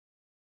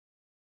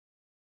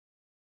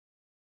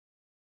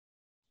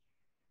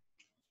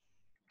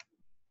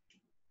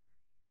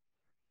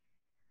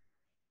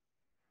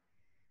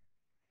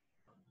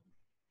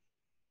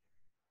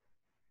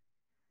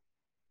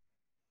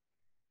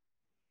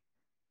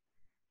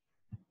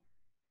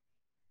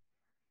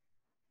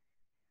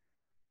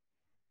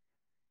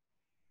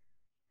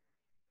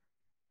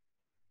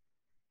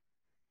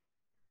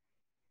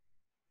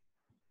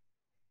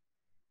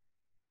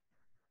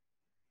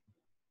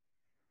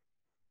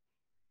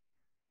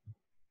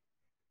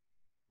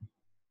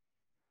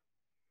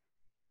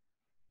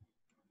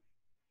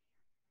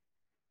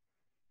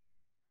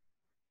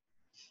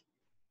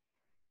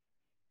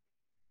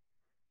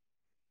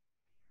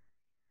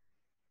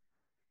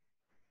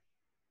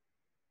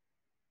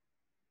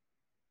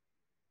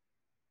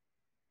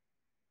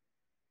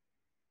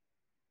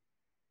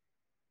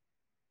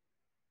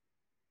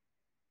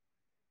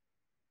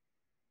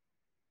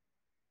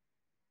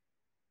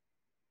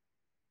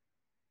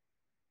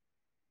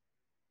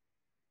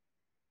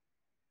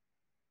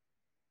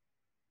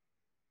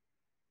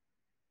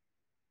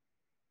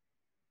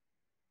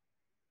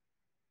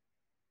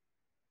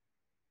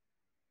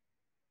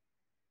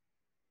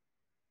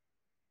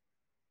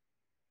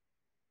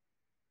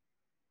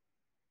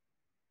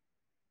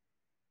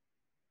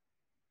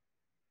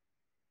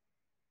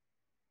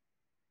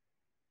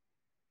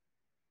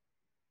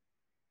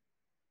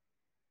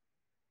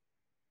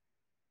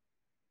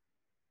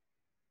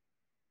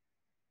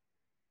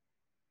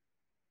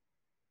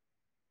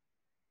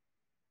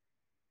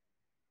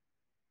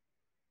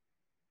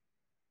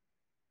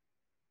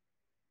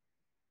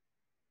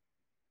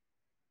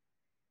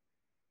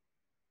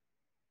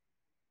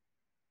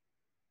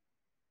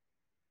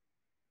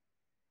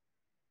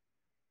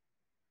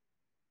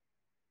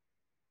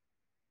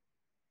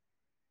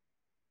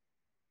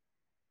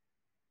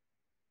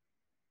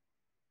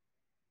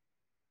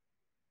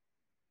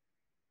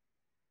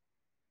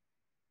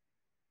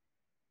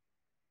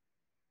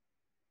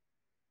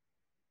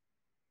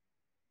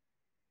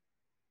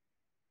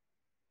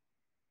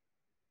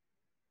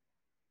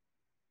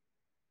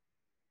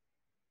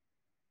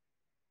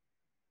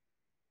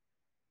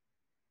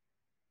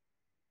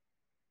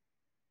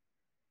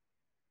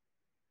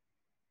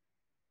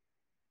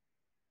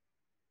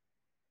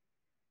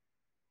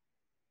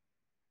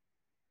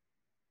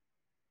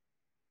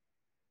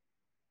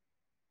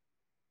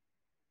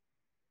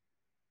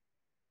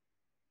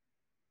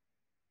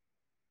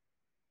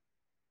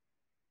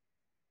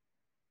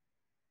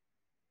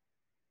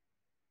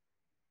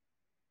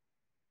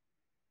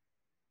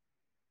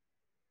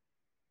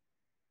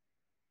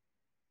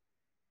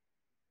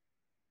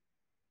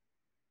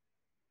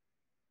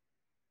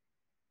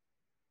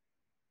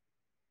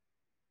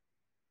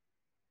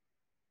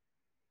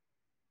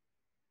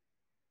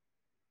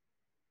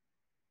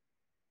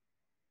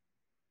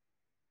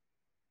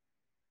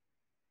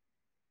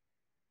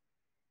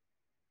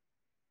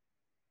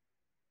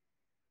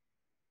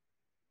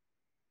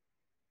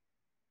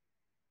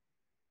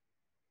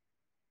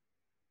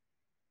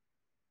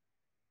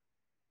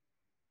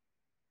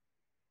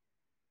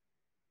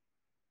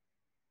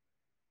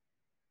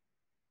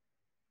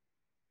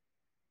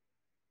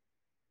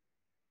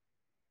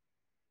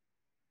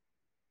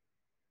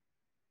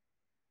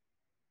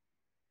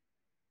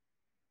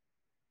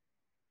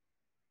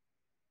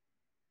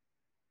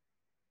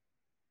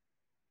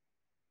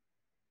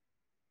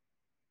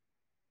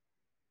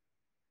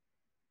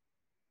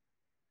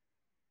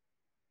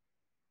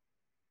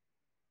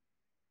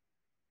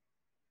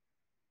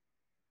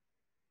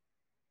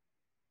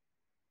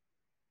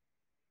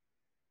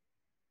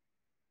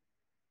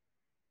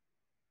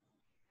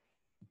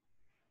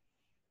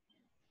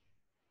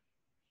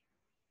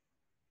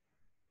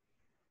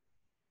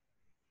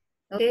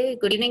Okay,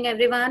 good evening,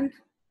 everyone.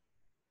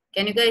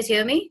 Can you guys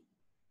hear me?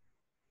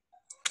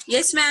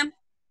 Yes, ma'am.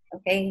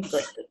 Okay,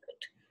 good.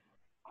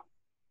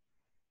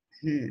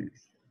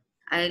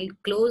 I'll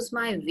close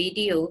my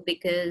video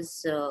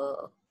because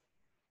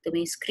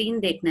तुम्हें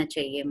screen देखना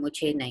चाहिए,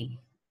 मुझे नहीं,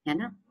 है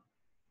ना?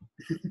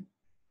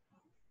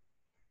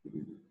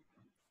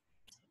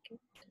 Okay,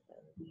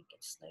 I'll make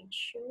a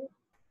slideshow.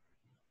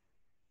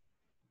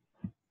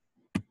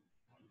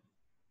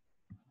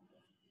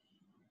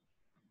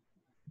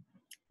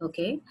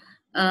 Okay,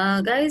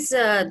 guys,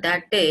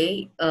 that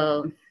day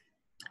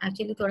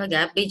actually थोड़ा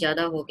gap भी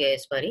ज़्यादा हो गया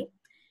इस बारी.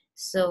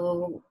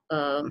 So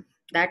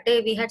that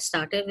day we had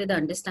started with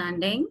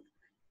understanding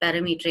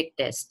parametric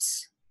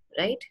tests,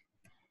 right?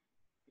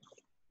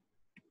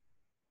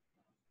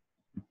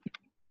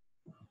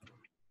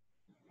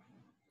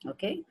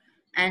 Okay,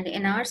 and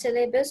in our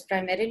syllabus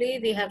primarily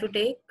we have to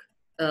take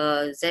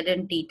Z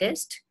and T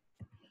test.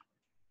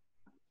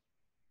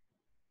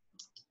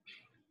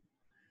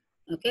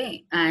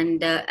 Okay,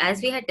 and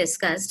as we had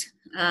discussed,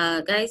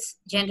 guys,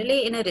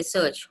 generally in a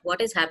research what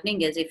is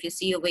happening is, if you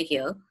see over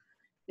here,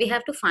 we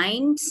have to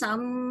find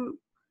some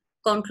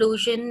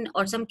conclusion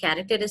or some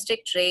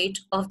characteristic trait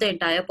of the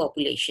entire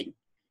population.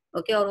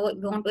 Okay, or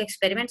we want to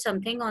experiment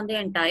something on the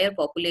entire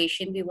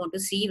population. We want to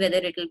see whether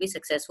it will be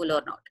successful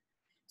or not.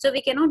 So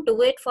we cannot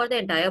do it for the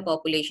entire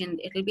population.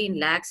 It will be in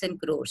lakhs and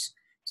crores.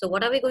 So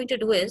what are we going to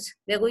do is,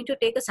 we are going to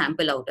take a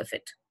sample out of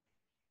it.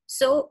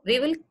 So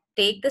we will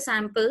take the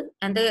sample,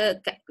 and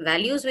the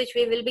values which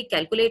we will be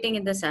calculating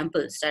in the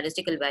sample,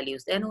 statistical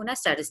values, they are known as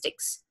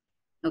statistics.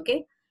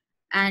 Okay.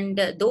 And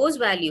those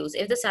values,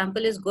 if the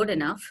sample is good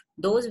enough,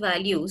 those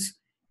values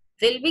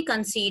will be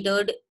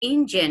considered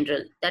in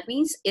general. That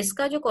means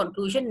इसका जो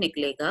conclusion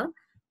निकलेगा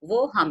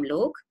वो हम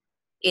लोग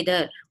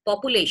इधर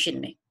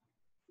population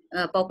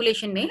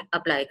में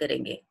apply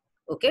करेंगे.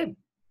 Okay.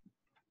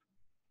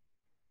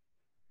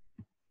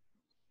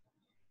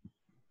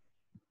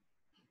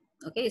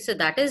 Okay, so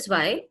that is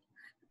why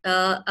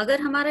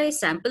अगर हमारा ये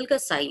sample का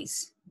size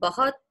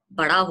बहुत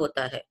बड़ा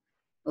होता है,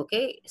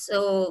 okay,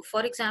 so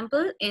for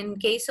example in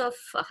case of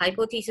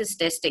hypothesis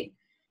testing,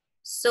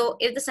 so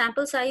if the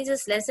sample size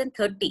is less than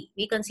 30,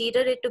 we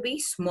consider it to be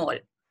small.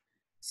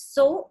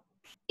 So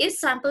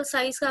इस sample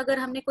size का अगर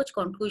हमने कुछ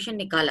conclusion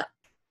निकाला,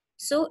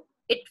 so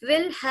it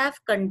will have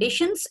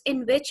conditions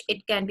in which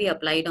it can be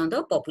applied on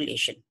the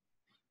population.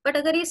 But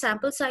अगर ये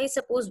sample size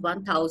suppose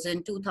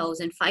 1000,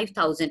 2000,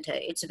 5000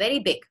 है, it's very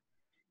big.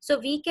 So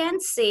we can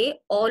say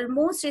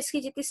almost इसकी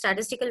जितनी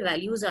statistical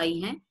values आई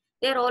हैं,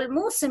 they are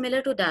almost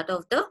similar to that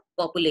of the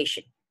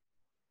population.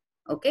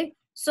 Okay,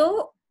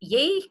 so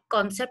यही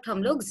concept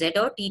हम लोग Z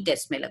और T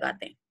test में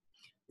लगाते हैं.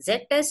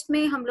 Z test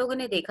में हम लोगों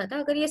ने देखा था,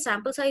 अगर ये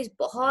sample size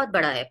बहुत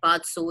बड़ा है,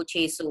 500,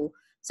 600,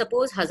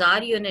 suppose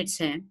 1000 units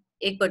हैं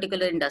एक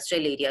particular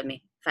industrial area में,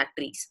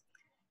 factories,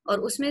 और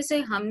उसमें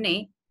से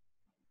हमने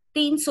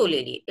 300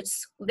 ले लिए,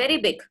 it's very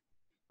big.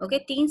 Okay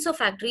 300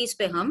 factories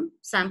पे हम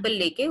सैंपल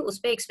लेके उस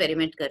पे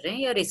एक्सपेरिमेंट कर रहे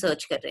हैं या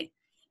रिसर्च कर रहे हैं.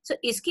 सो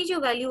इसकी जो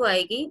वैल्यू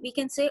आएगी, we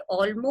can say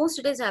almost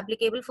it is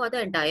applicable for the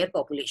entire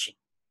population.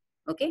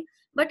 Okay,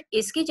 but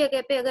इसकी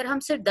जगह पे अगर हम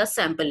सिर्फ 10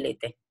 सैंपल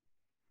लेते हैं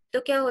तो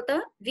क्या होता,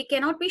 we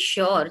can not be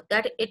sure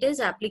that it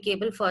is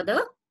applicable for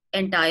the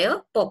entire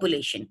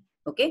population.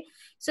 Okay,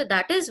 so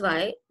that is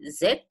why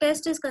Z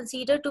test is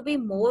considered to be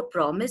more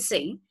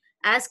promising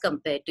as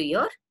compare to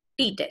your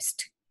T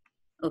test.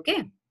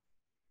 Okay,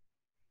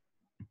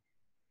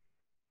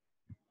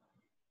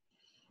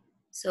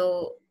 so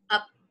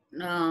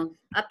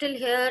up till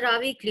here, are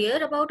we clear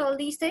about all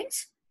these things?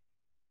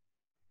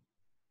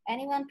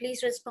 Anyone please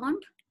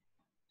respond?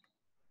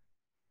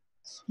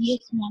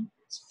 Yes, ma'am.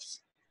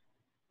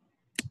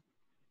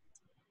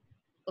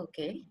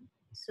 Okay,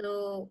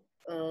 so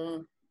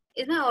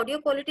is my audio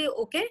quality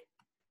okay?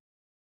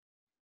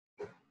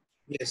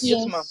 Yes,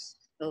 yes, ma'am.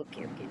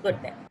 Okay, good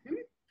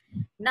then.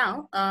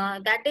 Now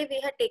that day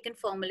we had taken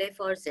formulae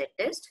for Z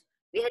test.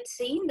 We had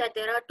seen that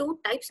there are two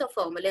types of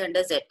formulae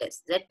under Z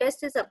test. Z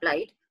test is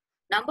applied,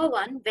 number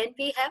one, when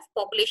we have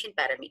population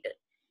parameter.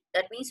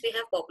 That means we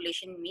have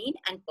population mean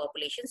and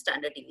population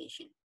standard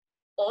deviation.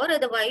 Or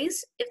otherwise,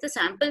 if the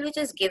sample which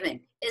is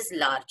given is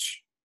large.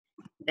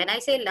 When I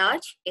say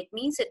large, it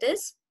means it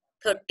is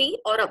 30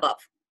 or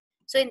above.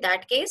 So in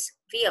that case,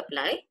 we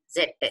apply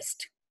Z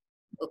test.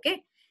 Okay.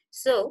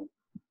 So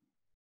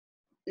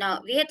now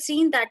we had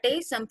seen that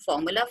day some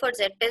formula for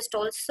Z test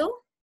also.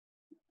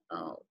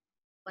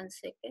 One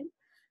second.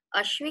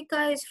 Ashwika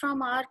is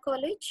from our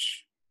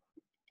college.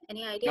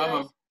 Any idea?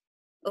 Yeah,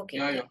 okay.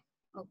 Yeah.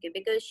 Okay,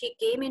 because she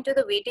came into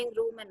the waiting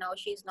room and now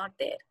she's not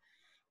there.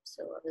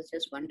 So I was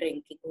just wondering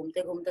कि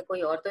घूमते घूमते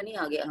कोई और तो नहीं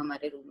आ गया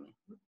हमारे room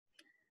में.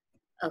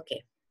 Okay,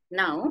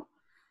 now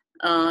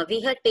we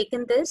had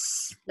taken this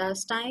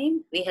last time.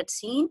 We had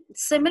seen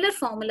similar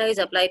formula is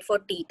applied for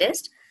T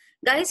test.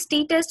 Guys,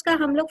 T test का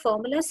हम लोग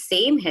formula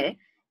same है,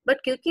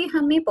 बट क्योंकि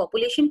हमें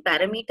पॉपुलेशन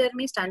पैरामीटर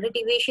में स्टैंडर्ड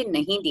डिविएशन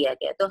नहीं दिया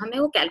गया, तो हमें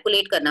वो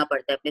कैलकुलेट करना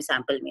पड़ता है अपने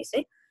सैंपल में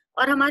से.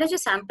 और हमारा जो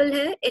सैंपल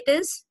है इट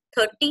इज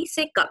 30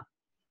 से कम,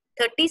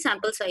 30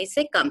 सैंपल साइज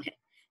से कम है.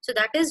 So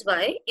that is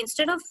why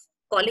instead of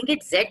calling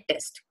it Z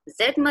test.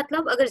 Z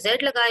मतलब अगर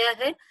Z लगाया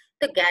है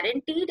तो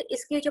guaranteed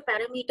इसके जो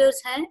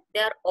parameters हैं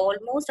they are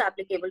almost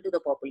applicable to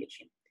the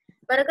population.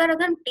 पर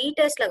अगर हम T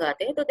test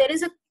लगाते हैं तो there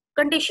is a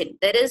condition,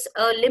 there is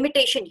a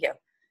limitation here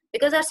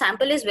because our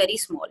sample is very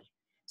small.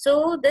 So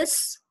this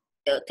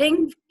thing,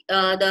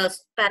 the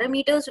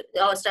parameters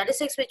or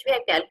statistics which we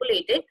have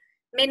calculated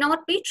may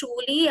not be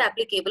truly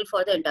applicable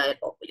for the entire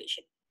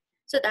population.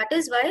 So that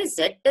is why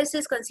Z test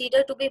is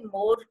considered to be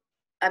more,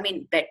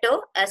 better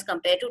as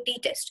compared to T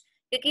test.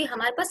 क्योंकि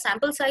हमारे पास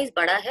sample size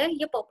बड़ा है,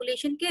 ये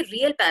population के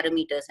real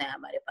parameters हैं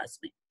हमारे पास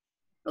में.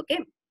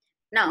 Okay.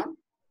 Now,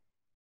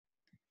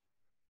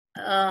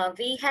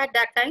 we had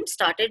that time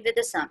started with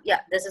the sum.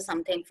 Yeah, this is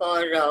something for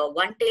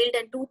one-tailed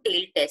and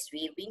two-tailed test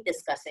we've been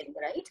discussing,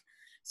 right?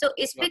 So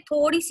इस पे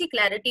थोड़ी सी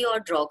clarity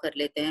और draw कर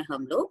लेते हैं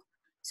हम लोग.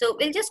 So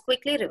we'll just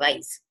quickly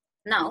revise.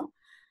 Now,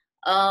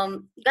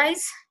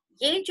 guys,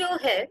 ये जो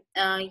है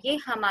ये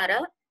हमारा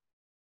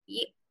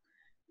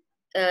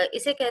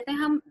इसे कहते हैं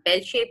हम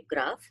bell shaped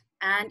graph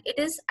and it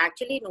is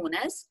actually known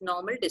as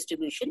normal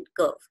distribution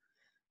curve.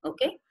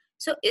 Okay,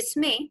 so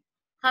इसमें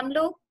हम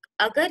लोग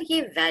अगर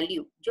ये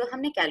वैल्यू जो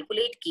हमने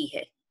कैलकुलेट की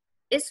है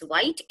इस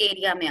वाइट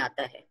एरिया में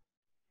आता है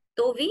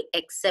तो वी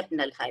एक्सेप्ट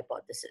नल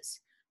हाइपोथेसिस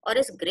और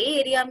इस ग्रे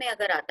एरिया में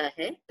अगर आता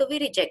है तो we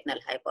reject null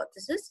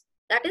hypothesis.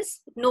 That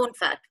is known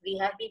fact, we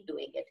have been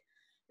doing it.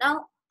 Now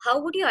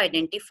how would you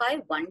identify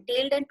one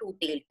tailed and to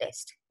tailed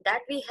test?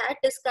 That we had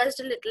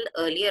discussed a little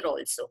earlier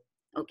also.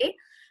 Okay,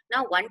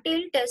 now one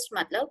tailed test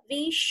मतलब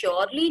we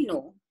surely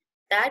know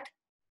that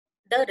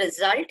the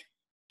result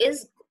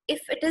is,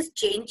 if it is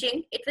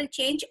changing, it will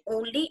change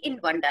only in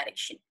one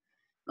direction.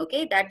 Okay,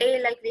 that day,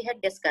 like we had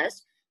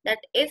discussed, that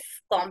if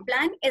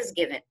complan is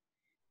given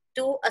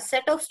to a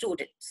set of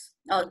students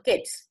or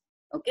kids,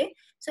 okay,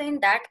 so in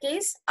that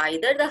case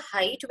either the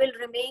height will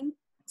remain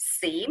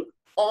same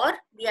or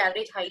the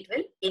average height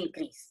will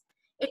increase.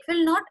 It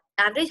will not,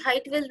 average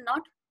height will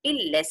not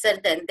be lesser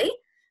than the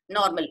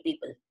normal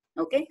people.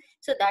 Okay,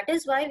 so that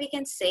is why we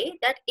can say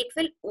that it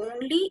will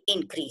only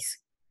increase.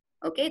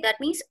 Okay, that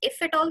means if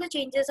at all the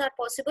changes are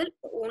possible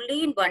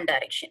only in one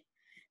direction.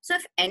 So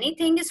if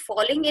anything is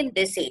falling in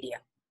this area,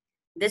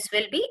 this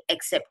will be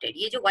accepted.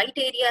 ये जो white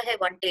area है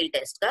one tail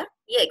test का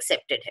ये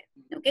accepted है.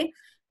 Okay,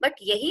 but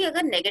यही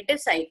अगर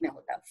negative side में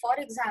होता, for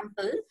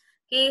example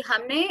कि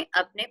हमने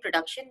अपने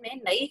production में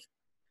नई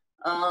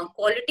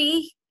quality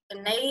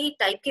नई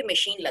type की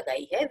machine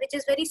लगाई है which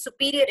is very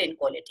superior in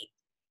quality.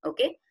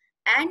 Okay,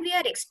 and we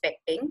are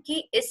expecting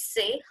कि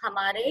इससे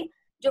हमारे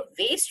जो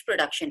वेस्ट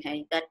प्रोडक्शन है,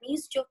 दैट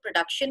मीन्स जो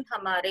प्रोडक्शन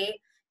हमारे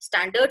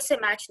स्टैंडर्ड से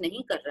मैच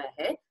नहीं कर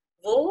रहा है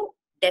वो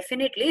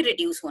डेफिनेटली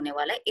रिड्यूस होने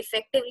वाला है,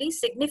 इफेक्टिवली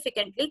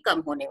सिग्निफिकेंटली कम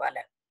होने वाला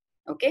है.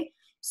 ओके,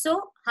 सो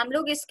हम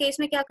लोग इस केस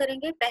में क्या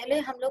करेंगे, पहले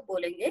हम लोग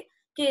बोलेंगे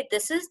कि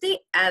this is the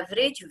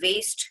average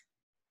waste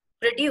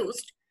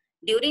produced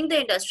during the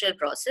industrial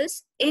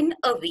process in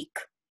a week.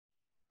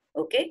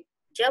 Okay,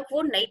 जब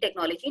वो नई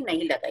टेक्नोलॉजी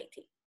नहीं लगाई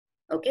थी.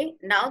 Okay,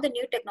 now the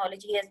new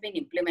technology has been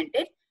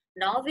implemented.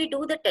 Now we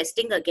do the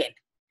testing again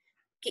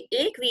कि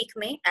एक वीक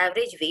में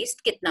एवरेज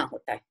वेस्ट कितना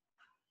होता है.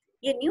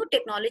 ये न्यू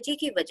टेक्नोलॉजी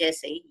की वजह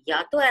से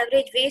या तो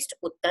एवरेज वेस्ट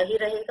उतना ही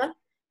रहेगा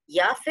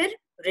या फिर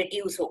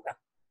रिड्यूस होगा.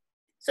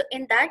 सो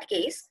in that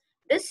case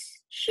this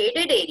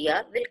shaded area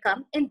will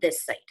come in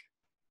this side.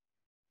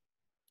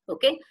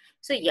 Okay,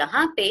 सो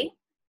यहाँ पे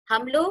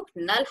हम लोग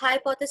नल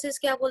हाइपोथेसिस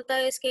क्या बोलता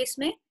है इस केस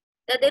में,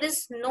 that there is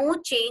no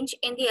change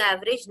in the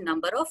average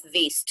number of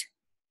waste,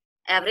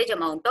 average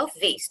amount of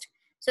waste.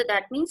 So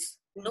that means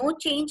no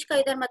change का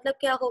इधर मतलब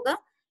क्या होगा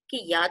कि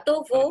या तो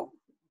वो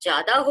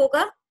ज्यादा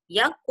होगा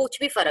या कुछ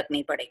भी फर्क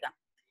नहीं पड़ेगा.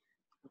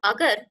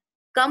 अगर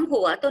कम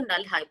हुआ तो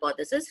नल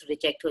हाइपोथेसिस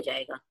रिजेक्ट हो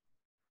जाएगा.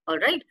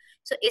 ऑलराइट,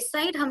 सो इस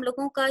साइड हम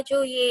लोगों का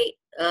जो ये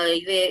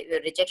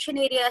रिजेक्शन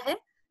एरिया है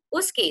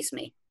उस केस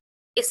में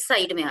इस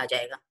साइड में आ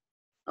जाएगा.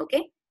 ओके,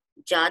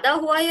 ज्यादा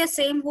हुआ या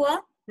सेम हुआ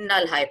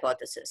नल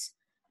हाइपोथेसिस,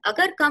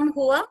 अगर कम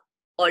हुआ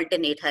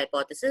alternate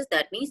hypothesis.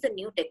 That means the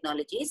new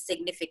technology is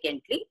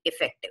significantly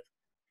effective.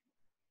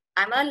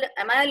 Am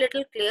I a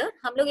little clear?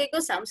 हम लोग एक दो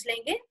sums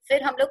लेंगे,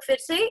 फिर हम लोग फिर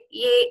से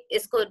ये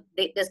इसको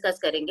discuss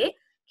करेंगे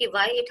कि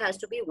why it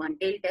has to be one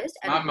tail test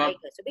and why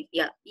it has to be.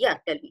 Yeah,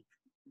 tell me.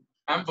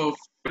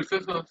 फिर से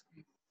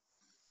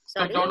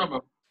समझाओ ना मैम,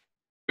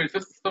 फिर से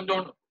समझाओ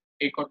ना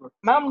एक और बार.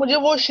 मैम मुझे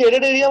वो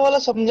शेडेड एरिया वाला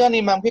समझा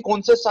नहीं मैम कि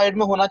कौन से साइड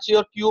में होना चाहिए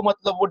और क्यों,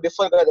 मतलब वो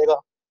डिफर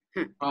करेगा.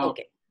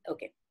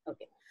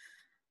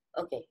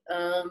 ओके,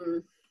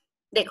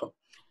 देखो,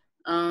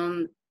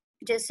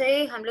 जैसे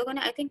हम लोगों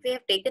ने, I think we have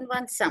taken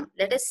one some.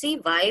 Let us C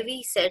why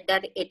we said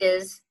that it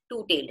is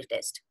to tailed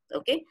test.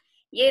 Okay,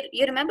 ये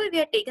you remember we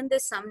had taken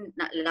this some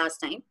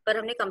last time पर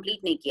हमने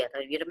complete नहीं किया था.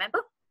 यू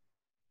रिमेंबर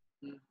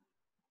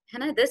है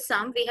ना, this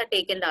some we had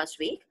taken last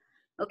week.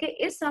 Okay,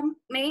 इस सम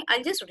में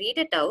I just read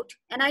it out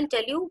and I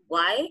tell you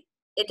why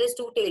it is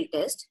two tailed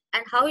test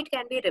and how it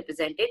can be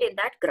represented in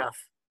that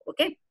graph.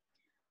 Okay,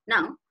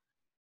 now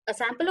a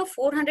sample of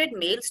 400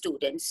 male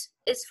students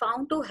is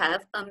found to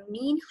have a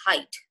mean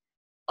height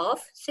of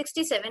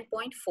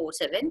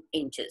 67.47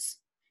 inches.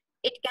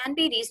 It can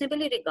be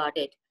reasonably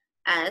regarded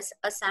as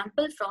a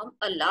sample from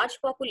a large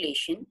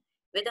population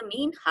with a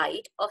mean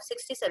height of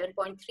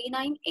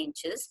 67.39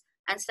 inches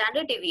and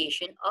standard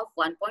deviation of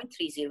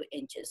 1.30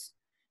 inches.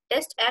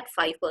 Test at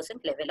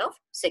 5% level of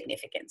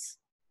significance.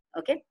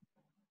 Okay.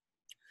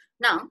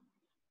 Now,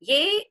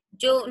 ये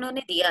जो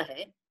उन्होंने दिया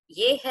है,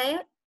 ये है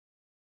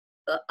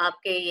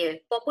आपके ये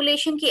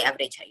population की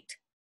एवरेज हाइट.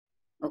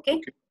 ओके.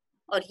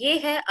 और ये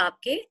है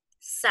आपके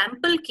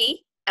सैंपल की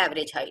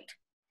एवरेज हाइट.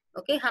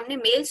 ओके. हमने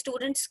मेल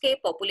स्टूडेंट्स के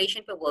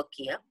पॉपुलेशन पे वर्क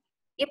किया.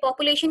 ये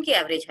पॉपुलेशन की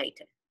एवरेज हाइट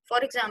है.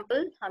 फॉर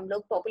एग्जांपल हम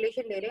लोग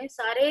पॉपुलेशन ले रहे हैं,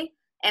 सारे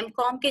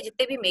MCom के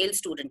जितने भी मेल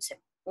स्टूडेंट्स हैं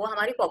वो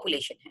हमारी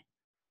पॉपुलेशन है.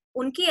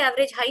 उनकी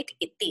एवरेज हाइट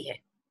इतनी है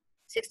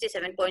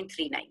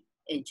 67.39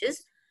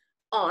 इंचेस,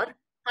 और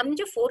हमने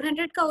जो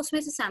 400 का उसमें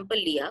से सैंपल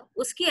लिया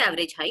उसकी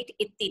एवरेज हाइट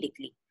इतनी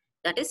निकली,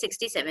 दैट इज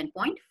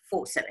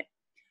 67.47.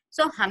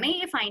 सो हमें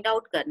ये फाइंड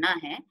आउट करना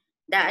है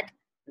दैट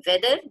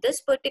वेदर दिस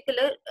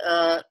पर्टिकुलर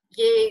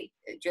ये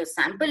जो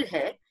सैंपल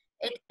है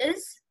it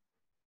is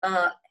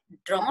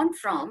drawn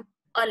from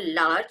a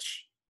large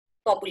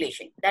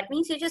population. That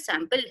means ये जो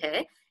सैंपल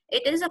है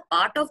it is a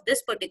part of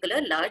this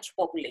particular large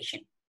population.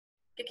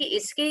 क्योंकि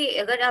इसके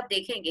अगर आप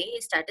देखेंगे ये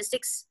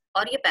स्टैटिस्टिक्स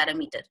और ये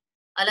पैरामीटर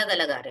अलग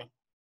अलग आ रहे हैं.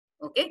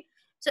 ओके.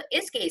 सो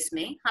इस केस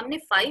में हमने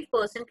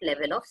 5%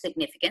 लेवल ऑफ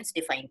सिग्निफिकेंस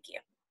डिफाइन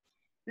किया.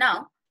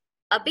 नाउ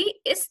अभी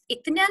इस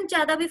इतना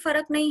ज्यादा भी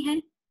फर्क नहीं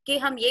है कि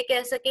हम ये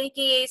कह सकें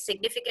कि ये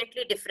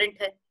सिग्निफिकेंटली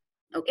डिफरेंट है.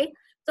 ओके.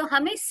 तो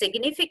हमें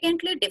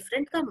सिग्निफिकेंटली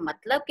डिफरेंट का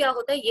मतलब क्या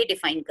होता है ये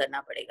डिफाइन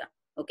करना पड़ेगा.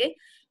 Okay.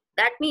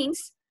 That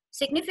means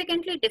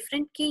significantly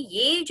different की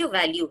ये जो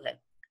वैल्यू है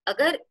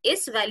अगर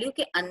इस वैल्यू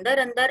के अंदर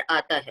अंदर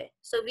आता है,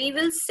 so we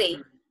will say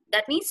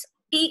that means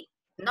t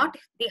not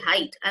the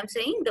height, I'm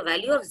saying the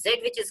value of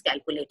z which is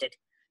calculated.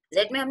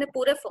 z में हमने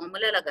पूरा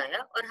फॉर्मूला लगाया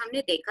और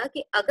हमने देखा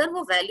कि अगर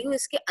वो वैल्यू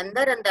इसके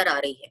अंदर अंदर आ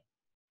रही है,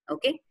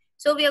 okay,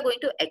 so we are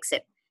going to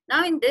accept.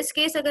 Now in this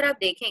case अगर आप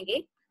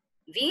देखेंगे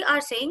we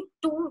are saying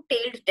to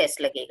tailed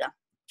test लगेगा,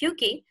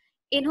 क्योंकि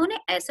इन्होंने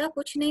ऐसा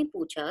कुछ नहीं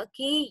पूछा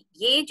कि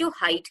ये जो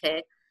हाइट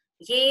है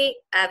ये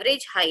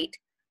एवरेज हाइट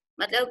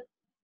मतलब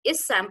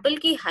इस सैंपल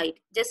की हाइट,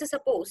 जैसे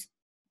सपोज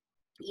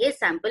ये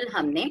सैंपल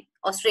हमने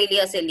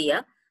ऑस्ट्रेलिया से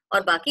लिया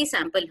और बाकी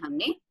सैंपल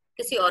हमने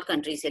किसी और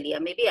कंट्री से लिया,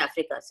 मे बी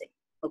अफ्रीका से.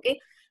 ओके.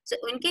 सो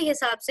उनके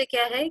हिसाब से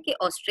क्या है कि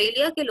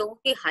ऑस्ट्रेलिया के लोगों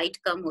की हाइट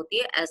कम होती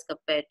है एज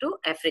कंपेयर टू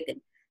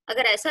अफ्रीकन.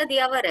 अगर ऐसा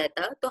दिया हुआ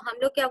रहता तो हम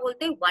लोग क्या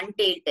बोलते हैं, वन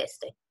टेल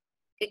टेस्ट है,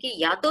 क्योंकि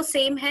या तो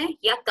सेम है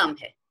या कम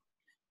है.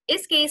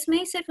 इस केस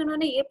में सिर्फ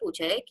उन्होंने ये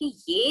पूछा है कि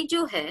ये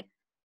जो है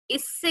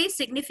इससे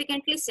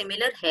सिग्निफिकेंटली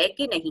सिमिलर है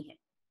कि नहीं है.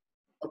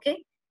 ओके.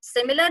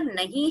 सिमिलर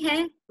नहीं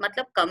है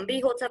मतलब कम भी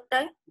हो सकता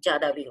है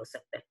ज्यादा भी हो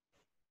सकता है.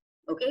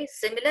 ओके.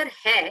 सिमिलर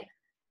है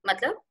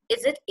मतलब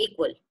इज इट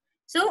इक्वल.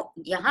 सो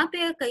यहाँ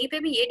पे कहीं पे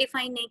भी ये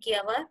डिफाइन नहीं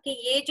किया हुआ कि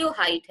ये जो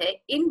हाइट है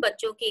इन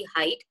बच्चों की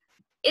हाइट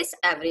इस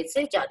एवरेज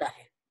से ज्यादा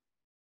है.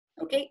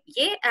 ओके.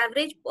 ये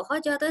एवरेज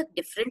बहुत ज्यादा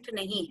डिफरेंट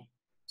नहीं है.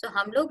 सो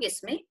हम लोग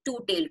इसमें टू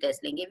टेल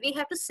टेस्ट लेंगे. We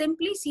have to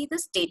simply see the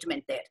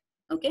statement there.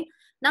 Okay.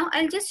 Now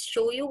I will just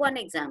show you one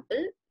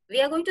example.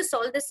 We are going to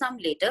solve this sum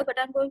later, but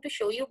I'm going to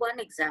show you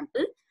one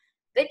example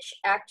which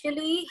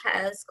actually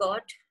has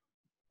got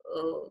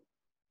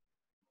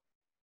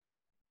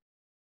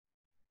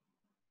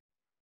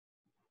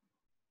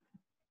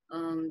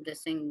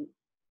this thing.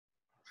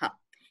 हाँ,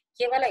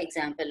 ये वाला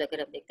example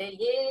अगर आप देखते हैं,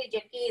 ये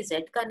जबकि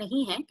Z का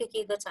नहीं है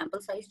क्योंकि इधर सैंपल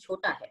साइज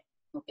छोटा है.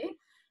 ओके.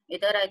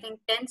 इधर आई थिंक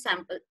 10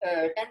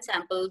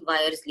 सैंपल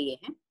वायर्स लिए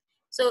हैं.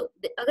 सो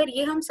अगर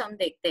ये हम सम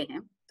देखते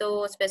हैं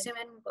तो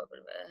स्पेसिमेन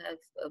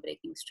हैव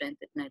ब्रेकिंग स्ट्रेंथ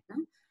इतना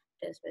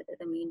test whether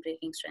the mean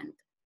breaking strength.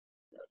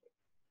 Okay,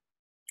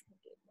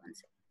 one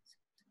second.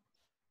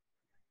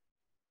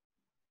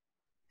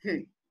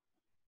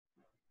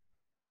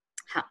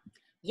 हाँ,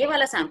 ये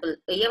वाला सैंपल,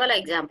 ये वाला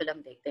एग्जांपल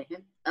हम देखते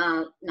हैं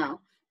नाउ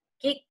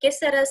कि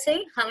किस तरह से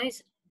हमें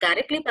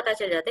डायरेक्टली पता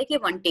चल जाता है कि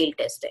वन टेल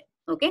टेस्ट है.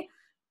 ओके.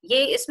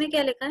 ये इसमें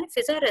क्या लिखा है,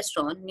 फिजा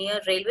restaurant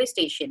near railway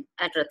station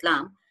at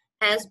Ratlam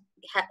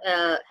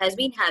has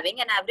been having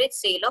an average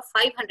sale of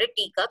 500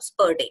 teacups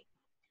per day.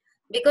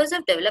 Because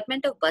of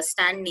development of bus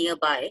stand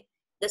nearby,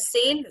 the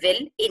sale will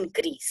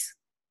increase.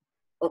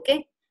 Okay,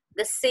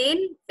 the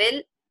sale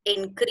will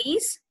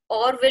increase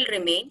or will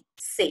remain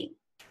same.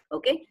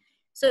 Okay.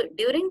 So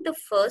during the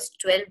first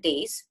 12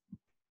 days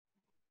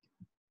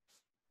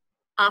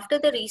after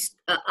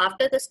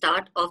the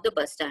start of the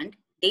bus stand,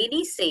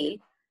 daily sale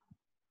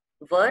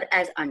were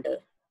as under.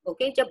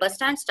 Okay, जब bus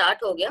stand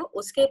start हो गया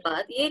उसके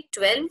बाद ये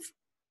 12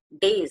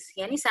 days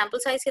यानी sample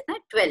size कितना है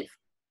 12.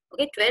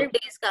 Okay. 12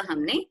 days का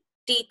हमने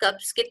टी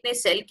कप्स कितने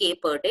सेल किए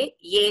पर डे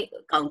ये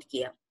काउंट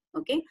किया.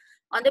 ओके.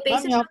 ऑन द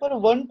बेसिस यहाँ पर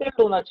वन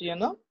टेल्ड होना चाहिए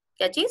ना,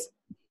 क्या चीज,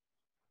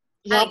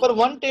 यहाँ पर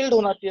वन टेल्ड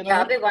होना चाहिए ना,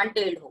 यहाँ पे वन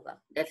टेल्ड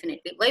होगा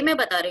डेफिनेटली. वही मैं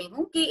बता रही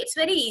हूँ कि it's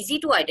very easy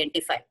to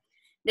identify.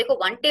 देखो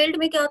वन टेल्ड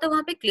में क्या होता है,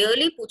 वहां पे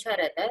क्लियरली पूछा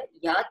रहता है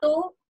या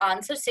तो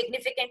आंसर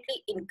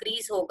सिग्निफिकेंटली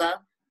इंक्रीज होगा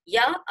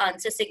या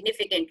आंसर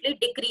सिग्निफिकेंटली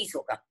डिक्रीज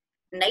होगा.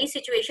 नई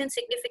सिचुएशन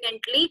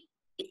सिग्निफिकेंटली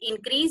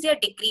इंक्रीज या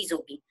डिक्रीज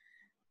होगी.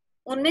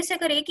 उनमें से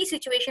अगर एक ही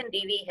सिचुएशन दी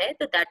हुई है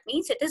तो that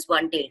means it is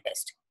one tail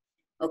test.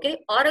 Okay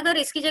और अगर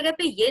इसकी जगह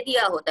पे ये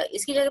दिया होता,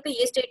 इसकी जगह पे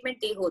ये स्टेटमेंट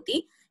दी होती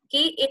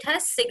कि it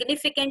has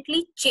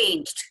significantly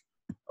changed,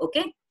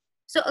 okay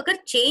so अगर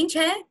चेंज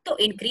है तो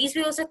इंक्रीज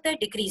भी हो सकता है,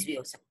 डिक्रीज भी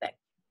हो सकता है।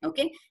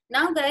 ओके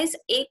नाउ गाइस,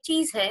 एक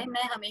चीज है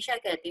मैं हमेशा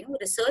कहती हूँ,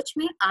 रिसर्च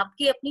में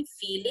आपकी अपनी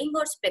फीलिंग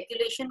और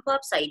स्पेकुलेशन को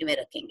आप साइड में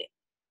रखेंगे।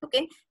 Okay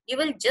you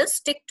will just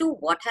stick to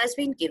what has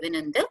been given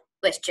in the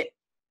question.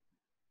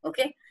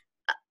 Okay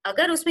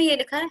अगर उसमें ये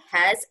लिखा है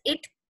has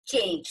it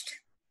changed,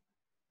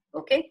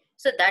 okay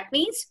so that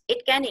means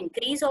it can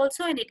increase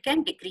also and it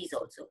can decrease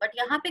also, but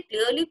यहाँ पे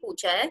clearly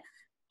पूछा है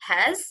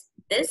has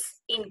this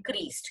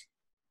increased,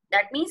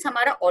 that means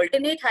हमारा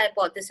ऑल्टरनेट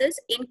हाइपोथेसिस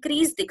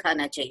इंक्रीज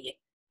दिखाना चाहिए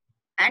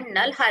एंड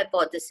नल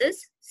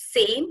हाइपोथेसिस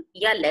सेम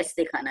या लेस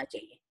दिखाना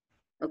चाहिए।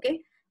 Okay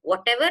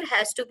whatever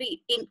has to be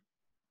in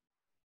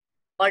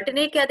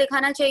alternate क्या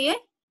दिखाना चाहिए,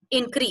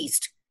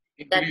 increased,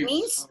 that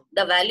means the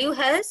value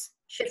has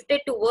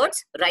shifted towards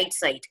right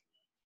side,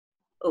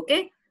 okay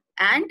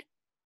and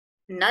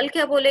null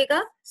क्या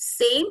बोलेगा,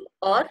 same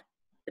और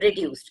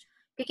reduced,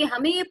 क्योंकि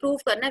हमें ये प्रूव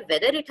करना है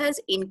whether it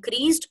has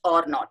increased or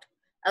not।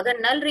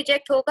 अगर null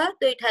reject होगा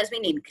तो it has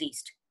been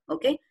increased,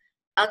 okay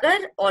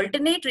अगर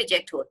alternate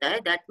reject होता है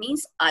that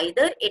means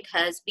either it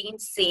has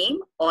been same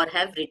or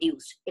have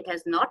reduced, it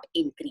has not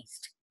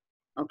increased,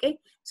 okay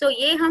so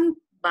ये हम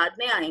बाद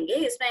में आएंगे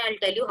इसमें, I'll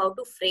tell you how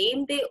to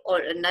frame the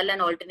null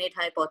and alternate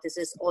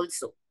hypothesis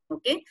also,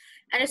 okay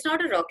and it's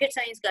not a rocket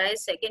science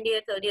guys, second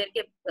year third year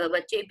के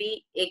बच्चे भी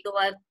एक दो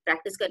बार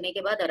प्रैक्टिस करने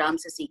के बाद आराम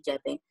से सीख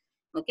जाते हैं।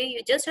 okay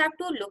you just have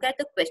to look at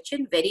the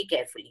question very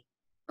carefully,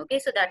 okay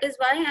so that is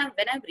why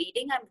when I'm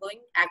reading I'm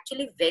going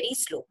actually very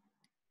slow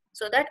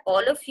so that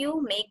all of you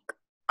make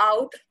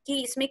out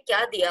कि इसमें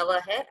क्या दिया हुआ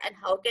है and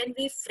how can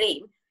we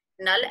frame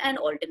null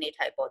and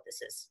alternate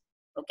hypothesis,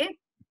 okay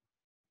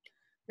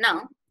now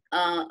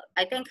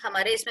I think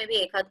हमारे इसमें भी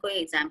एक आध कोई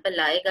एग्जाम्पल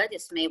आएगा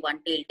जिसमें वन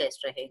टेल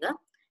टेस्ट रहेगा।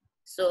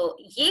 सो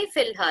ये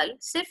फिलहाल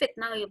सिर्फ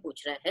इतना ये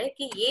पूछ रहा है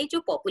कि ये जो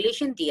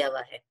पॉपुलेशन दिया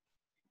हुआ है,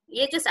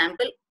 ये जो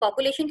सैंपल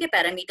पॉपुलेशन के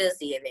पैरामीटर्स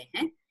दिए हुए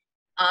हैं,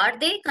 आर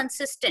दे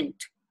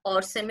कंसिस्टेंट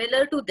और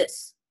similar to this,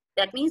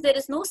 that means there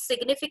is no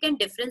significant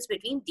difference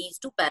between these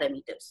two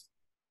parameters.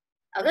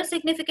 अगर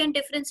सिग्निफिकेंट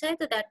डिफरेंस है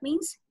तो दैट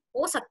मीन्स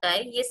हो सकता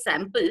है ये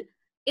सैंपल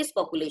इस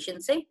पॉपुलेशन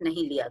से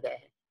नहीं लिया गया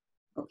है।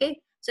 Okay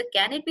So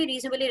can it be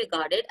reasonably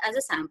regarded as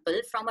a sample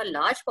from a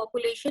large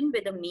population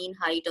with a mean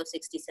height of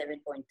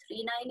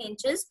 67.39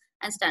 inches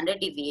and standard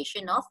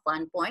deviation of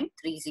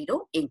 1.30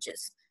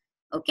 inches?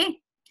 Okay.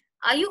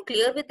 Are you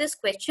clear with this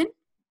question?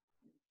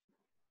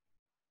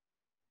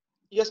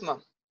 Yes,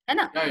 ma'am. है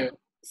ना?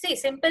 See,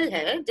 simple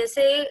है।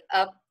 जैसे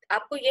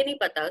आपको ये नहीं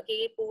पता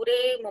कि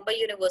पूरे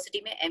मुंबई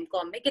यूनिवर्सिटी में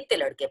MCom में कितने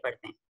लड़के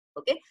पढ़ते हैं,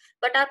 ओके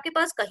बट आपके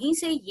पास कहीं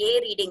से ये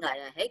रीडिंग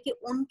आया है कि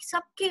उन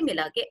सबके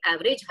मिला के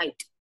एवरेज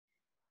हाइट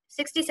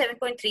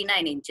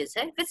 67.39 इंचेस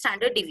है with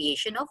standard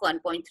deviation of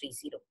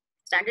 1.30।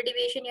 Standard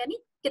deviation यानी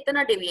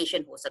कितना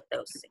डिविएशन हो सकता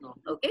है उससे,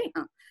 ओके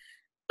हाँ।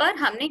 पर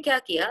हमने क्या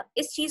किया,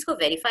 इस चीज को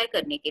वेरीफाई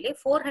करने के लिए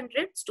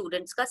 400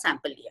 स्टूडेंट्स का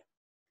सैंपल लिया,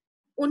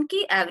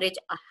 उनकी एवरेज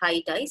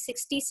हाइट आई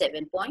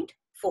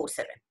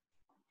 67.47।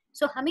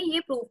 सो हमें ये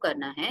प्रूव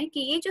करना है कि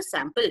ये जो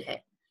सैंपल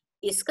है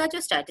इसका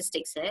जो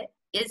स्टैटिस्टिक्स है,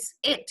 is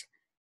it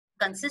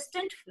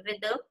consistent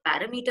with the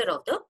parameter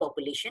of the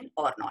population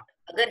और नॉट।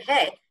 अगर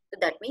है so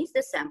that means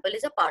this sample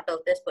is a part of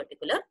this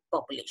particular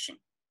population,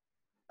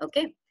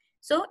 okay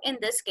so in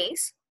this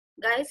case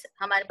guys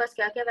हमारे पास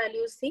क्या क्या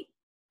values थी,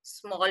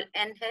 small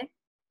n है,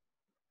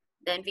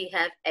 then we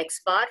have x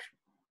bar,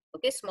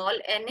 okay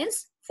small n is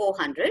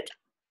 400,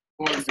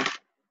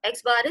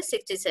 x bar is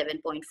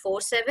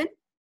 67.47,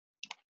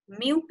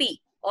 mu p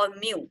or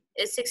mu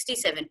is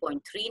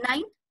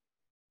 67.39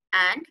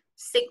 and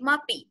sigma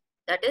p,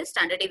 that is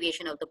standard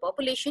deviation of the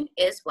population,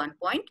 is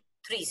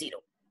 1.30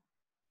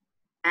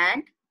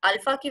 and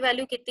alpha की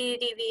value कितनी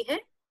दी हुई है,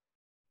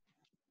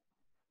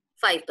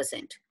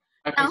 5%।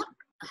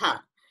 हाँ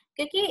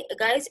क्योंकि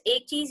guys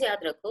एक चीज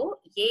याद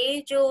रखो,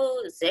 ये जो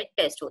Z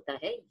टेस्ट होता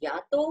है या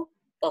तो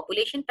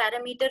पॉपुलेशन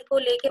पैरामीटर को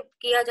लेके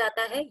किया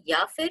जाता है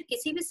या फिर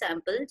किसी भी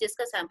सैंपल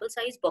जिसका सैंपल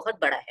साइज बहुत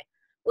बड़ा है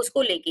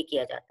उसको लेके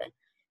किया जाता है।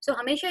 सो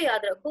हमेशा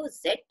याद रखो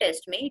Z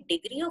टेस्ट में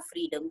डिग्री ऑफ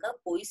फ्रीडम का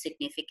कोई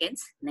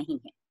सिग्निफिकेंस नहीं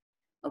है,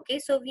 okay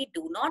so we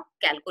do not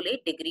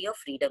calculate degree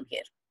of freedom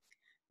here.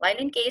 While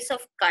in case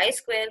of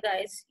chi-square,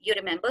 guys, you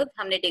remember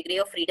हमने degree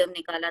of freedom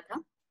निकाला था,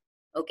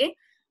 okay?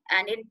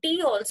 And in T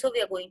also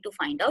we are going to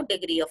find out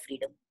degree of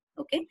freedom,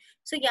 okay?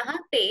 So यहाँ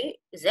पे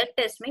Z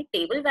test में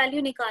table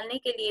value निकालने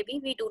के लिए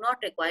भी we do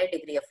not require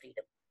degree of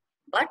freedom,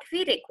 but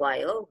we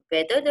require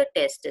whether the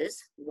test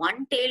is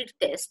one-tailed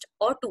test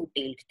or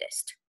two-tailed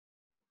test,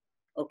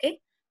 okay?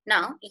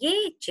 Now ये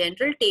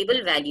general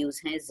table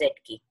values हैं Z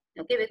की,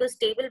 okay? Because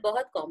table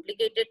बहुत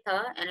complicated था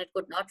and it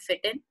could not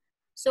fit in.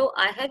 So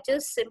I have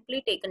just simply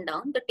taken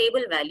down the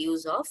table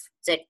values of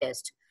Z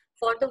test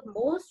for the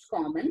most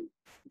common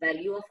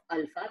value of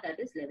alpha, that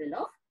is level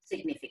of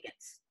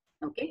significance.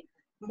 Okay,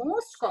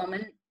 most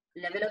common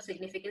level of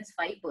significance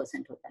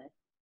 5% होता है.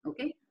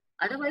 Okay,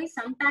 otherwise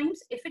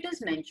sometimes if it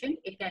is mentioned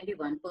it can be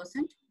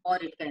 1% or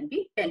it can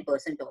be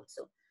 10%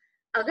 also.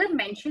 अगर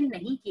mention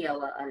नहीं किया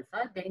हुआ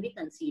alpha then we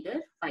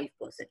consider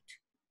 5%.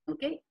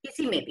 Okay,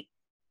 किसी में भी,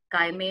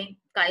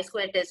 chi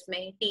square test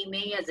में, टी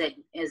में या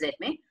जेड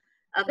में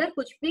अगर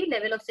कुछ भी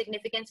लेवल ऑफ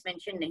सिग्निफिकेंस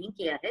मेंशन नहीं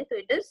किया है तो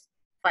इट इज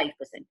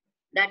 5%.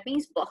 दैट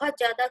मीन्स बहुत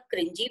ज्यादा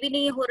क्रिंजी भी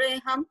नहीं हो रहे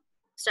हम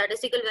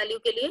स्टैटिस्टिकल वैल्यू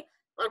के लिए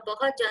और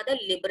बहुत ज्यादा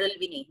लिबरल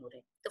भी नहीं हो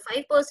रहे, तो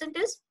 5%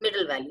 इज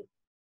मिडिल वैल्यू.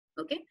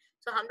 ओके,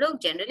 सो हम लोग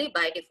जनरली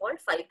बाय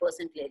डिफॉल्ट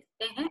 5%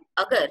 लेते हैं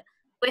अगर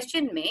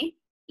क्वेश्चन में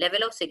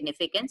लेवल ऑफ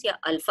सिग्निफिकेंस या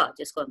अल्फा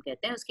जिसको हम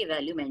कहते हैं उसकी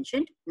वैल्यू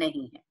मेंशन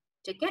नहीं है.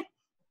 ठीक है.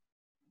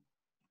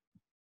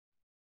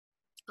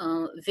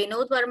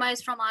 Vinod Verma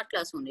is from our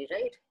class only,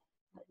 right?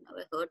 I've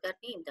never heard that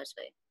name, that's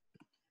why.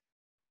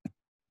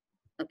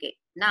 Okay,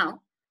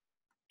 now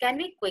can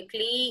we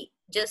quickly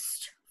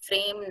just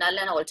frame null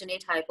and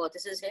alternate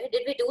hypothesis here?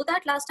 Did we do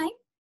that last time?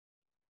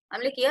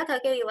 हमने किया था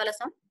क्या ये वाला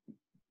सम?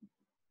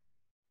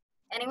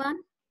 Anyone?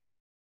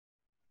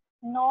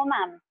 No,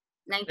 ma'am.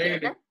 नहीं किया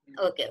था?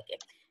 Okay, okay.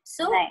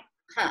 So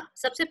हाँ,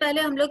 सबसे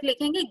पहले हम लोग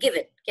लिखेंगे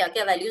given क्या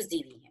क्या values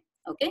दी हुई हैं.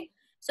 Okay,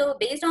 so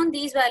based on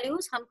these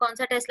values हम कौन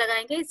सा टेस्ट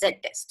लगाएंगे? Z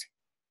test.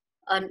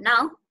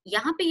 नाउ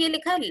यहाँ पे ये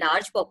लिखा है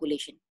large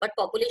population, but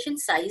population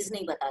size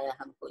नहीं बताया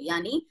हमको,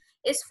 यानी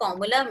इस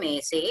फॉर्मूला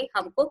में से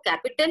हमको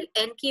कैपिटल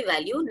एन की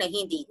वैल्यू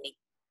नहीं दी गई.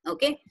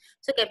 ओके,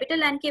 सो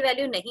कैपिटल एन की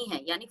वैल्यू नहीं है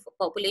यानी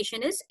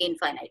पॉपुलेशन इज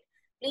इनफाइनाइट.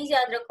 प्लीज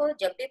याद रखो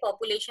जब भी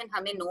पॉपुलेशन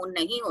हमें नोन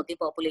नहीं होती,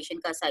 पॉपुलेशन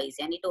का साइज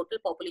यानी टोटल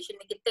पॉपुलेशन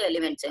में कितने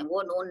एलिमेंट्स हैं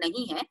वो नोन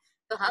नहीं है,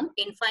 तो हम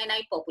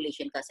इनफाइनाइट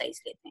पॉपुलेशन का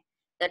साइज लेते हैं.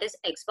 That is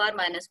x bar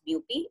minus mu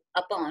P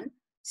upon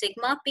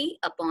sigma P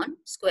upon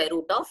square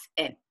root of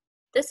n.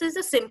 This is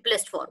the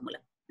simplest formula.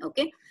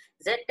 Okay,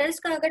 Z test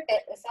का अगर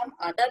सम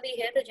आता भी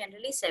है तो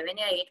जनरली 7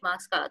 या 8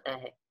 मार्क्स का आता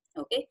है.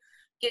 Okay,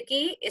 क्योंकि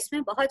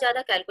इसमें बहुत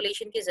ज्यादा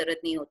कैलकुलेशन की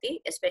जरूरत नहीं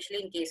होती, specially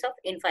in case of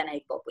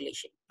infinite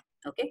population.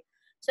 Okay,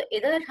 सो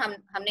इधर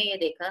हमने ये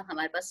देखा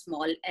हमारे पास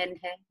स्मॉल n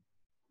है,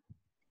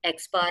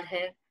 x बार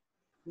है,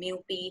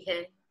 म्यू p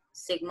है,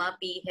 सिग्मा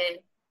p है,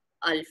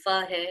 अल्फा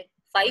है,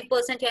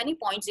 5% यानी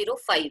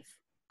 0.05,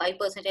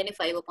 5% यानी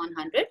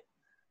 5/100,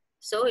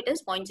 so it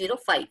is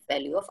 0.05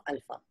 value of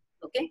alpha.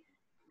 Okay,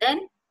 then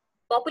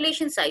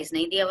population size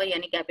नहीं दिया हुआ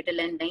यानी कैपिटल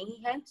N नहीं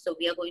है, so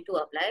we are going to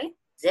apply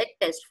Z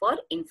test for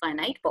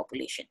infinite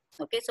population.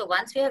 Okay, so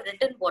once we have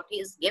written what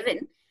is given,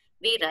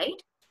 we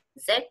write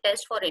Z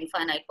test for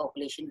infinite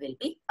population will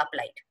be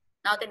applied.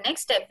 Now the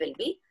next step will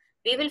be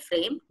we will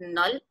frame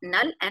null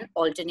and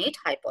alternate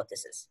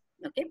hypothesis.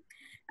 Okay,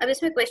 अब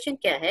इसमें question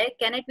क्या है?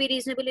 Can it be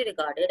reasonably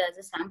regarded as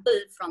a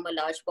sample from a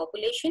large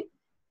population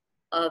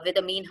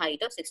with a mean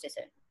height of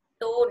 67?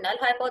 तो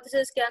null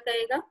hypothesis क्या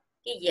कहेगा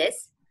कि yes,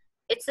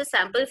 it's a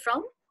sample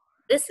from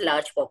this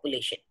large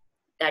population.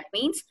 That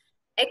means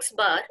x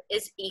bar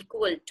is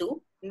equal to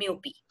mu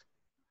p.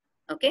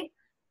 Okay,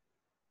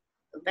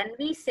 when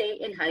we say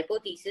in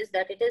hypothesis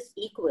that it is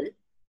equal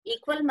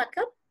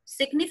मतलब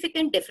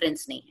significant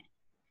difference नहीं है.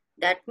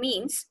 That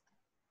means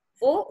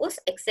वो उस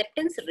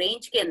acceptance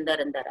range के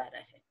अंदर आ रहा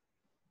है.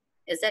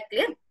 Is that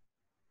clear?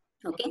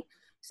 Okay,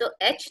 so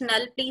h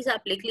null please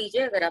आप लिख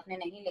लीजिए अगर आपने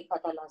नहीं लिखा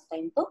था last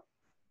time तो.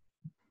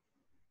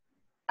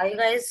 Are you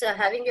guys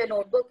having your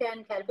notebook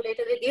and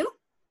calculator with you?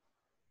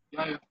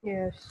 Yeah.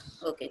 Yes.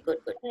 Okay, good.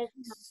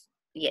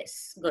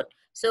 Yes, good.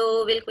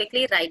 So we'll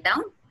quickly write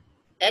down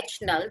H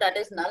null, that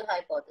is null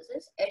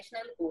hypothesis, H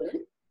null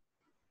colon.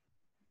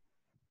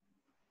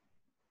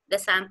 The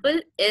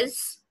sample is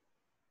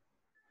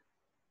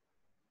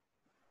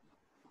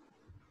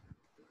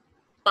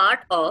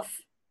part of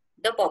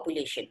the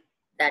population.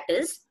 That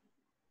is,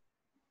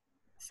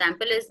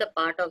 sample is the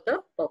part of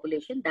the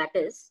population. That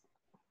is,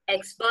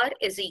 x bar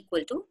is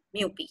equal to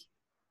mu p.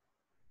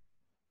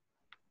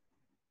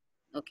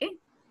 Okay.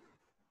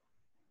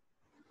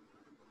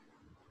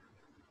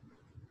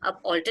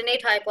 अब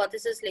alternate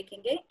hypothesis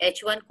लिखेंगे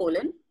H1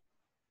 colon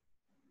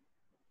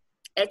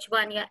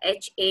H1 या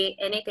HA,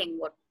 anything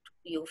what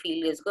you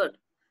feel is good.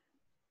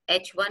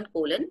 H1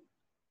 colon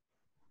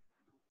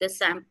the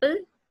sample.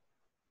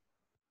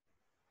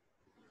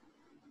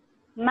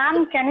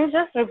 Ma'am, can you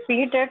just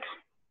repeat it?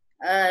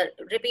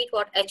 Repeat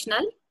what? H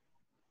null.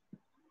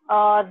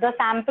 The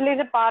sample is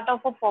a part of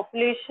a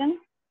population.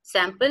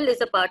 Sample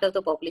is a part of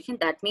the population.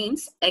 That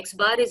means x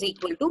bar is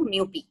equal to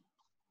mu p.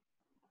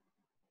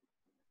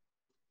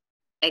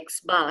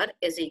 X bar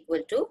is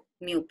equal to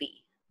mu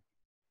p.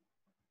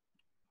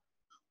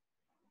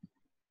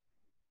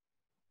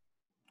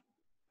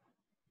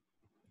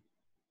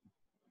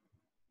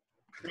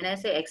 When I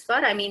say x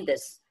bar, I mean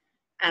this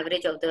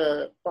average of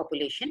the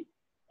population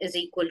is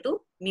equal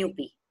to mu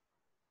p.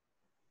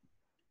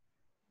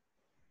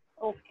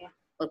 Okay.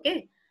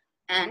 Okay,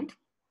 and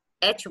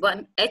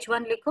H1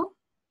 लिखो,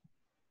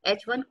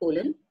 H1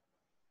 colon.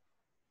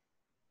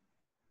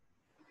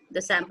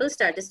 The sample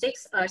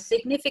statistics are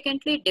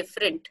significantly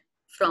different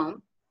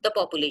from the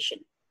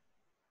population.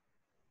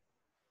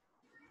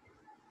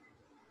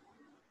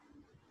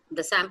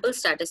 The sample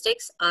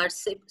statistics are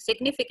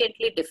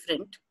significantly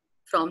different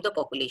from the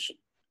population.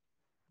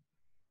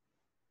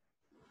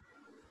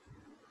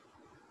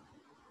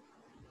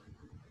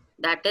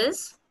 That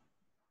is,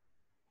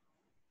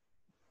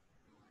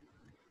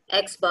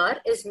 x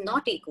bar is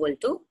not equal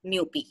to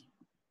mu p.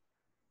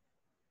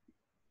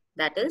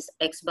 That is,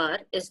 x bar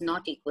is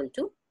not equal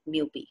to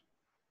mu p.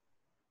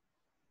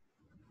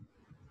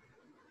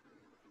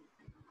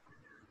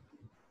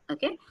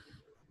 Okay.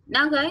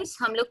 Now guys,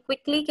 हम लोग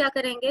quickly क्या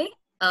करेंगे?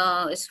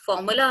 इस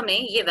formula में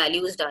ये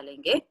values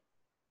डालेंगे.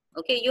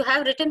 Okay, you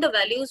have written the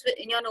values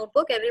in your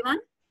notebook, everyone?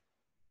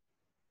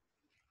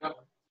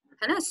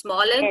 है ना?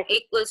 Small n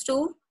equals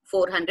to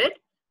 400.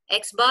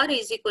 X bar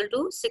is equal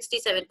to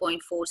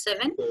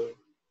 67.47.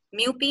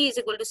 Mu p is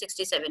equal to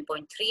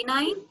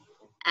 67.39.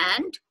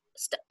 And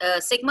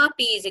sigma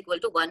p is equal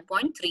to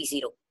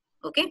 1.30.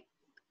 Okay.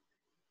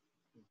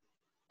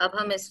 अब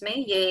हम इसमें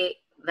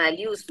ये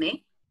values में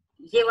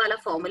ये वाला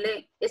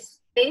formula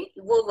इस पे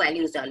वो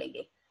values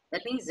डालेंगे.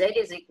 That means z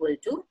is equal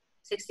to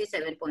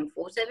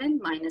 67.47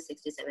 minus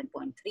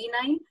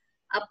 67.39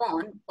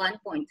 upon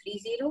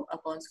 1.30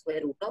 upon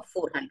square root of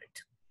 400.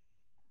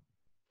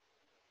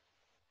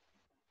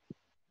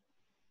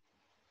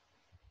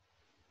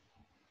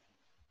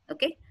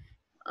 Okay.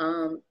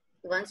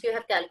 Once you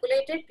have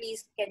calculated,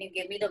 please can you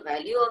give me the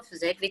value of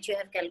z which you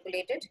have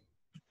calculated?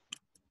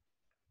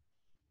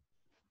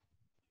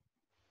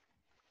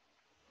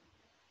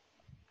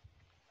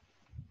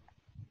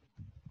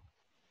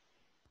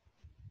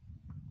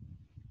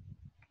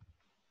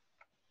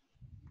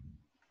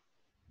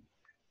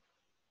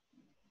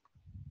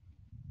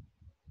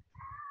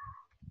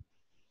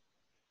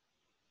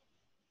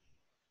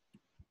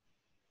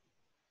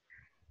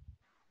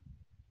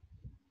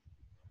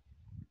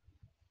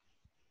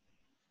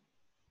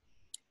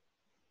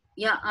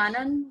 Yeah,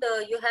 Anand,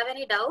 you have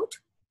any doubt?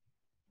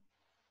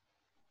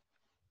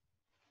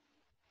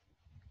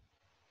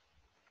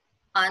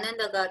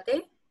 Anand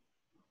Agate,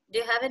 do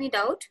you have any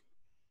doubt?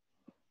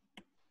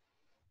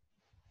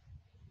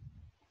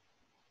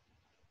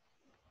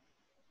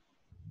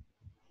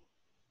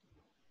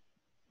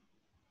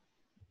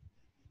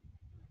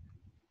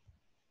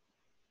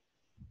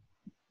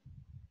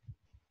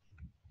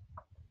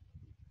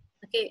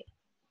 Okay,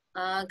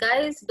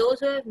 guys, those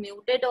who have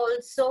muted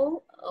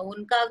also,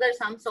 उनका अगर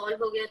sum solve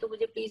हो गया तो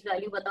मुझे please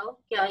value बताओ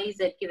क्या है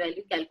z की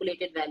value,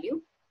 calculated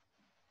value.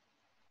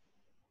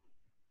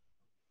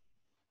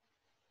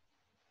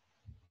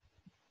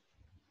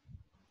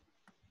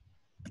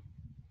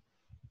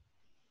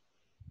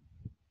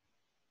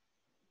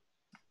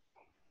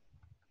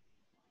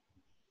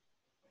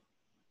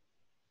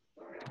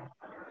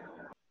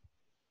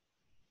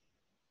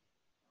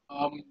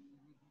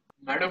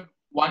 मैडम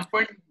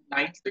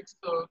 1.96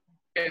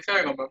 कैसे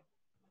आएगा मैम?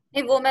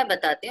 नहीं वो मैं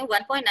बताती हूँ.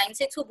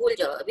 1.96 को भूल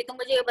जाओ. अभी तुम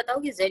मुझे ये बताओ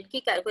कि z की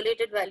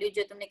कैलकुलेटेड वैल्यू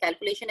जो तुमने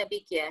कैलकुलेशन अभी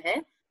किया है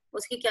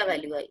उसकी क्या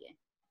वैल्यू आई है?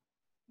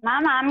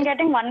 Ma'am, I'm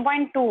getting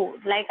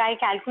 1.2. Like I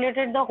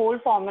calculated the whole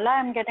formula,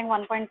 I'm getting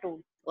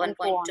 1.2.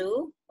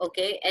 1.2.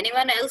 Okay.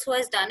 Anyone else who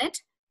has done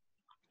it?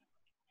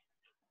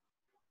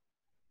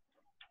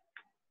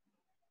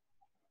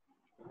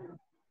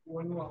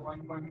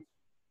 One.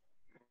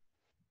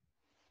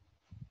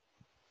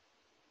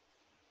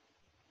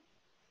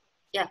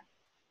 Yeah.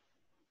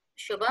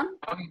 Shubham?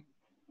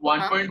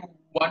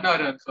 1.1 आ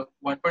रहा है सर.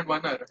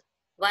 1.1 आ रहा है.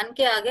 1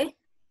 के आगे?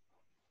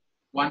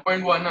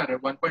 1.1 आ रहा है.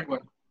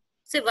 1.1.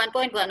 सिर्फ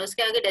 1.1.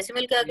 उसके आगे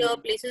डेसिमल के आगे और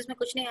प्लेसेस में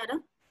कुछ नहीं आ रहा?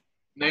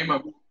 नहीं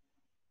ma'am.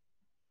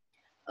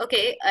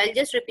 Okay, I'll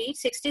just repeat.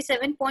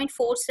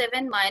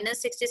 67.47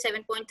 minus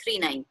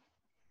 67.39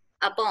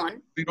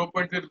 upon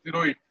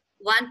 0.008.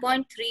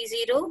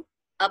 1.30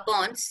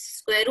 upon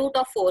square root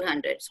of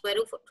 400. Square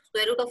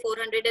root of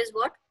 400 is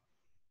what?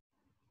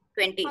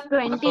 20.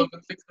 20.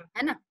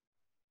 है ना?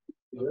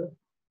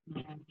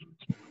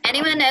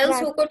 Anyone else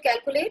who could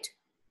calculate?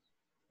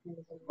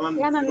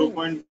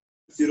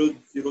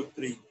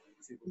 0.003.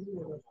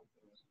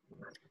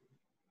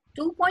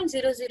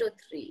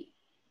 2.003.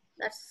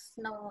 That's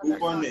no.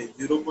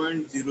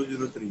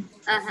 0.003.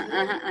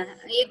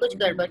 ये कुछ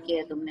गड़बड़ किया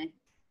है तुमने.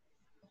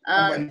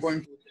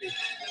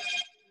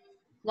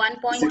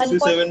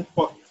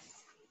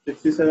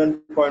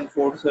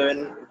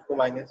 67.47 इसको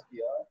माइनस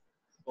किया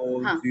तो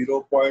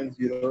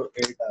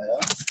 0.08 आया.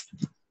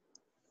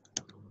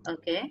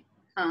 ओके.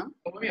 हाँ.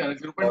 और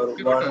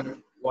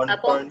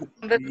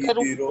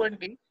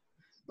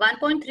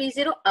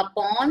 1.30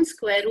 अपॉन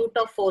स्क्वायर रूट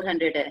ऑफ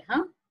 400 है.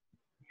 हाँ.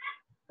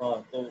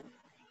 हाँ तो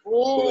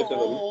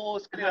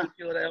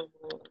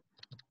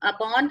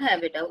अपॉन है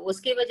बेटा,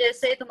 उसकी वजह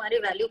से तुम्हारी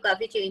वैल्यू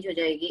काफी चेंज हो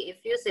जाएगी.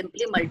 If you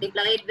simply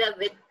multiply it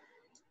with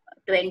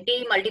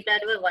 20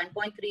 multiplied by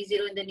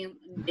 1.30 in the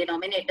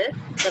denominator,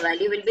 the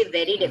value will be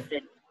very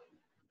different.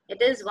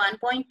 It is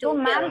 1.2. So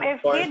ma'am,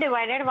 if we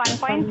divided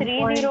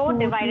 1.30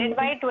 divided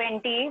by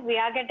 20, we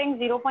are getting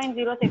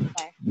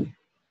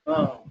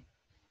 0.065.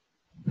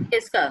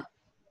 किसका?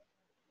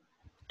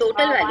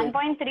 Total value.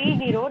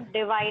 1.30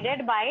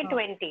 divided by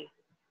 20.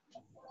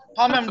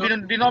 हाँ ma'am,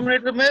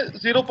 denominator में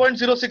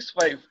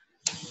 0.065.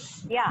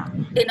 Yeah.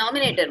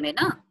 Denominator में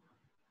ना?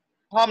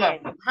 हाँ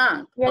ma'am.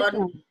 हाँ. और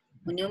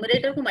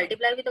numerator को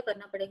multiply भी तो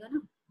करना पड़ेगा ना.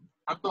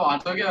 अब तो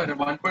आंसर क्या आ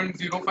रहा है?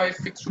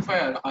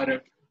 1.05625 आ रहा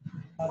है.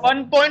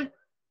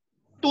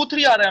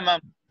 1.23 आ रहा है मैम.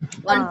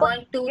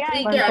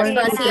 1.23 के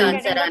आसपास ही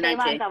आंसर आना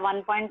चाहिए।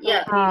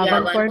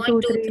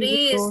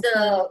 1.23 is the,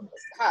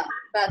 हाँ,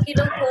 बाकी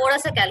लोग थोड़ा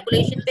सा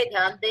कैलकुलेशन पे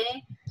ध्यान दें,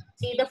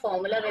 see the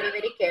formula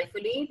very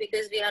carefully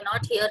because we are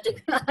not here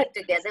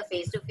together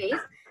face to face,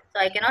 so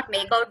I cannot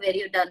make out where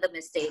you done the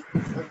mistake.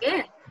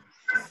 Okay,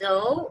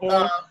 so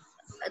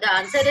the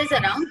answer is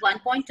around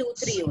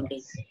 1.23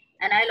 only,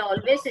 and I'll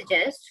always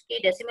suggest कि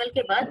decimal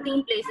के बाद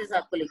 3 places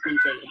आपको लिखनी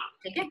चाहिए,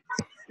 ठीक है?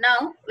 Now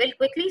we'll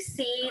quickly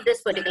see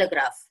this particular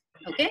graph.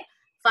 Okay,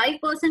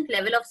 5%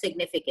 level of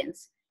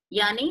significance,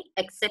 यानी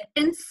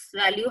acceptance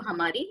value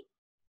हमारी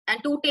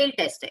and two-tailed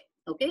test है.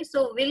 Okay,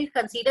 so we'll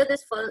consider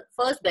this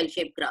first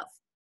bell-shaped graph,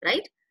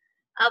 right?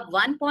 अब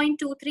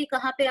 1.23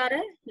 कहाँ पे आ रहा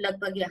है?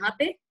 लगभग यहाँ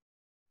पे,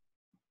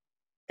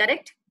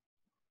 correct?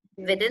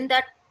 Within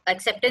that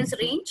acceptance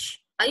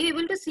range. Are you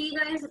able to see,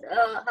 guys,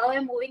 how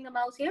I'm moving the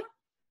mouse here?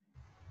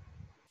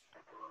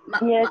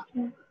 Yes.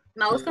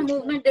 Mouse का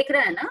movement दिख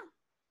रहा है ना?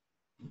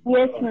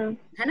 Yes, ma'am.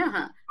 है ना?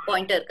 हाँ,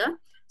 pointer का.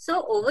 So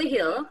over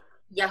here,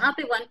 यहाँ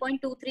पे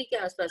 1.23 के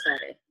आसपास आ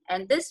रहा है,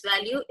 and this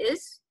value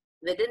is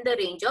within the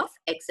range of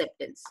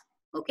acceptance.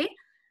 Okay?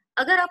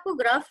 अगर आपको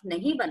ग्राफ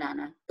नहीं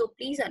बनाना, तो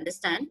please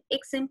understand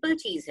एक simple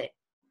चीज है.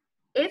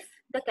 If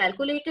the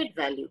calculated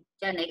value,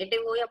 चाहे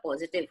negative हो या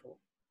positive हो,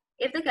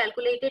 if the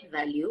calculated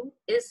value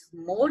is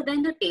more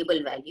than the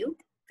table value,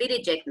 we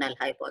reject null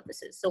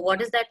hypothesis. So what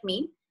does that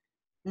mean?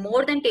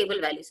 More than table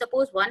value.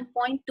 Suppose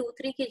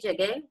 1.23 की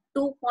जगह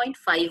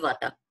 2.5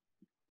 आता,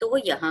 तो वो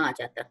यहाँ आ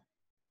जाता,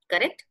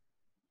 correct?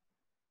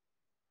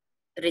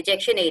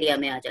 Rejection area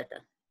में आ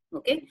जाता.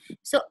 Okay?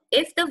 So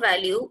if the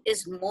value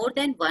is more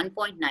than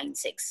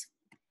 1.96,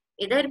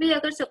 इधर भी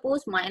अगर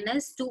suppose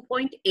minus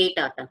 2.8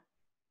 आता,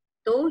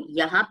 तो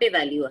यहाँ पे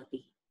value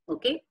आती.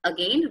 Okay?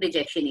 Again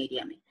rejection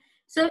area में.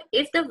 So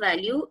if the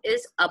value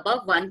is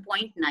above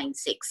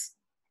 1.96,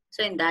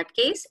 so in that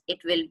case we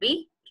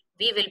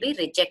will be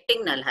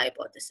rejecting null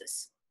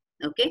hypothesis.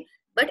 Okay,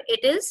 but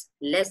it is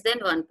less than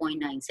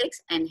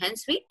 1.96 and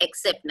hence we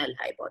accept null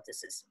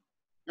hypothesis.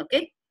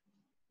 Okay,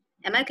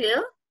 am I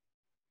clear?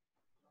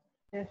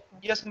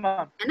 Yes,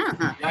 ma'am. है ना?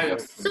 हाँ.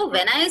 So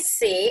when I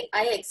say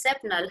I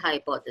accept null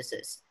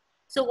hypothesis,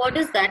 so what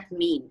does that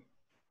mean?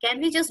 Can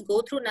we just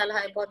go through null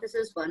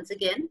hypothesis once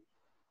again?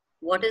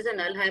 What is the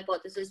null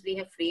hypothesis we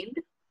have framed?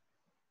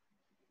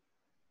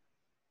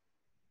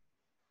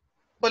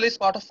 People is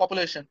part of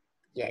population.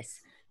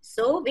 Yes.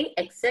 So we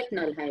accept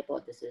null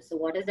hypothesis. So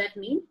what does that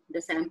mean?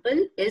 The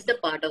sample is the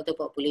part of the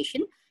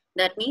population.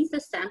 That means the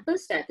sample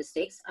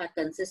statistics are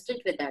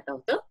consistent with that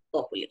of the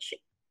population.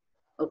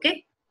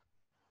 Okay.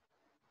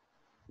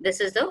 This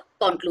is the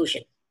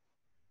conclusion.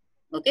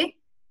 Okay.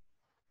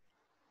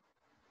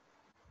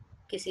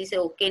 किसी से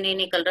okay नहीं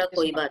निकल रहा,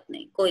 कोई बात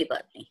नहीं, कोई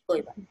बात नहीं,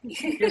 कोई बात नहीं.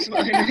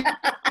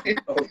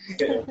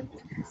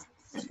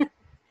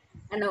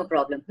 No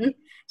problem.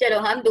 चलो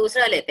हम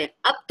दूसरा लेते हैं.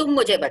 अब तुम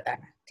मुझे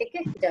बताना, ठीक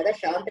है? ज्यादा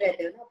शांत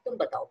रहते हो ना, अब तुम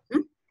बताओ.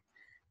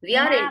 We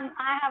are in.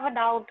 I have a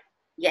doubt.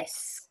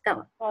 Yes, come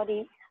on.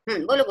 Sorry.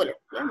 बोलो बोलो.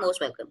 You're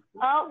most welcome.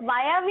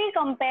 Why are we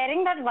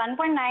comparing that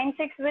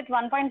 1.96 with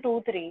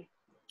 1.23?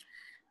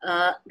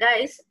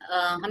 Guys,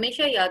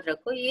 हमेशा याद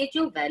रखो, ये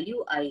जो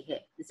वैल्यू आई है,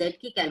 z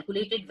की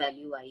कैलकुलेटेड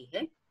वैल्यू आई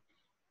है,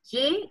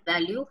 ये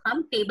वैल्यू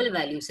हम टेबल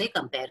वैल्यू से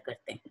कंपेयर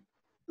करते हैं.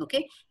 ओके,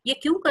 ये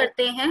क्यों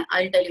करते हैं?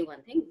 I'll tell you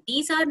one thing.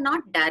 These are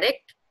not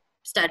direct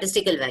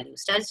statistical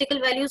values. Statistical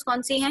values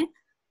कौन सी हैं?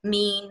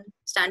 Mean,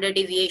 standard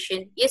deviation,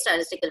 ये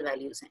statistical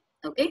values हैं.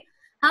 ओके,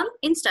 हम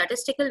इन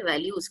statistical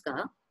values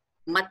का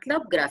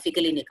मतलब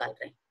ग्राफिकली निकाल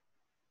रहे हैं.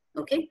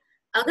 ओके,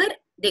 अगर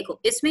देखो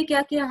इसमें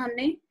क्या किया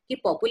हमने कि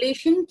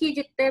पॉपुलेशन की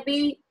जितने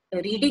भी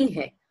रीडिंग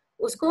है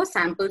उसको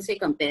सैंपल से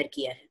कंपेयर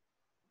किया है.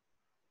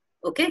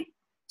 ओके,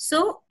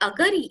 सो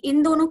अगर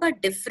इन दोनों का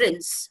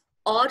डिफरेंस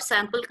और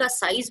सैंपल का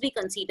साइज भी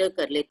कंसीडर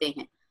कर लेते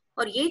हैं,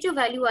 और ये जो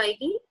वैल्यू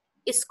आएगी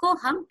इसको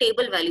हम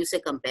टेबल वैल्यू से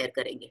कंपेयर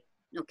करेंगे.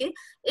 ओके,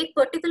 एक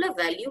पर्टिकुलर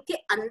वैल्यू के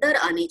अंदर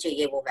आनी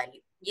चाहिए वो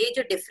वैल्यू. ये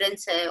जो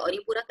डिफरेंस है और ये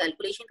पूरा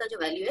कैलकुलेशन का जो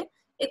वैल्यू है,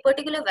 एक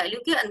पर्टिकुलर वैल्यू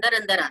के अंदर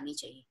अंदर आनी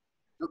चाहिए.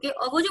 ओके,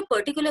 और वो जो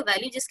पर्टिकुलर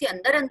वैल्यू जिसके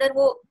अंदर अंदर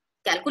वो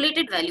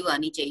कैलकुलेटेड वैल्यू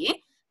आनी चाहिए,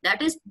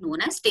 that is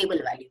known as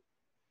table value.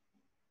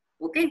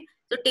 Okay,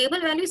 तो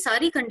टेबल वैल्यू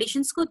सारी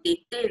कंडीशंस को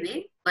देखते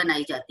हुए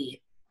बनाई जाती है.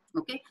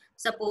 ओके,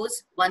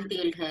 सपोज 1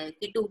 टेल्ड है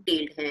कि 2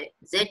 टेल्ड है,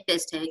 Z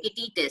टेस्ट है कि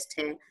T टेस्ट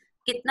है,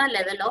 कितना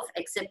लेवल ऑफ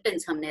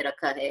एक्सेप्टेंस हमने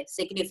रखा है,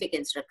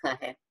 सिग्निफिकेंस रखा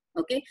है.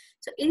 ओके,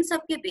 सो इन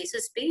सब के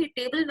बेसिस पे ये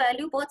टेबल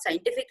वैल्यू बहुत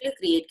साइंटिफिकली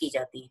क्रिएट की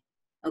जाती है.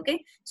 ओके,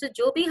 सो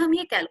जो भी हम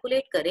ये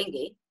कैलकुलेट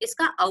करेंगे,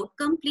 इसका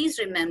आउटकम प्लीज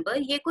रिमेंबर,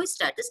 ये कोई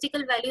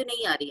स्टैटिस्टिकल वैल्यू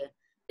नहीं आ रही है,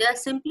 they are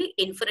simply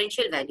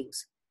inferential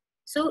values.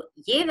 सो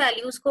ये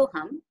वैल्यूज को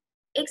हम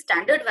एक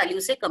स्टैंडर्ड वैल्यू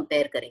से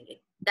कंपेयर करेंगे.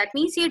 दैट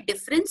मीन्स ये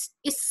डिफरेंस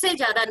इससे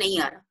ज्यादा नहीं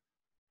आ रहा.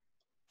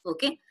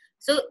 ओके,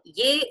 सो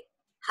ये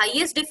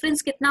हाईएस्ट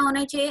डिफरेंस कितना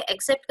होना चाहिए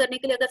एक्सेप्ट करने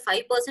के लिए? अगर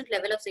 5%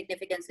 लेवल ऑफ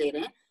सिग्निफिकेंस ले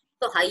रहे हैं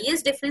तो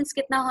हाईएस्ट डिफरेंस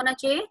कितना होना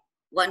चाहिए?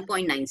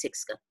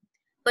 1.96 का.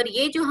 पर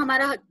ये जो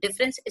हमारा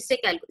डिफरेंस इससे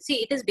see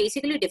it is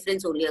basically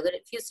difference only. अगर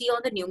if you see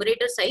on the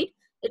numerator side,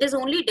 it is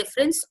only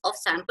difference of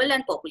sample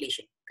and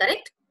population.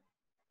 Correct?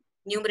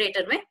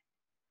 Numerator में,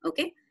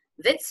 okay,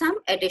 with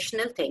some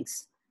additional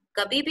things.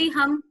 कभी भी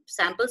हम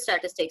sample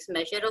statistics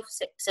measure of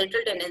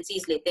central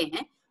tendencies लेते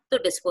हैं तो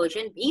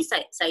dispersion भी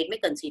side में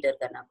कंसीडर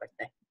करना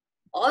पड़ता है।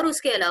 और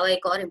उसके अलावा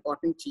एक और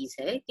इम्पॉर्टेंट चीज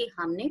है कि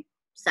हमने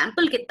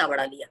सैंपल कितना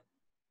बड़ा लिया,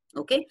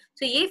 ओके।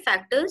 सो ये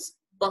फैक्टर्स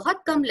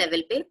बहुत कम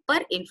लेवल पे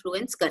पर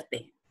इन्फ्लुएंस करते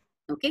हैं,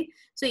 ओके।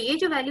 सो ये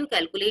जो वैल्यू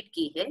कैलकुलेट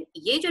की है,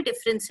 ये जो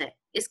डिफरेंस है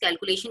इस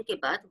कैलकुलेशन के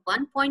बाद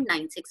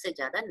 1.96 से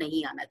ज्यादा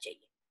नहीं आना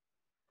चाहिए।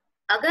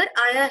 अगर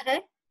आया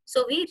है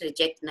so we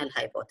reject null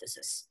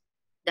hypothesis,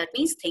 that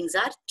means things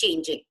are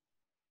changing,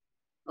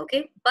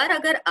 okay। पर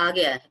अगर आ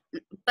गया है,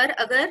 पर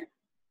अगर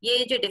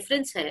ये जो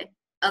डिफरेंस है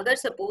अगर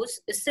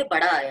सपोज इससे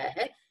बड़ा आया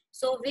है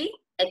so we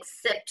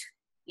accept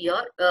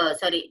your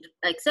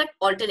accept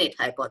alternate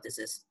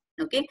hypothesis,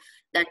 okay।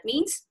 that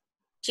means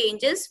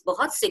changes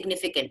बहुत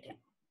significant है।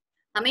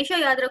 हमेशा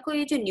याद रखो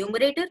ये जो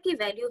न्यूमरेटर की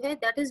वैल्यू है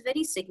that is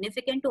very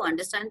significant to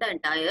understand the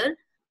entire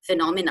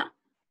phenomena,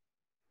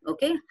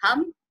 okay।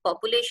 हम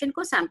पॉपुलेशन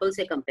को सैंपल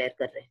से कंपेयर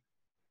कर रहे हैं,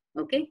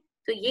 ओके।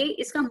 तो ये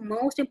इसका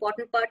मोस्ट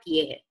इंपॉर्टेंट पार्ट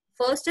ये है।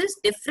 First is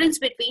difference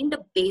between the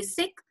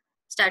basic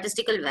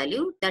statistical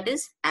value that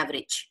is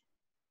average,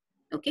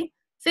 okay.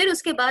 फिर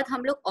उसके बाद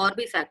हम लोग और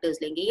भी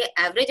फैक्टर्स लेंगे। ये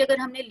एवरेज अगर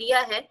हमने लिया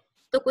है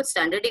तो कुछ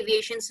स्टैंडर्ड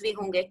डिविएशंस भी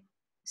होंगे,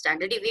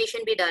 स्टैंडर्ड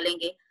डिविएशन भी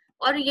डालेंगे।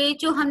 और ये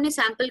जो हमने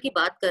सैंपल की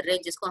बात कर रहे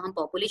हैं जिसको हम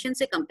पॉपुलेशन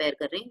से कंपेयर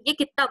कर रहे हैं, ये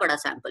कितना बड़ा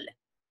सैंपल है,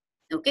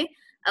 ओके।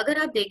 अगर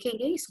आप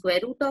देखेंगे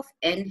स्क्वायर रूट ऑफ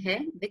n है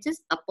which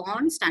is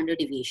upon standard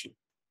deviation,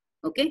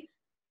 okay.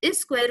 इस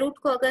स्क्वायर रूट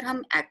को अगर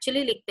हम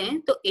एक्चुअली लिखते हैं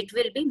तो it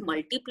will be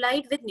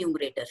multiplied with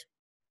numerator,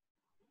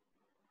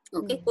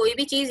 okay. कोई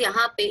भी चीज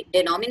यहाँ पे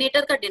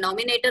डिनोमिनेटर का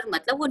डिनोमिनेटर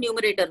मतलब वो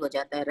न्यूमरेटर हो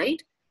जाता है,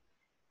 right,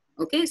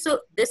 okay. So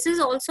this is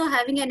also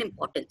having an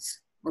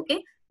importance, okay.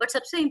 But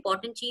सबसे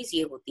इंपॉर्टेंट चीज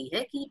ये होती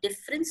है कि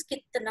डिफरेंस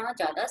कितना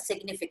ज्यादा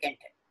सिग्निफिकेंट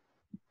है।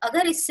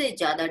 अगर इससे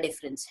ज्यादा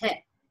डिफरेंस है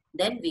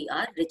then we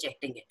are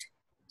rejecting it.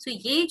 सो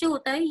ये जो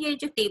होता है, ये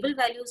जो टेबल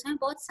वैल्यूज हैं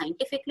बहुत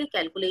साइंटिफिकली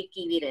कैलकुलेट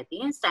की हुई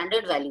रहती हैं,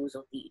 स्टैंडर्ड वैल्यूज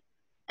होती हैं,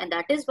 and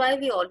that is why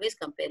we always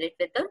compare it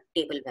with the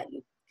table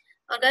value.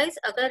 और गाइस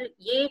अगर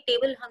ये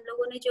टेबल हम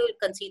लोगों ने जो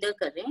कंसीडर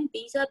कर रहे हैं,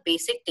 these are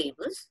basic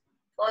tables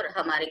for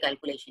हमारे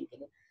कैलकुलेशन के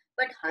लिए।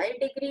 बट हाई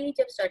डिग्री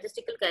जब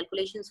स्टैटिस्टिकल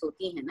कैलकुलेशंस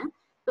होती है ना,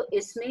 तो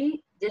इसमें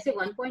जैसे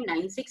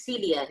 1.96 ही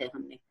लिया है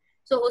हमने,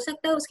 सो हो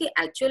सकता है उसकी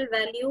actual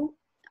value.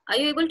 Are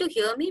you able to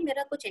hear me?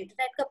 मेरा कुछ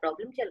इंटरनेट का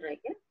प्रॉब्लम चल रहा है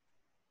क्या?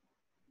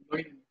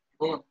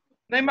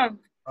 नहीं मैम,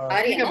 आ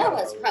रही है ना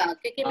बस, हाँ,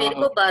 क्योंकि मेरे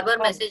को बार बार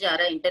मैसेज आ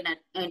रहा है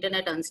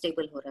इंटरनेट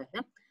अनस्टेबल हो रहा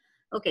है,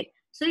 ओके।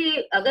 सो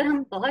ये अगर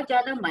हम बहुत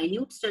ज्यादा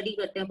माइन्यूट स्टडी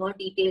करते हैं, बहुत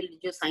डिटेल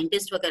जो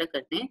साइंटिस्ट वगैरह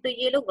करते हैं, तो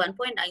ये लोग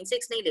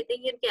 1.96 नहीं लेते,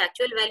 ये इनकी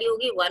एक्चुअल वैल्यू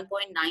होगी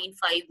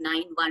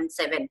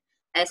 1.95917,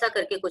 ऐसा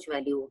करके कुछ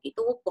वैल्यू होगी,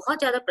 तो वो बहुत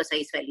ज्यादा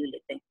प्रिसाइज वैल्यू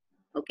लेते हैं,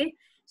 ओके।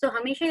 सो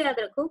हमेशा याद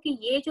रखो कि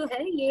ये जो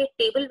है ये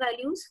टेबल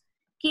वैल्यूज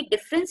की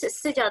डिफरेंस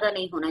इससे ज्यादा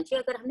नहीं होना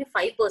चाहिए अगर हमने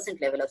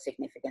 5% लेवल ऑफ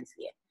सिग्निफिकेंस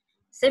लिया है।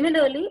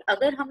 सिमिलरली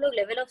अगर हम लोग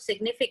लेवल ऑफ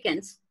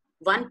सिग्निफिकेंस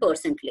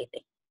 1%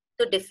 लेते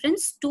तो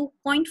डिफरेंस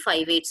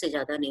 2.58 से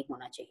ज्यादा नहीं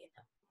होना चाहिए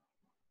था,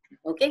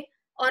 ओके।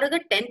 और अगर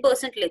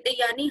 10% लेते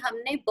यानी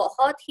हमने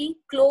बहुत ही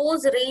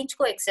क्लोज रेंज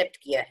को एक्सेप्ट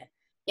किया है,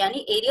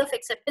 यानी एरिया ऑफ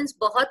एक्सेप्टेंस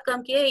बहुत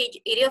कम किया,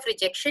 एरिया ऑफ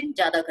रिजेक्शन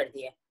ज्यादा कर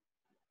दिया,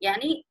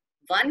 यानी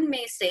 1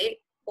 में से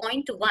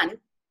 0.1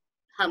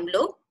 हम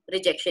लोग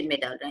रिजेक्शन में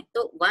डाल रहे हैं,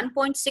 तो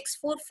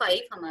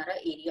 1.645 हमारा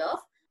एरिया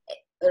ऑफ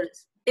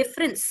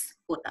डिफरेंस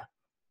होता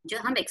जो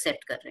हम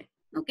एक्सेप्ट कर रहे हैं,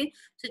 ओके।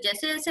 सो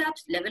जैसे जैसे आप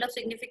लेवल ऑफ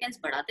सिग्निफिकेंस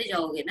बढ़ाते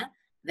जाओगे ना,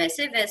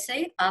 वैसे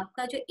वैसे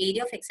आपका जो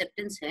एरिया ऑफ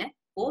एक्सेप्टेंस है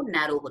वो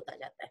नैरो होता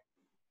जाता है,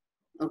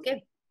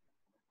 okay.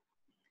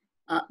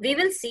 We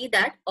will see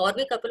that, और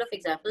भी couple of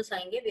examples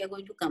आएंगे, we are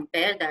going to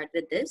compare that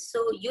with this,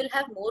 so you'll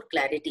have more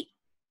clarity,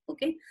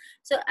 okay।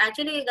 So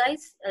actually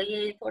guys,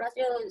 ये थोड़ा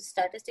जो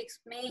statistics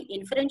में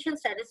inferential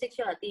statistics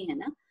जो आती है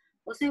ना,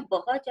 उसमें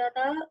बहुत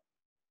ज्यादा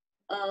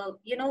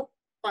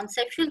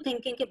conceptual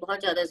thinking की बहुत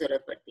ज्यादा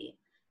जरूरत पड़ती है।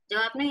 जब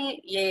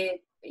आपने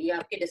ये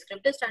आपके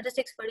डिस्क्रिप्टिव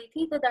स्टैटिस्टिक्स पढ़ी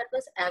थी तो that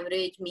was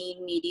average,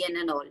 mean, median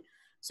and all.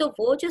 सो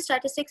वो जो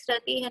स्टैटिस्टिक्स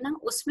रहती है ना,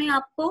 उसमें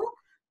आपको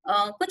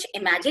कुछ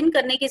इमेजिन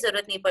करने की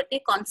जरूरत नहीं पड़ती,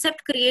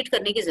 कॉन्सेप्ट क्रिएट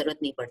करने की जरूरत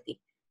नहीं पड़ती।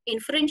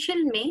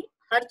 इन्फ्रेंशियल में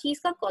हर चीज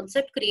का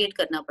कॉन्सेप्ट क्रिएट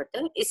करना पड़ता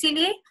है,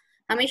 इसीलिए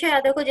हमेशा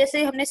याद रखो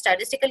जैसे हमने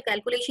स्टैटिस्टिकल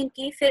कैलकुलेशन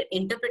की, फिर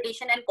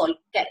इंटरप्रिटेशन एंड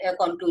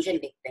कंक्लूजन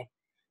देखते हैं।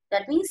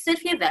 दैट मीन्स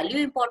सिर्फ ये वैल्यू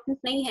इंपॉर्टेंट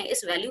नहीं है,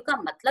 इस वैल्यू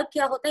का मतलब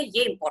क्या होता है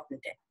ये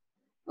इंपॉर्टेंट है,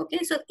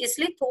 ओके। सो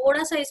इसलिए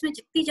थोड़ा सा इसमें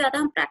जितनी ज्यादा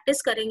हम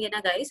प्रैक्टिस करेंगे ना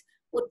गाइस,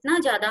 उतना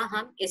ज्यादा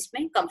हम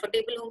इसमें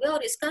कंफर्टेबल होंगे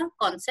और इसका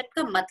कॉन्सेप्ट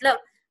का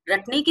मतलब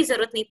रटने की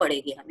जरूरत नहीं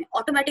पड़ेगी, हमें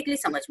ऑटोमेटिकली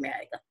समझ में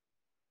आएगा,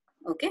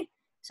 okay.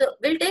 So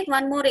will take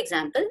one more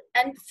example,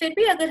 and फिर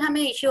भी अगर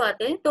हमें इश्यू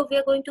आते हैं तो we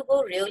are going to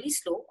go really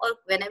slow, और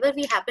whenever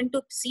we happen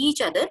to see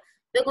each other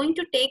we are going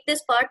to take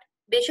this part,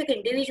 बेशक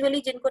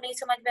इंडिविजुअली जिनको नहीं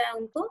समझ में आया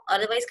उनको,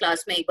 अदरवाइज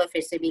क्लास में एक बार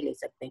फिर से भी ले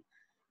सकते हैं,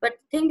 but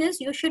thing is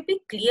you should be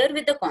clear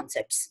with the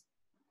concepts,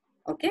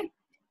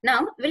 okay.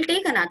 Now we'll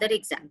take another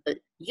example.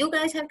 You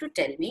guys have to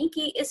tell me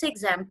कि इस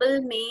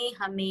example में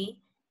हमें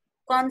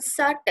कौन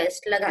सा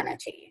टेस्ट लगाना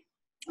चाहिए,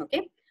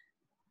 okay?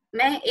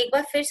 मैं एक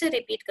बार फिर से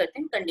रिपीट करते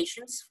हैं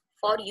conditions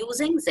for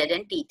using Z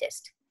and T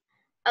test.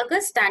 अगर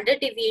standard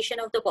deviation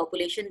of the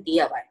population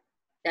दिया हुआ है,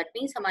 दैट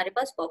मीन्स हमारे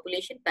पास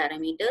पॉपुलेशन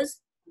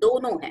पैरामीटर्स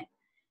दोनों हैं,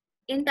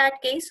 in that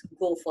case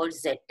go for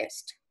Z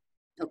test.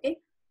 Okay,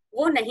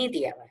 वो नहीं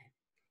दिया हुआ है,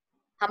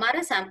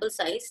 हमारा सैंपल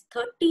साइज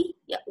 30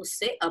 या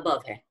उससे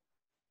अबव है,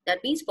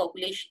 that means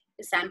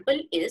population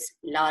sample is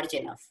large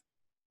enough,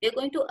 we are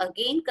going to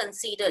again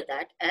consider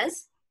that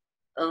as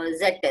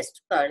Z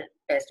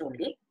test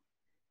only.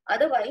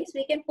 Otherwise,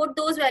 we can put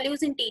those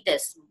values in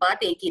t-test.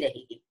 बात एक ही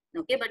रहेगी.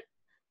 Okay, but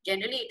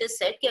generally it is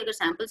said कि अगर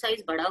sample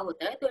size बड़ा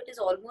होता है तो it is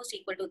almost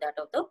equal to that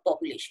of the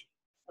population.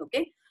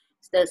 Okay,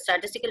 so the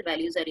statistical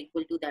values are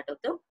equal to that of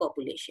the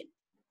population.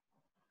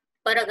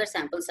 पर अगर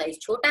sample size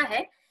छोटा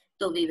है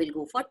तो we will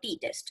go for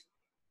t-test.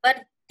 पर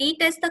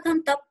t-test तक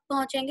हम तब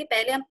पहुंचेंगे,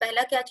 पहले हम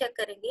पहला क्या चेक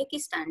करेंगे कि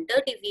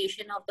standard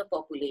deviation of the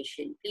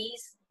population.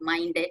 Please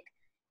mind it.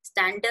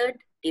 Standard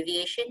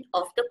deviation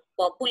of the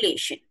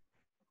population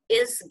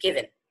is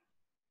given.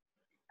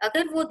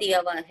 अगर वो दिया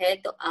हुआ है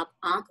तो आप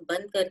आंख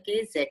बंद करके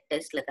Z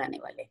टेस्ट लगाने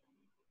वाले,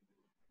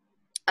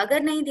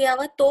 अगर नहीं दिया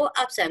हुआ तो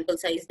आप सैंपल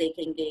साइज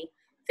देखेंगे,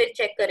 फिर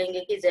चेक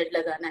करेंगे कि Z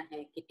लगाना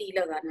है कि T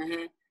लगाना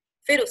है,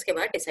 फिर उसके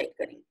बाद डिसाइड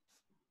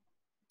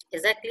करेंगे।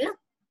 Is that clear?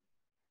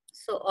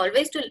 So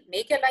always to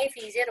make your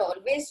life easier,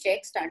 always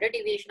check standard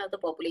deviation of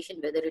the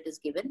population whether it is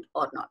given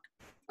or not.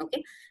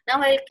 Okay.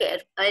 Now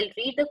I'll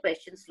read the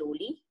question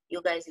slowly.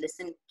 You guys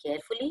listen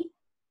carefully.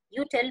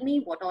 You tell me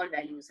what all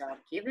values are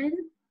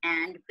given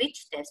and which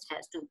test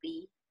has to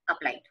be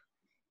applied.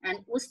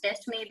 And उस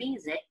test में भी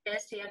Z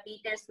test या T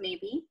test में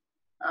भी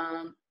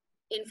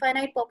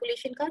infinite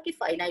population का कि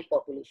finite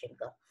population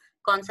का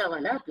कौन सा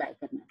वाला apply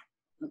करना है.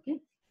 Okay.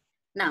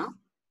 Now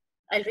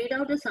I'll read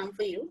out the sum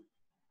for you.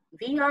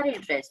 We are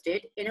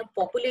interested in a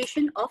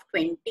population of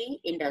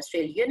 20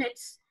 industrial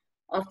units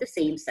of the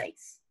same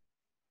size.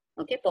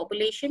 Okay,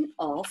 population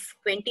of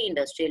 20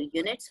 industrial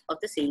units of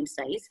the same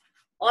size,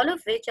 all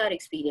of which are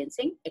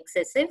experiencing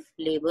excessive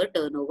labor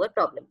turnover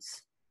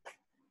problems.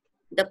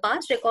 The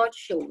past record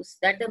shows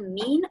that the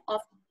mean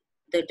of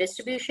the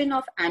distribution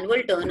of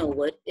annual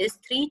turnover is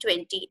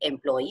 320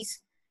 employees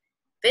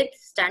with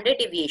standard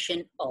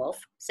deviation of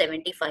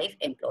 75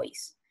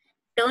 employees.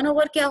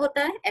 Turnover क्या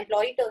होता है?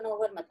 Employee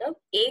turnover मतलब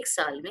एक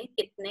साल में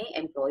कितने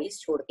employees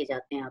छोड़ के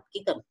जाते हैं आपकी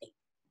कंपनी.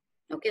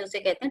 Okay, उसे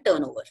कहते हैं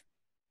turnover.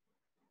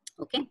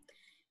 Okay.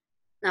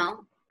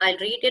 Now, I'll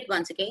read it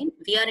once again.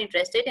 We are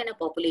interested in a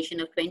population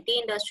of 20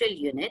 industrial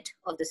units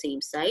of the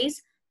same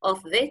size,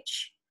 of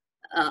which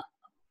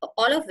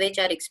all of which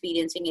are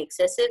experiencing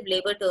excessive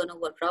labor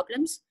turnover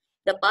problems.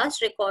 The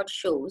past record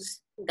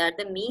shows that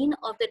the mean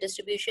of the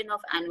distribution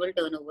of annual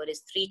turnover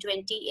is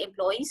 320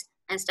 employees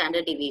and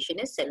standard deviation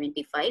is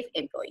 75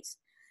 employees.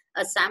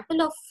 A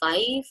sample of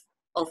 5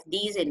 of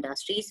these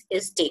industries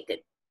is taken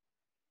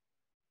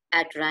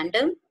at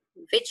random,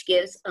 which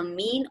gives a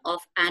mean of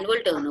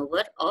annual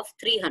turnover of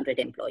 300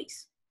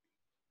 employees.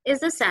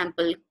 Is the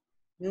sample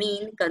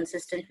mean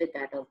consistent with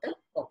that of the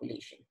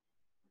population?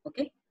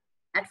 Okay,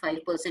 at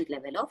 5%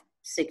 level of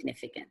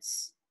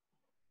significance.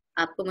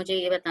 आपको मुझे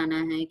ये बताना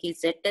है कि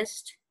Z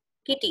test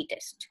कि T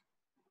test,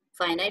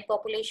 finite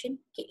population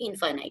कि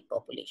infinite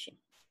population,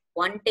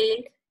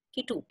 one-tailed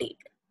कि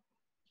two-tailed.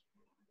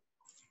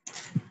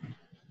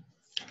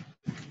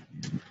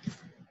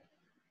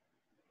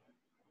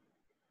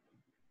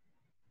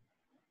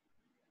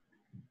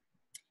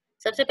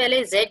 सबसे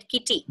पहले Z की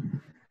T.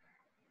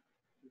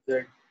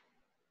 Z.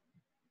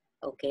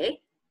 Okay.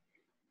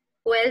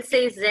 Who else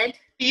says Z?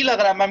 T लग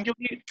रहा है मैम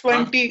क्योंकि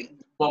 20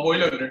 वही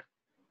लग रहा है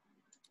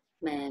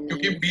मैंने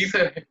क्योंकि 20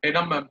 है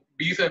ना मैम,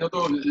 20 है ना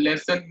तो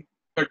लेस देन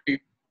 30.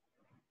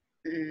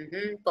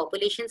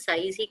 पॉपुलेशन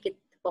साइज ही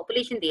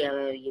पॉपुलेशन दिया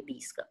हुआ है ये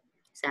 20 का,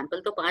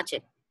 सैंपल तो 5 है.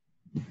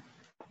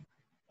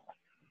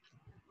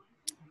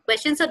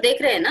 क्वेश्चन सब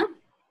देख रहे हैं ना?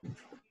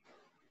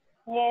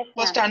 Yes,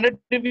 for ma'am. standard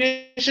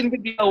deviation भी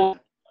दिया हुआ.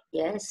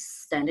 Yes,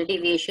 standard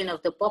deviation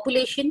of the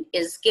population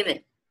is given.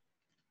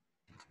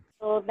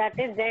 So that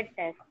is Z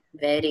test.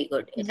 Very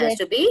good. It has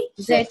to be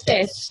Z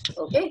test.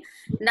 Okay.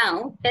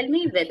 Now tell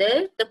me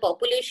whether the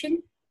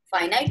population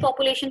finite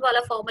population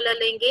वाला formula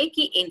लेंगे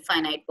कि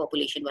infinite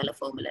population वाला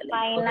formula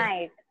लेंगे?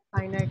 Finite.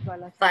 Finite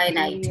वाला.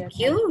 Finite.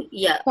 क्यों?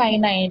 या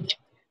Finite.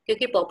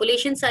 क्योंकि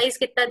population size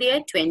कितना दिया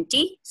है?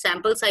 20.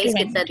 Sample size 20.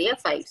 कितना दिया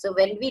है? 5. So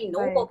when we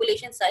know 5.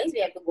 population size,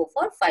 we have to go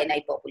for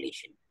finite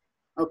population.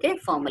 Okay,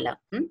 formula.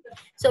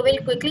 So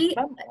we'll quickly.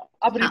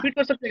 आप रिपीट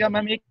कर सकते हैं क्या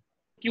मैम ये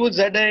क्यों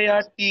Z है या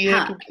T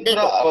है क्योंकि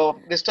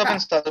थोड़ा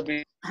डिस्टरबेंस था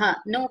अभी. हाँ,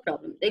 नो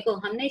प्रॉब्लम. देखो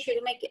हमने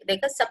शुरू में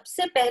देखा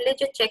सबसे पहले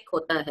जो चेक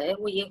होता है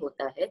वो ये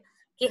होता है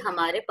कि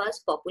हमारे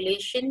पास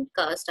पॉपुलेशन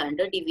का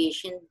स्टैंडर्ड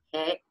डिविएशन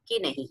है कि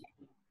नहीं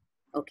है.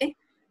 ओके,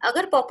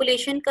 अगर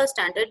पॉपुलेशन का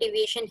स्टैंडर्ड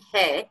डिविएशन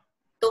है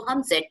तो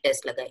हम Z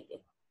टेस्ट लगाएंगे.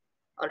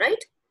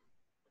 ऑलराइट,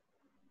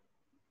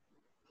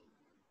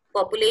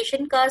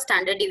 पॉपुलेशन का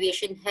स्टैंडर्ड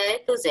डिविएशन है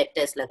तो Z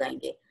टेस्ट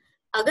लगाएंगे.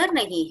 अगर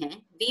नहीं है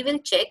we will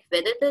check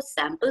whether the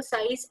sample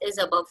size is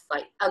above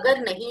 5. अगर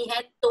नहीं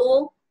है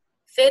तो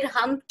फिर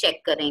हम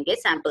चेक करेंगे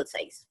सैंपल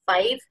साइज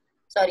 5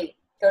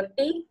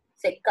 30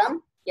 से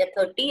कम या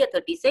 30 या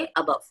 30 से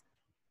above.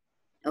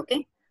 ओके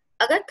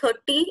अगर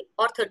 30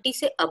 और 30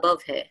 से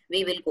above है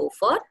we will go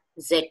for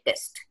Z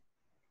test.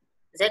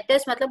 Z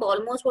test मतलब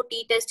ऑलमोस्ट वो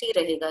T टेस्ट ही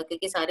रहेगा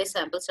क्योंकि सारे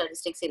सैंपल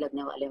स्टैटिस्टिक्स ही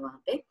लगने वाले हैं वहां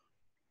पे.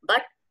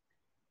 बट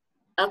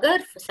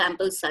अगर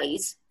सैंपल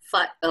साइज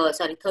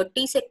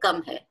 30 से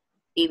कम है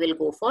we will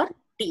go for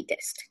T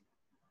test.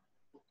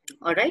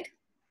 Alright?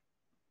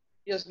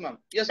 Yes, ma'am.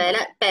 Yes, ma'am.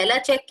 पहला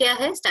चेक क्या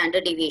है?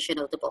 Standard deviation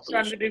of the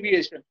population. Standard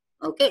deviation.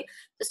 Okay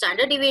तो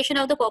standard deviation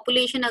of the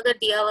population अगर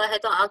दिया हुआ है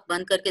तो आंख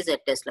बंद करके Z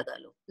टेस्ट लगा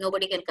लो.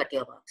 Nobody can cut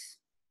your marks.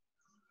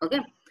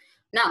 Okay?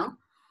 Now,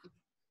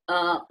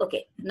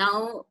 okay. Now,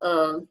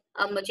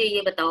 अब मुझे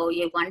ये बताओ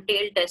ये वन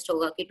टेल टेस्ट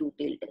होगा कि टू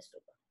टेल टेस्ट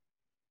होगा?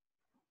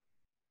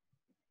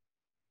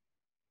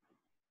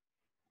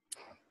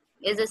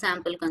 Is the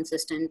sample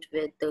consistent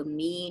with the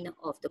mean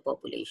of the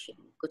population?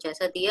 कुछ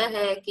ऐसा दिया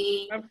है कि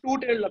मैम टू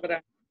टेल लग रहा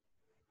है.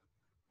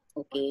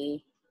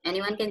 Okay.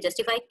 Anyone can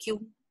justify क्यों?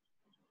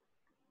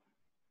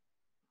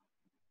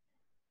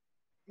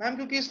 मैम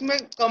क्योंकि इसमें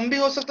कम भी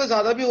हो सकता है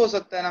ज्यादा भी हो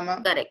सकता है ना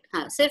मैम. करेक्ट.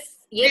 हाँ सिर्फ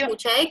ये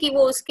पूछा है कि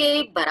वो उसके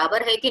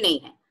बराबर है कि नहीं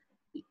है.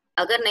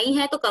 अगर नहीं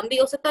है तो कम भी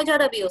हो सकता है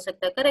ज्यादा भी हो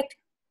सकता है. करेक्ट.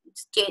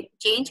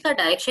 चेंज का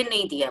डायरेक्शन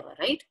नहीं दिया हुआ.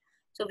 Right.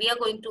 So we are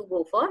going to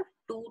go for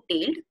to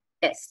tailed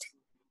test.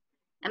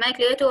 Am I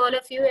clear to all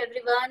of you,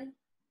 everyone?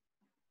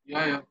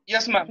 Yeah.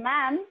 Yes, ma'am.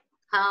 Ma'am,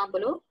 हाँ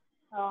बोलो.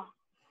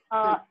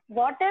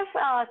 what if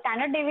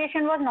standard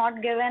deviation was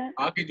not given?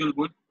 आगे जो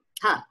बोल.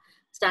 हाँ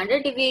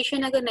standard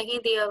deviation अगर नहीं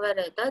दिया हुआ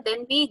रहता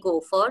then we go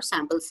for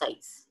sample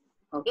size.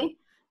 Okay?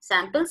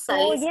 Sample तो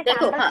size ये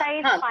देखो. sample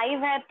size हाँ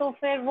 5 है तो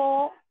फिर वो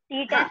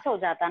T test हो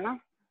जाता ना.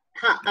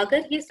 हाँ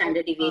अगर ये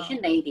स्टैंडर्ड डिविएशन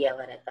नहीं दिया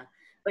हुआ रहता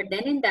but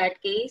then in that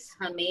case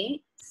हमें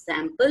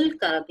सैंपल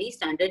का भी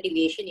स्टैंडर्ड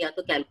डिविएशन या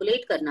तो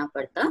कैलकुलेट करना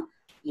पड़ता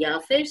या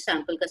फिर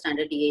सैंपल का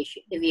स्टैंडर्ड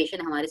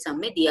डिविएशन हमारे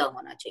सामने दिया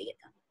होना चाहिए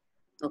था.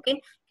 ओके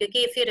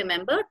क्योंकि इफ यू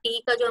रिमेम्बर टी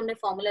का जो हमने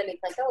फॉर्मूला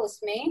लिखा था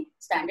उसमें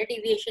standard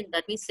deviation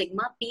that means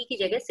sigma P की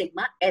जगह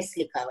सिग्मा एस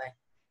लिखा हुआ है.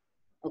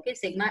 Okay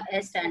sigma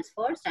S stands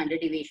for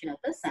standard deviation of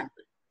the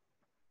sample.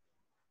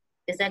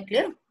 Is that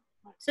clear?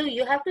 So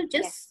you have to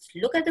just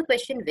look at the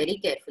question very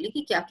carefully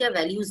कि क्या क्या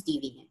values दी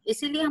हुई हैं.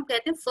 इसीलिए हम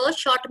कहते हैं फर्स्ट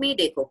शॉट में ही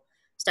देखो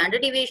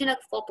स्टैंडर्ड डिविएशन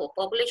ऑफ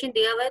पॉपुलेशन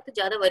दिया हुआ है तो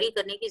ज्यादा वरी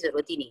करने की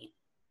जरूरत ही नहीं है.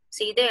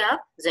 सीधे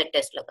आप Z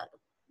टेस्ट लगा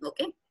दो.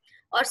 ओके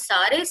और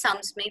सारे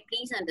सम्स में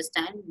प्लीज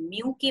अंडरस्टैंड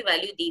म्यू की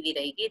वैल्यू दी हुई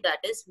रहेगी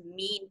दैट इज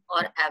मीन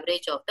और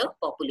एवरेज ऑफ द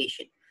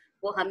पॉपुलेशन.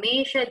 वो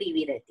हमेशा दी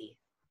हुई रहती है.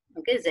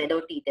 ओके Z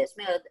और T टेस्ट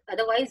में.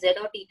 अदरवाइज Z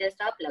और T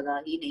टेस्ट आप लगा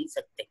ही नहीं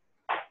सकते.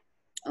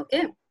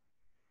 Okay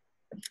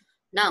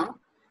now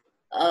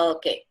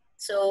okay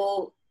so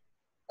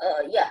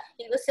yeah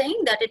he was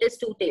saying that it is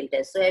two tail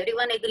test. So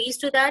everyone agrees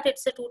to that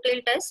it's a two tail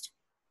test.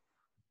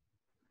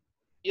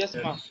 Yes,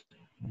 ma'am.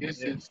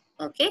 Yes.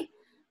 okay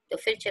तो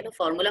फिर चलो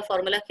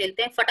formula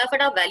खेलते हैं.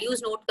 फटाफट आप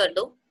वैल्यूज नोट कर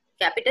दो.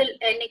 Capital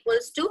N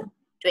equals to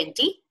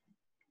 20,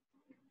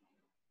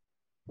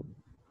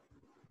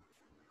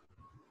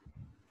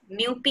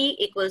 mu P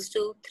equals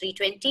to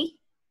 320,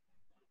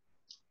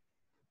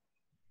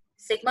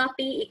 sigma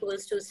P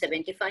equals to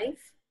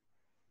 75,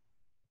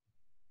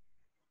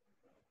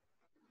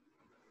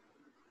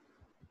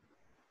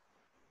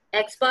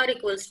 x bar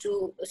equals to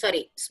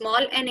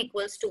small n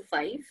equals to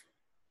 5,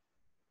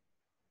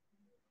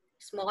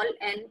 small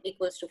n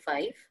equals to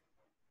 5,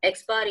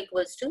 x bar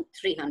equals to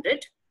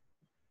 300,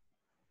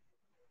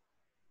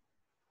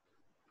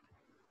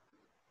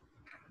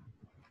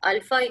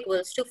 alpha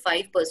equals to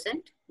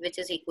 5% which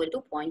is equal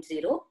to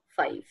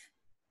 0.05.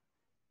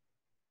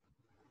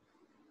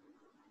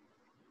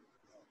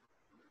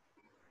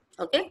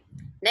 okay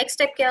next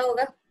step क्या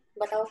होगा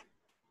बताओ.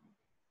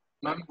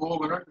 Ma'am वो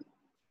होगा ना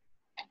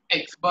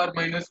x bar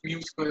minus mu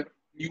square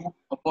mu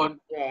upon.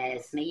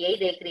 yes मैं यही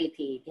देख रही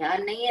थी.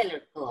 ध्यान नहीं है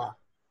लड़कों.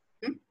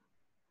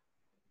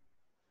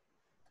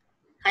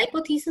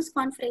 हाइपोथेसिस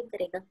कौन फ्रेम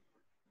करेगा?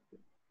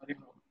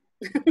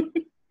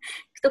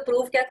 तो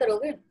प्रूव क्या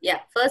करोगे?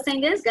 First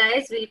thing is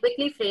guys we'll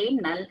quickly frame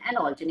null and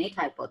alternate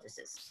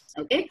hypothesis.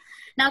 Okay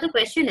now the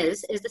question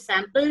is the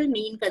sample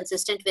mean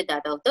consistent with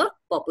that of the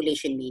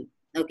population mean?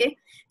 Okay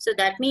so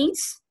that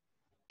means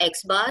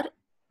x bar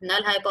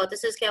null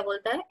hypothesis क्या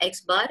बोलता है?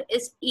 x bar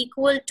is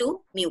equal to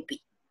mu p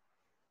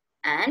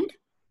and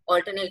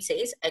alternate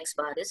says x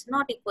bar is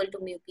not equal to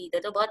mu p.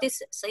 तो बहुत ही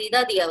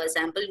सीधा दिया हुआ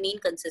sample mean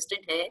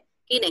consistent है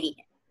कि नहीं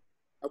है.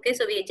 okay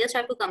so we just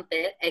have to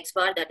compare x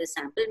bar that is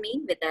sample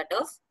mean with that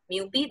of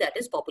mu p that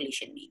is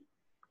population mean.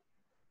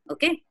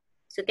 okay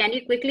so can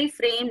you quickly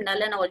frame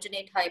null and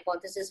alternate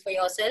hypothesis for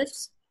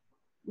yourselves?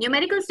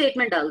 Numerical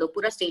statement डाल दो.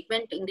 पूरा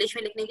statement English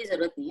में लिखने की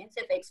जरूरत नहीं है.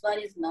 सिर्फ x bar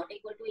is not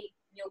equal to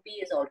mu p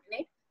is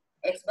alternate,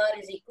 x bar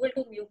is equal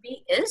to mu p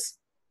is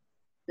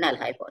null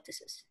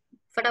hypothesis.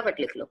 फटाफट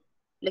लिख लो.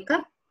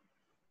 लिखा?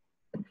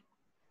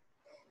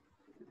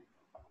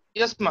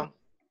 Yes, ma'am.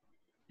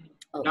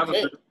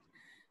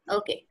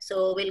 Okay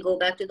so we'll go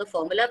back to the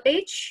formula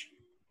page.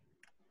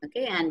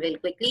 okay and we'll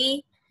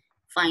quickly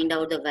find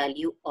out the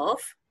value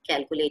of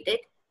calculated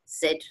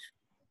Z.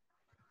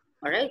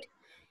 all right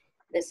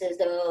this is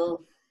the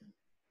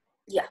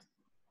Yeah.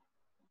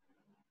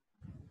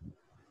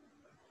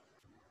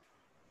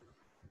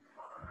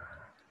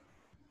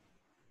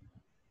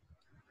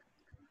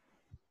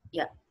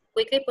 Yeah.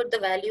 Quickly put the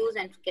values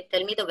and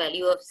tell me the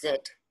value of Z,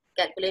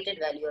 calculated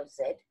value of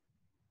Z.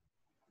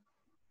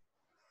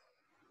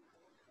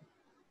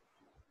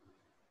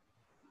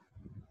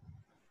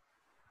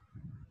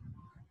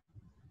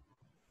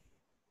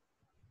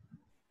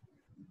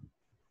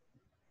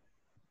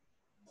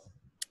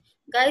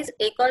 Guys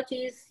एक और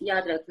चीज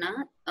याद रखना,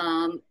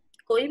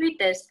 कोई भी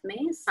test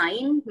में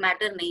sign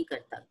matter नहीं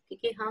करता,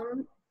 क्योंकि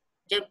हम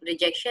जब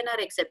रिजेक्शन और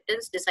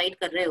एक्सेप्टेंस डिसाइड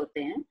कर रहे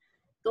होते हैं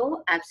तो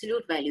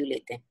एब्सोल्यूट वैल्यू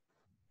लेते हैं.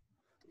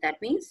 That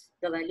means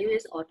the value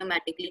is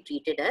automatically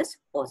treated as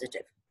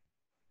positive.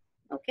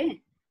 Okay,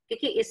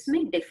 क्योंकि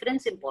इसमें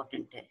डिफरेंस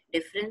इंपॉर्टेंट है.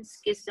 डिफरेंस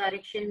किस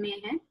डायरेक्शन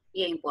में है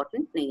ये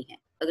इंपॉर्टेंट नहीं है.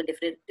 अगर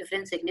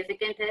डिफरेंस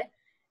सिग्निफिकेंट है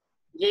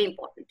ये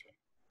इंपॉर्टेंट है.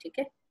 ठीक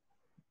है,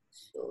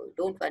 so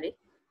don't worry.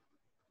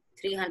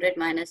 300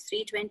 minus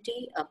 320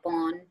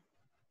 upon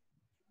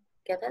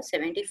क्या था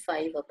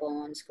 75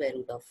 upon square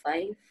root of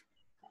 5.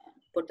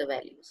 Put the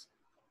values.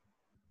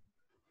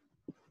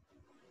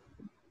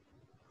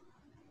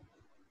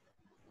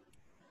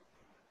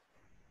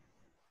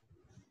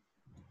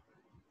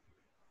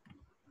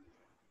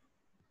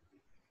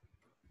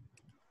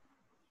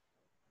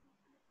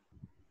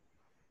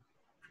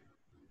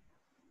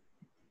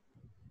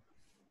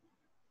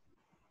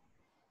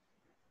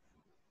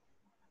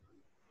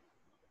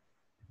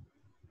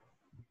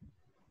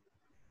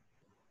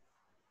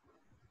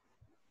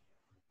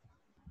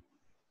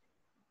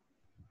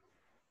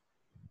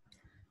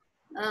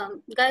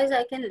 Guys,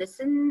 I can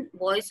listen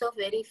voice of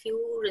very few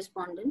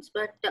respondents,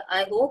 but I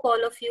hope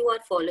all of you are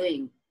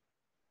following.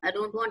 I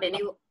don't want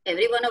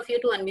every one of you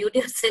to unmute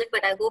yourself,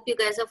 but I hope you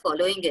guys are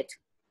following it.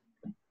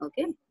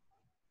 Okay.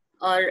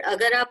 और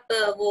अगर आप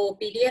वो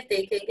PDF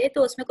देखेंगे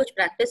तो उसमें कुछ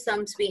practice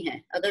sums भी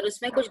हैं. अगर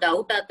उसमें कुछ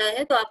डाउट आता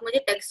है तो आप मुझे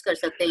टेक्स्ट कर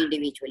सकते हैं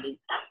इंडिविजुअली.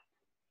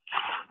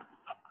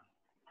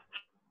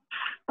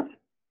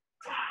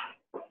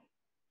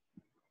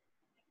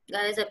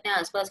 गाइस अपने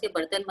आसपास के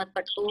बर्तन मत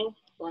पटको,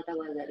 बहुत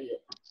आवाज आ रही है.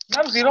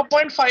 मैम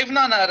 0.5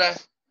 ना आ रहा है.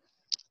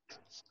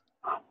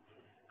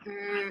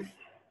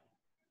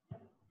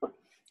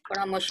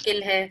 थोड़ा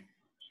मुश्किल है.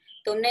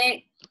 तुमने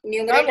मैम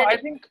न्यूमरेटर आई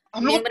थिंक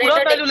हम लोग पूरा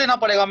वैल्यू लेना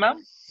पड़ेगा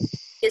मैम.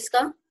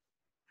 किसका?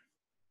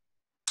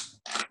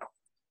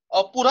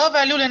 और पूरा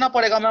वैल्यू लेना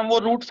पड़ेगा मैम, वो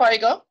 √5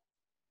 का.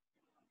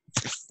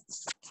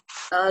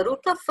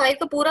 √5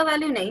 का पूरा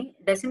वैल्यू नहीं,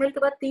 डेसिमल के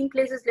बाद 3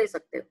 प्लेसेस ले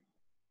सकते हो.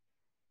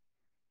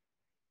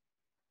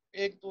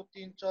 1 2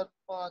 3 4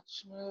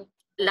 5 में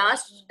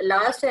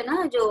लास्ट है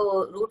ना जो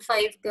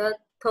 √5 का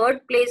थर्ड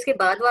प्लेस के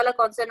बाद वाला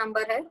कौन सा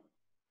नंबर है?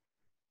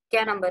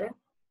 क्या नंबर है?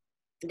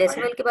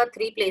 डेसिमल के बाद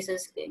 3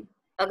 प्लेसेस के.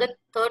 अगर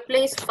थर्ड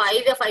प्लेस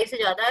 5 या 5 से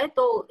ज्यादा है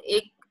तो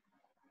एक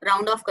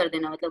राउंड ऑफ कर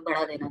देना, मतलब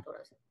बढ़ा देना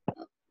थोड़ा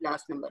सा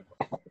लास्ट नंबर को.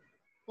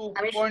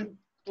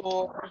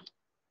 2.2.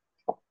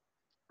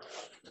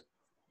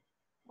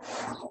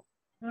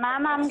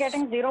 Ma'am, I'm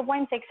getting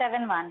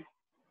 0.671.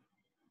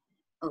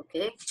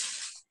 Okay.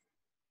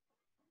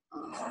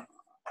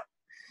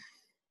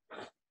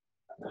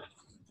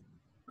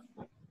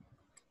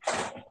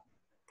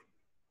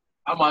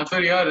 I'm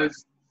answer here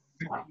is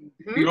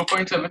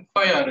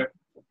 0.75 आ रहा है.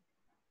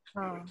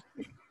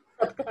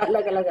 सबका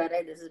अलग अलग आ रहा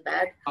है. This is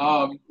bad.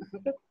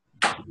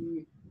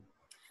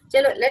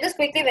 चलो, let us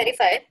quickly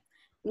verify.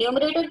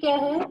 Numerator क्या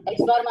है?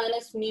 x bar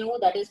minus mu,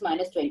 that is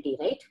minus 20,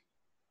 right?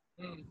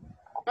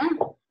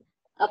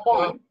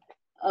 Upon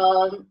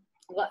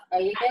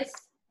ये guys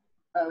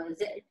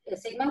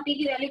sigma p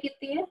की वैल्यू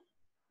कितनी है?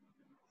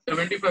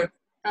 75.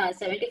 हाँ,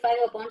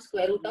 75 upon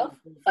square root of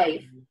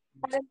 5.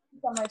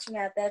 समझ में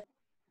आता है.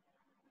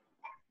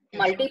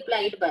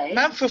 Multiplied by.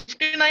 मैम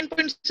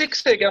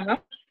 59.6 है क्या मैम?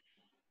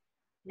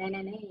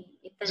 नहीं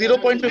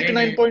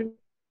 0.59.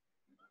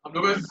 हम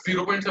लोग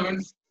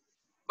 0.75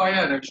 आ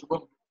रहा है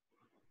शुभम.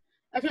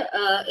 अच्छा,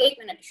 एक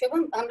मिनट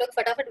शुभम, हम लोग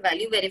फटाफट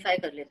वैल्यू वेरीफाई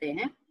कर लेते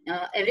हैं.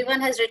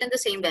 Everyone has written the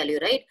same value,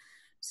 right?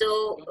 So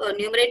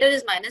numerator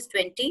is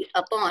 -20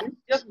 upon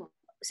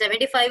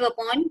 75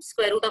 upon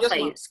square root of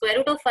 5. Square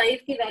root of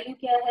 5 की वैल्यू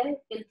क्या है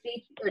इन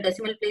 3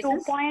 decimal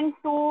places?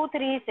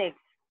 2.236.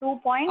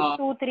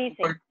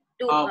 2.236.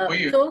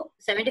 So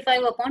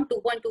 75 upon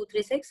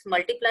 2.236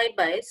 multiplied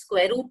by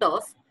square root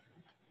of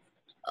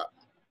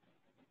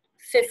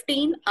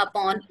 15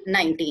 upon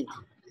 19,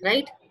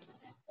 right?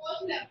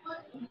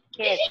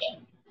 Yes.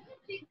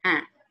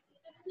 हाँ,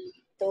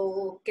 तो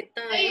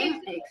कितना आया?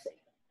 एक second.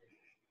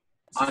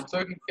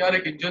 Answer क्या है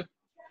किंजल?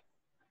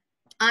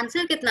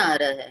 आंसर कितना आ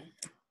रहा है?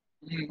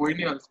 वही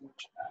नहीं आंसर.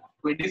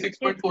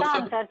 26.47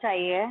 आंसर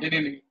चाहिए.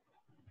 नहीं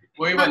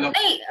वही वाला.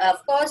 नहीं,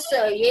 ऑफ कोर्स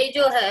ये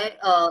जो है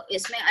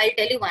इसमें I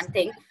tell you one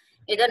thing.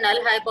 इधर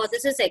नल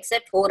हाइपोथेसिस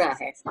एक्सेप्ट हो रहा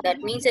है, that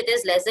means it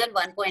is less than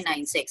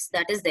 1.96,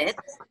 that is there,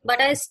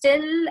 but I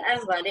still am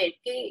worried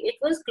कि इट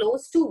वाज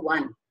क्लोज टू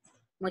 1.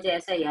 मुझे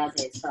ऐसा याद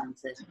है इसका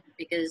answer,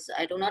 because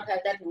I do not have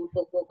that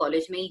notebook, वो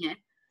कॉलेज में ही है.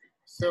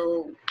 So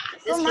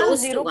it is close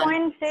to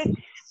 1. 0.6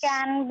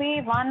 can be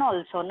 1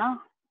 also, ना?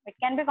 It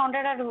can be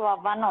counted as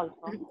 1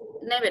 also.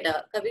 नहीं बेटा,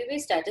 कभी भी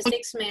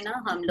स्टैटिस्टिक्स में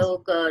ना हम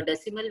लोग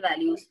डेसिमल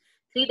वैल्यूज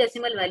 3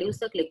 डेसिमल वैल्यूज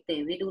तक लिखते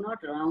हैं. We do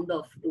not round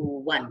off to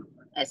 1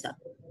 ऐसा.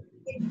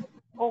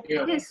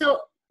 Okay, so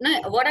no,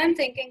 what I'm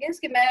thinking is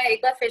कि मैं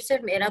एक बार फिर से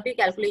मेरा भी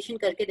कैलकुलेशन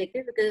करके देखती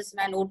हूँ, because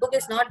my notebook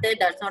is not there,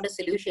 that's not a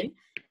solution.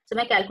 So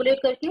मैं कैलकुलेट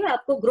करके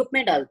आपको ग्रुप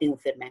में डालती हूँ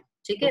फिर मैं,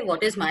 ठीक है?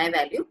 What is my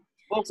value?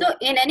 So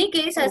in any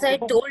case, as I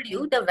told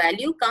you, the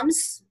value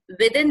comes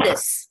within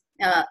this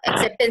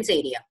acceptance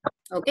area.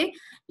 Okay,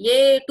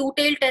 ये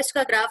two-tailed test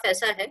का ग्राफ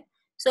ऐसा है.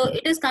 So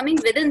it is coming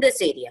within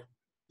this area.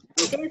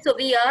 Okay, so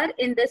we are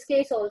in this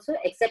case also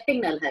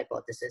accepting null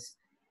hypothesis.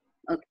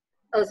 Okay.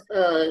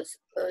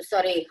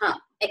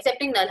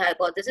 Accepting null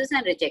hypothesis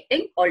and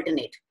rejecting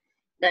alternate.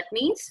 That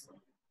means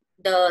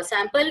the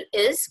sample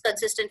is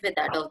consistent with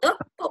that of the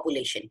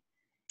population.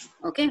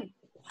 Okay.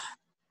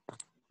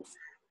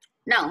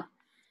 Now,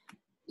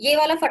 ये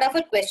वाला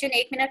फटाफट question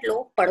 1 minute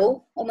low, पढ़ो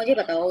और मुझे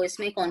बताओ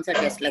इसमें कौन सा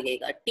टेस्ट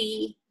लगेगा.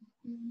 T,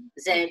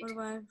 Z,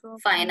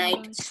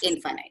 finite,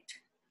 infinite.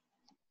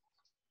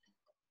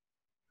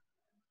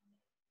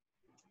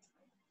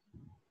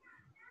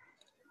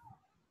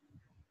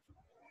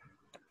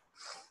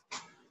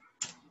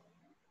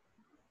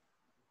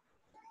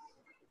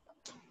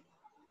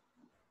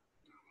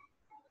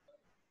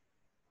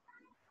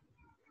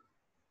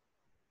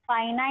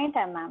 Finite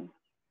है मैम.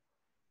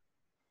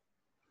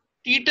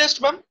 T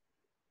test ma'am.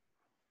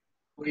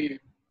 वही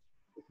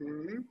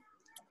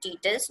T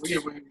test. वही.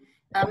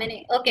 How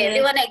many? Okay,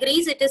 everyone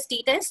agrees it is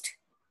T test.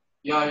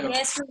 Yeah.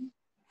 Yes.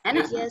 है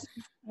ना? Yes.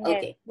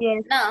 Okay.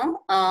 Yes. Now,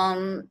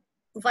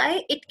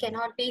 why it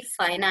cannot be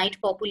finite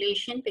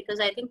population? Because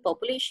I think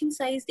population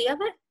size दिया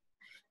हुआ है.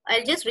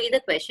 I'll just read the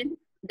question.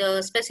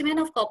 The specimen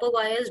of copper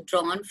wires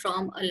drawn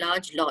from a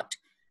large lot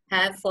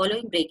have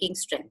following breaking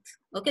strength.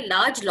 Okay,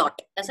 large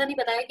lot. ऐसा नहीं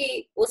बताया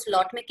कि उस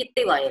lot में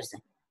कितने wires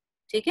हैं.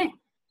 ठीक है?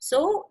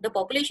 So the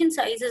population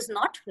size is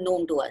not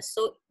known to us.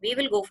 So we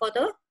will go for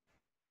the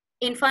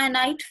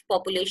infinite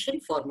population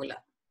formula.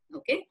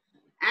 Okay,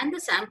 and the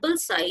sample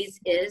size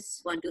is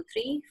 1, 2,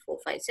 3, 4,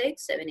 5,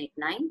 6, 7, 8,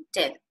 9,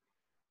 10.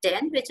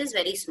 10, which is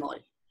very small.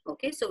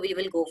 Okay, so we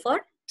will go for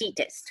T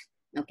test.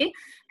 Okay,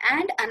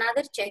 and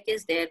another check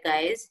is there,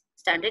 guys.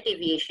 Standard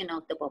deviation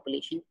of the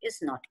population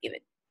is not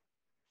given.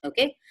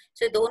 Okay,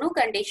 so दोनों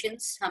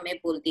conditions हमें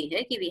बोलती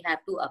है कि we have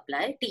to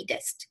apply T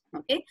test.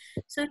 Okay,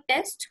 so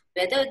test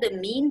whether the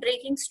mean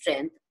breaking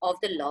strength of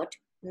the lot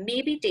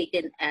may be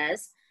taken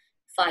as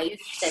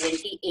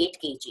 578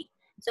 kg.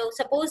 So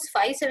suppose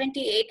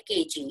 578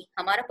 kg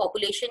हमारा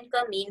population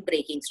का mean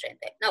breaking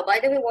strength है. Now by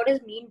the way, what is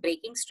mean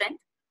breaking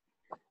strength?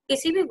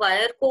 किसी भी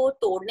wire को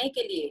तोड़ने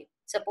के लिए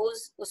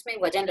suppose उसमें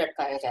वजन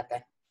लटकाया जाता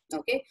है.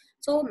 Okay,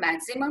 so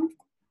maximum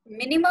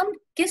minimum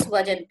किस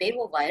वजन पे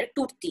वो वायर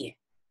टूटती है.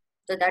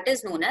 So that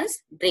is known as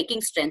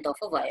breaking strength of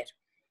a wire.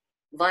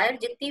 Wire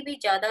जितनी भी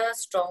ज्यादा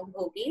स्ट्रॉन्ग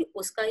होगी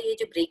उसका ये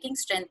जो ब्रेकिंग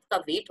स्ट्रेंथ का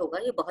वेट होगा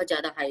ये बहुत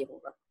ज्यादा हाई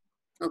होगा.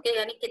 ओके,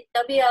 यानी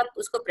कितना भी आप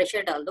उसको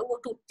प्रेशर डाल दो वो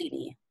टूटती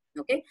नहीं है.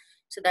 Okay,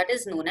 so that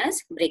is known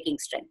as breaking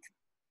strength.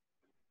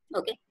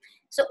 Okay,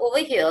 so over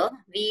here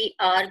we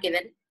are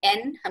given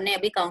n. हमने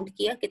अभी काउंट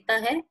किया कितना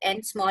है.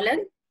 n small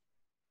n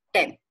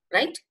 10,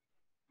 right?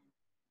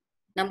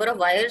 Number of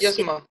wires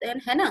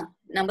है ना.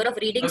 नंबर ऑफ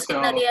रीडिंग्स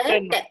कितना दिया है.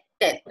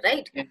 10,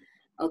 राइट?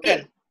 ओके,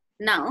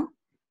 नाउ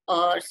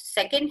और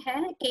सेकंड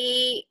है कि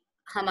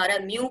हमारा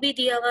म्यू भी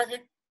दिया हुआ है.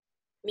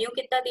 म्यू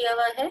कितना दिया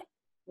हुआ है.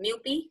 Mu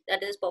P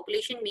that is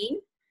population mean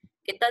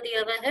कितना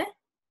दिया हुआ है.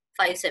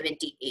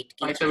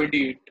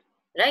 578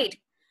 राइट.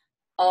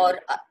 और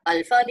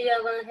अल्फा दिया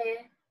हुआ है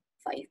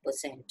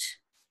 5%.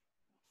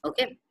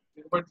 ओके,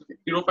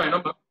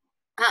 0.05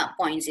 हाँ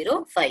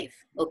 0.05.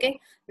 ओके,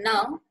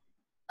 नाउ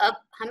अब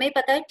हमें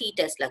पता है टी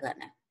टेस्ट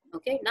लगाना है.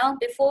 Okay, now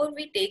before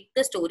we take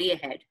the story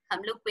ahead,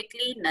 हम लोग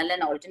quickly null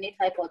and alternate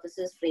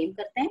hypothesis frame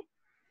करते हैं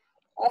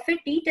और फिर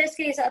t test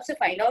के हिसाब से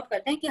find out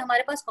करते हैं कि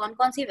हमारे पास कौन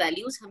कौन सी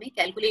values हमें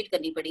calculate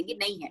करनी पड़ेंगी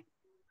नहीं है.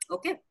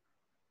 Okay,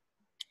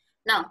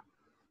 now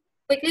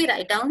quickly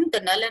write down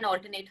the null and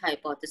alternate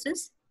hypothesis.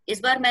 इस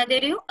बार मैं दे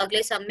रही हूँ,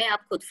 अगले सब में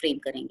आप खुद frame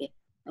करेंगे.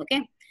 Okay,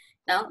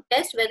 now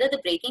test whether the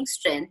breaking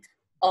strength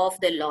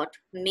of the lot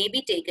may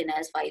be taken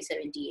as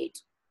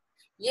 578.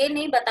 ये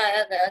नहीं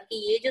बताया गया कि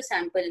ये जो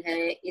सैंपल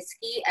है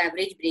इसकी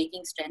एवरेज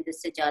ब्रेकिंग स्ट्रेंथ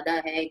इससे ज्यादा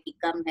है कि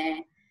कम है,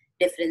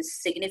 डिफरेंस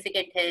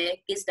सिग्निफिकेंट है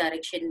किस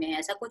डायरेक्शन में,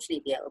 ऐसा कुछ नहीं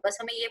दिया. बस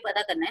हमें ये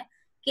पता करना है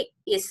कि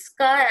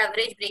इसका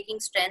एवरेज ब्रेकिंग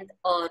स्ट्रेंथ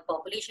और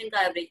पॉपुलेशन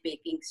का average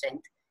breaking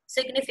strength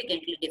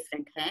significantly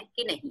different है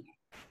कि नहीं है.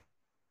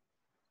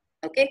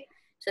 Okay,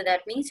 so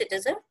that means it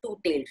is a to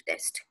tailed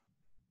test,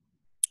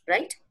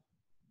 right?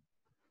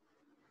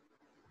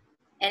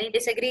 Any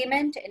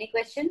disagreement, any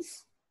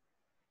questions?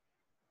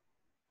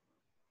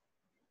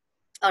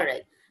 All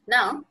right,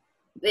 now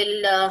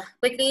we'll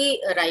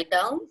quickly write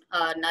down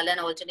null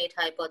and alternate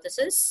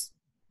hypothesis.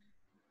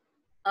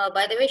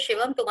 By the way,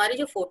 Shivam, तुम्हारी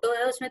जो photo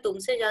है उसमें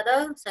तुमसे ज्यादा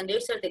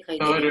संदेश sir दिखाई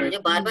दे रहे हैं. मुझे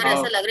बार-बार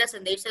ऐसा लग रहा है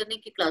संदेश सर ने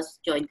की क्लास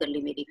ज्वाइन कर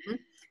ली मेरी.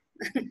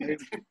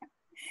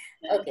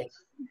 Okay,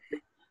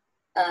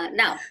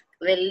 now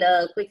we'll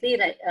quickly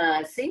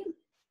see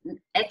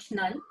H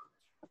null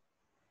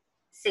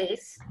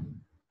says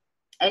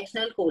H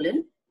null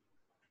colon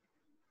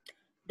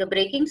the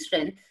breaking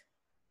strength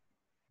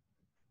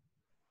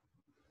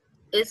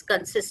is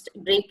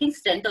breaking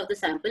strength of the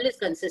sample is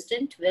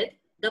consistent with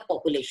the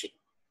population.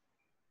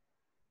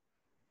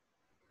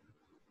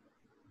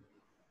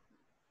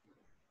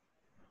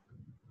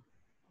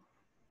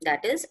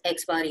 That is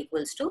X bar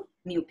equals to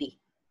mu P.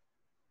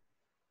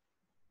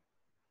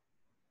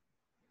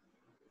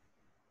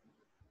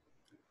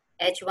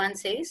 H1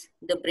 says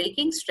the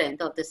breaking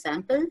strength of the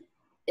sample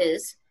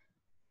is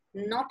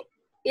not,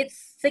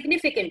 it's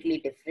significantly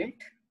different.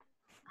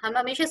 हम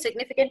हमेशा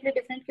significantly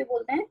different क्यों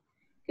बोलते हैं?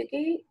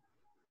 क्योंकि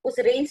उस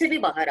range से भी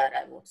बाहर आ रहा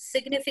है वो,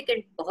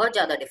 significant बहुत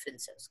ज़्यादा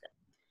difference है उसका.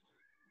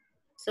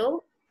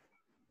 So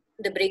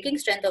the breaking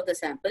strength of the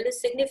sample is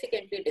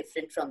significantly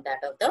different from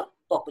that of the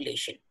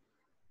population.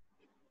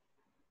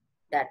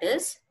 That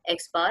is,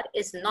 X bar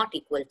is not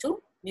equal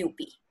to mu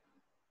P.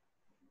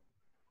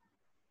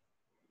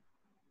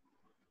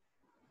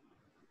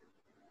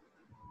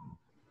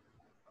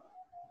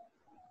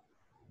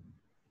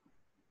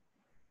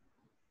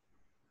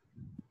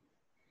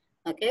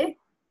 Okay?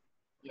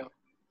 Yeah.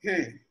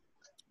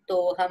 तो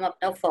हम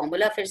अपना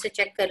फॉर्मूला फिर से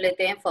चेक कर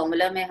लेते हैं.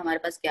 फॉर्मूला में हमारे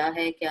पास क्या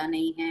है क्या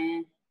नहीं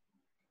है.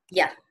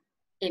 या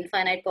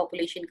इनफाइनाइट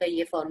पॉपुलेशन का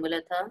ये फॉर्मूला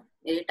था.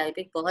 मेरी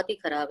टाइपिंग बहुत ही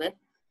खराब है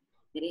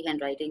मेरी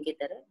हैंडराइटिंग की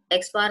तरह.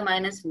 X bar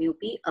minus mu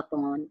P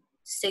upon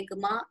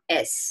sigma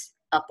S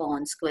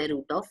upon square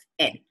root of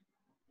N.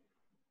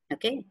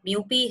 Okay,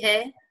 mu P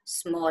है,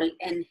 स्मॉल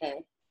एन है.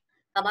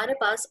 हमारे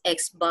पास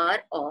एक्स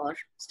बार और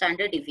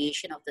standard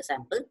deviation of the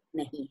sample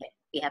नहीं है.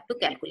 We have to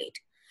calculate.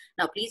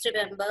 Now please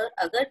remember,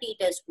 अगर T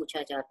test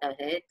पूछा जाता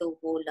है तो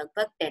वो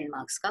लगभग 10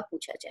 मार्क्स का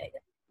पूछा जाएगा,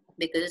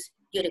 because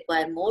you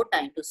require more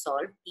time to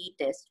solve T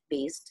test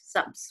based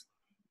sums.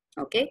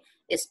 Okay,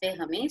 इसमें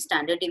हमें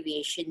स्टैंडर्ड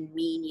डिविएशन,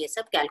 मीन, ये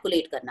सब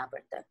कैलकुलेट करना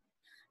पड़ता है.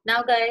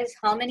 Now guys,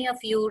 how many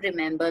of you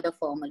remember the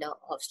formula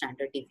of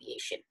standard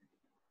deviation?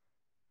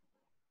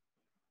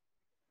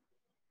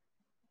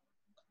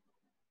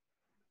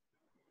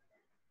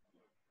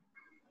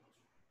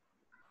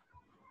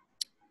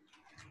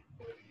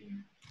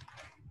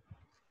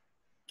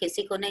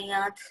 किसी को नहीं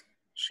याद?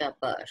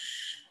 शाबाश,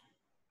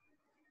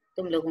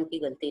 तुम लोगों की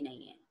गलती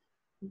नहीं है.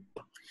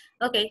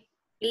 Okay,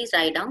 please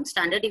write down.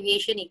 Standard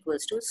deviation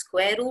equals to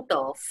square root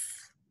of,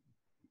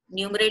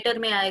 numerator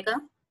में आएगा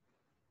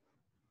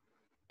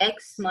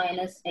x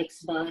माइनस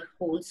एक्स बार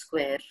whole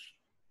square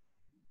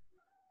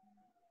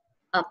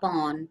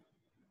upon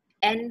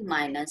n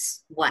minus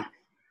 1.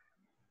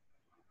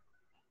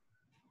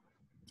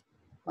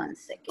 1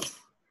 second,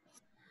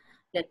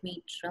 let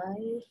me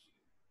try.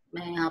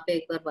 मैं यहाँ पे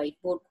एक बार व्हाइट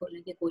बोर्ड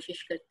खोलने की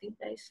कोशिश करती हूँ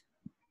guys.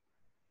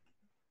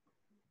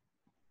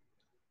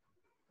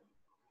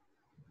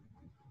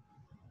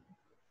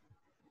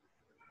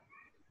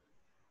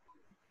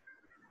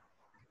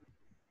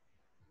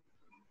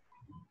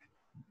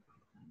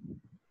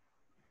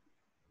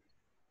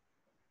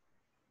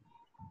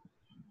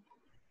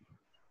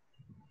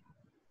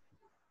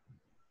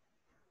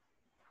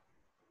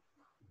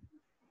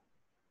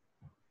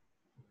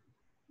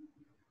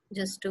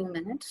 Just 2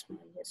 minutes. I'll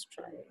just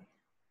try.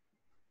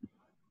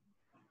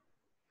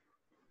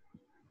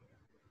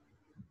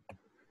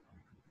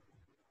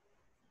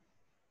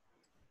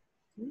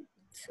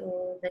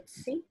 So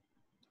let's see.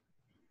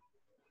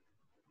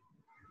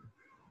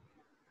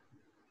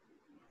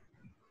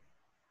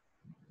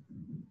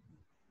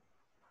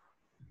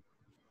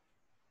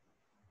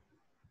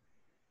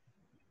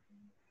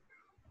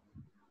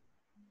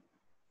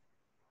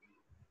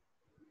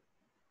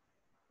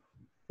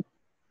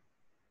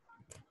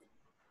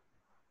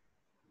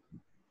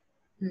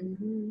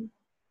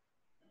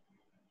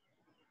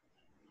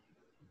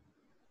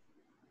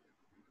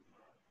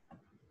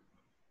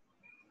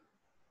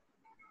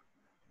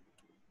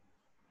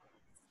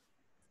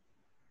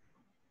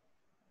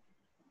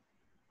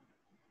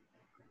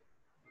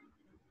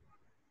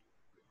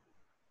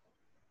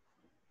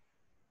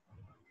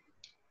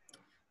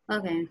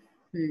 Okay,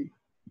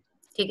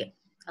 ठीक है.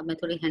 अब मैं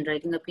थोड़ी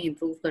हैंडराइटिंग अपनी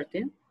इम्प्रूव करती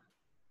हूँ.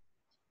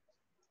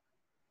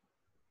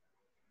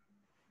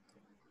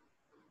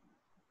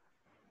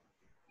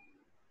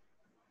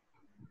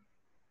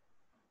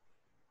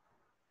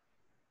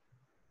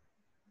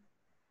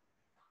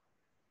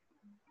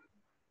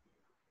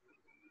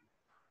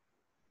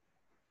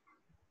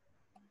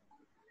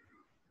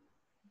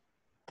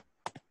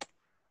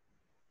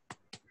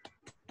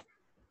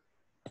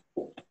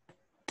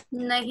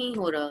 नहीं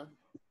हो रहा.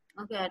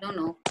 Okay, I don't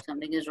know.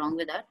 Something is wrong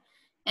with that.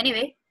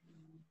 Anyway,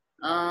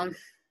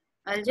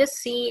 I'll just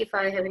see if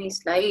I have any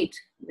slide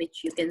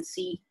which you can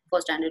see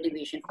for standard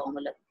deviation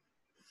formula.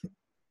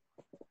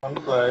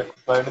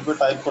 Slide पे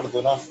टाइप कर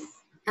दो ना.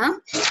 हाँ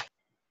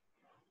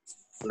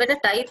बेटा,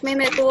 टाइप में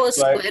मेरे को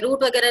स्क्वायर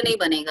रूट वगैरह नहीं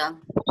बनेगा.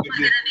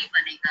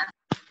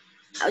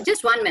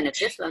 Just 1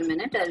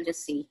 minute. I'll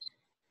just see.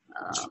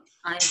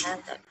 I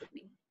have that with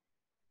me.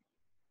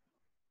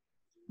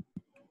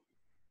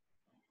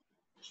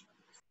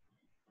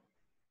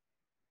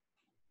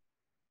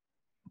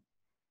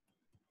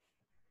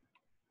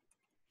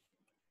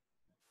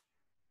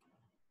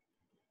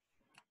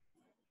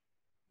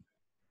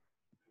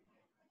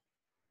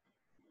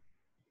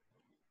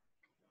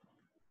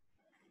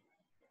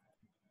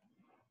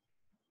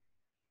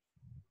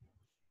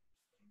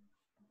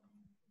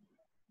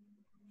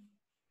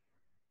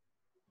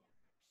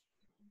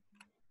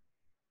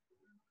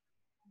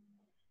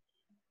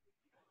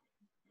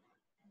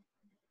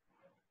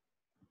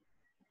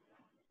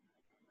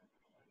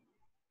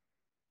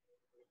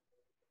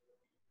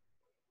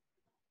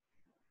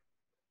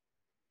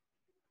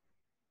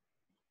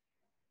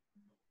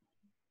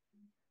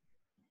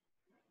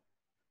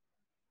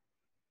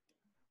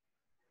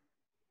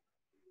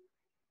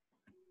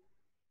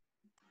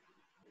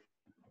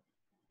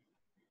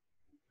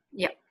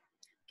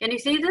 Can you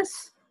see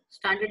this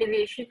standard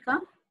deviation का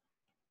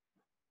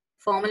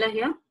formula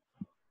here?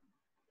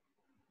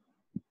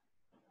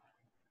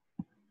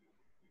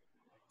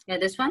 Yeah,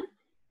 this one.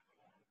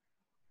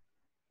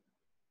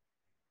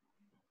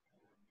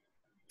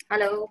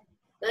 Hello,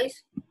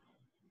 guys.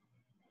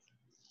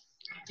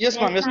 Yes,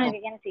 ma'am. Yes, ma'am.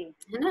 We can see.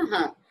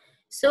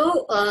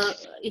 So,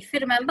 if you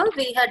remember,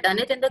 we had done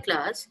it in the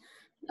class.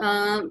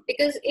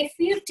 Because if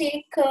you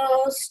take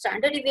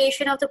standard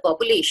deviation of the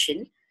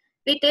population,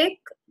 we take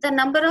the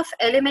number of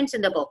elements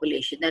in the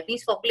population, that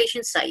means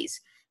population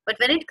size. But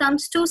when it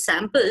comes to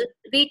sample,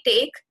 we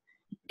take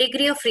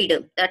degree of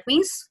freedom, that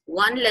means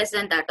 1 less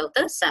than that of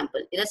the sample.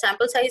 The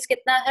sample size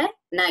kitna hai?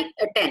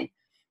 10.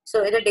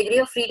 So the degree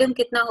of freedom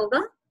kitna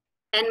hoga?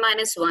 n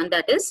minus 1,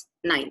 that is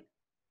 9.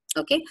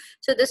 Okay,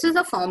 so this is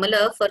the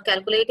formula for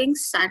calculating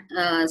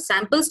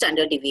sample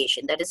standard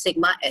deviation, that is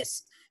sigma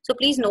s. So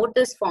please note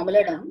this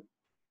formula down.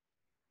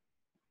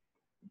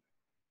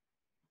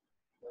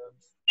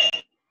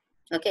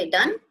 Okay,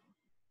 done?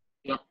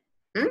 Yeah.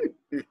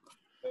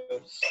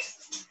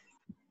 Yes.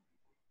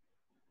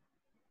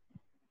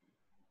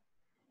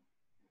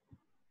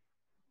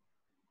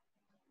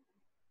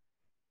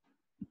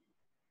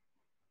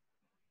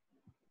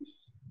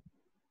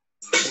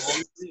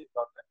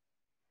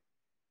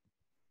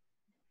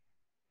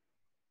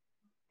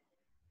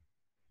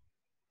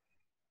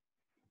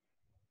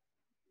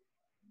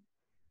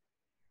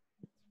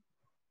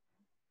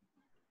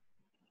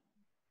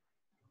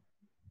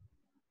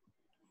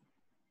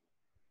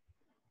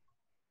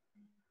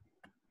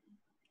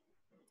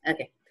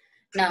 Okay,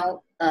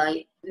 now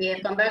we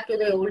have come back to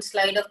the old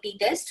slide of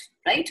t-test,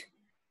 right?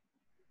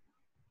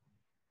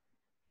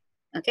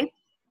 Okay,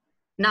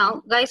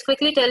 now guys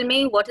quickly tell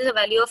me what is the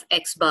value of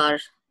x bar,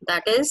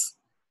 that is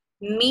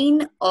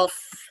mean of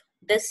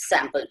this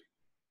sample.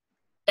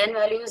 10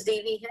 values दी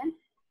हुई है,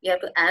 you have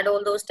to add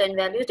all those 10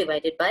 values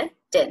divided by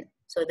 10.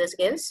 So this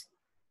gives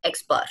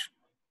x bar.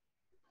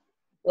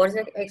 What is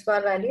the x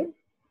bar value?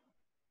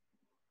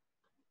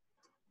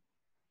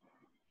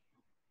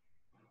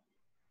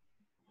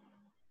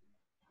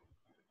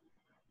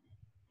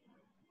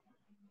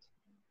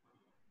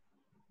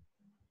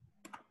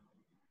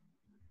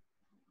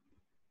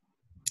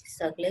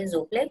 Circle,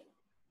 Zople?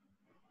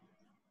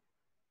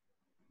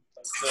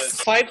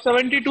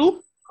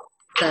 572.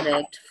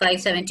 Correct,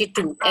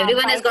 572.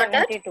 Everyone has got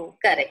that? 572.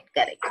 Correct,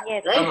 correct.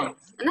 Yes. Right?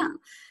 ना?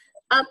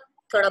 अब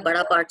थोड़ा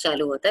बड़ा part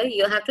चालू होता है.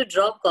 You have to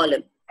draw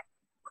column.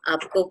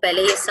 आपको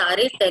पहले ये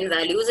सारे 10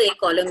 values एक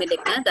column में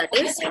लिखना है, that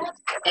is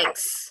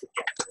x.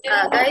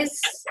 Guys,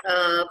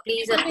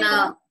 please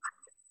अपना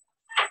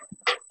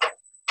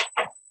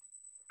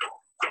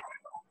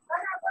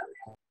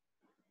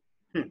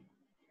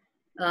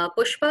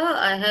Pushpa,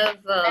 I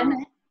have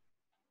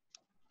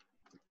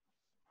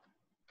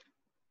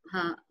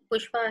हाँ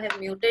Pushpa, I have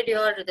muted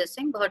your this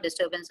thing, बहुत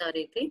disturbance आ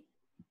रही थी,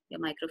 your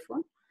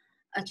microphone.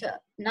 अच्छा,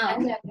 now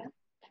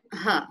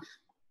हाँ,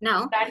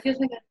 now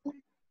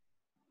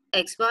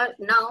x bar,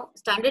 now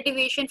standard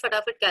deviation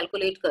फटाफट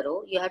calculate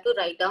करो. You have to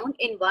write down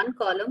in one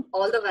column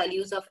all the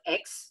values of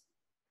x.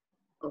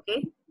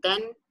 Okay,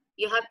 then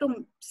you have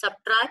to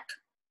subtract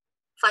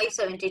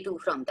 572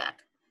 from that.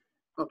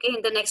 Okay,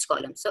 in the next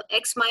column. So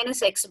x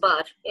minus x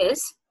bar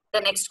is the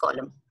next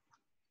column.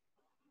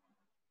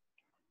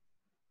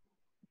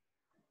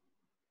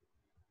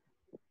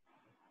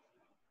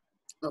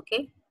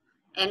 Okay,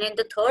 and in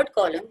the third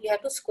column you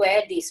have to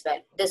square this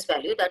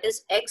value, that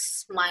is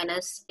x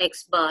minus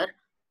x bar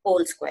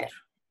whole square.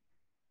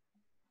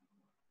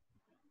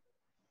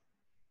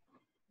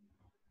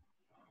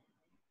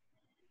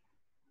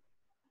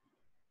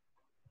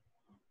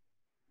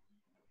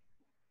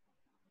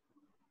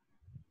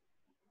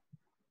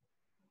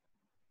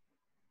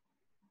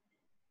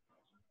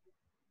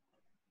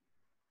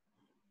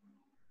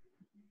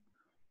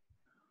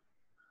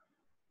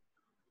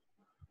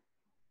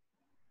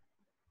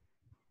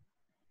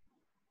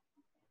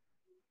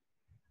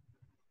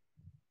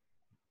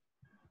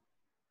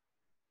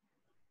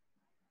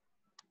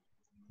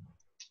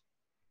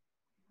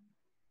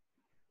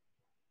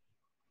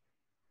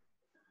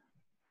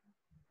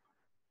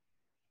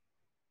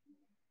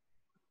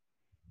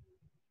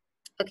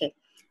 Okay,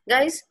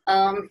 guys,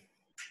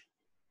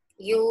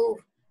 you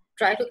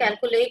try to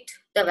calculate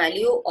the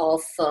value of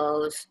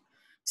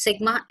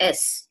sigma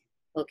s.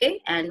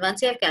 Okay, and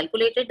once you have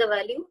calculated the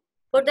value,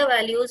 put the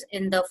values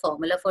in the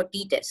formula for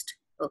t-test.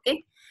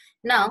 Okay,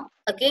 now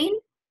again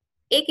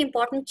एक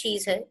important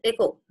चीज है,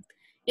 देखो,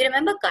 you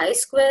remember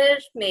chi-square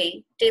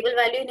में table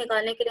value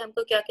निकालने के लिए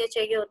हमको क्या क्या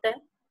चाहिए होता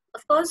है?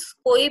 Of course,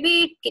 कोई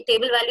भी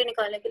table value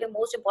निकालने के लिए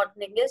most important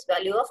thing is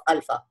value of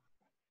alpha.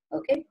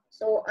 Okay,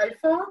 so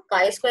alpha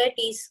chi-square,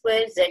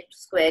 t-square,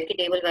 z-square की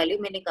table value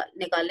में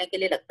निकालने के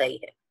लिए लगता ही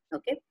है.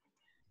 Okay,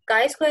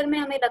 chi-square में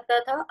हमें लगता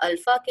था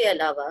alpha के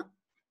अलावा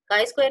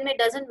chi-square में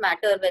doesn't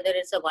matter whether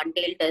it's a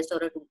one-tailed test or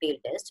a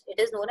two-tailed test. It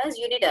is known as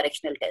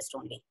unidirectional test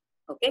only.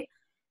 Okay.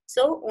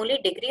 So only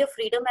degree of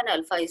freedom and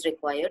alpha is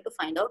required to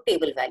find out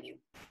table value.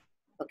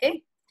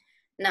 Okay.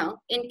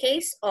 Now, in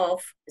case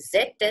of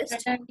Z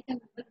test,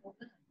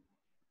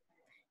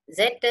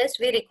 Z test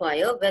we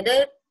require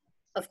whether,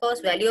 of course,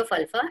 value of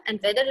alpha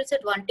and whether it's a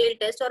one-tailed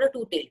test or a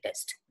two-tailed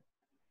test.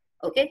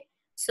 Okay,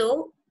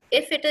 so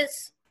if it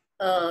is,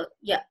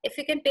 if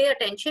you can pay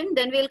attention,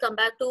 then we'll come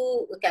back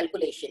to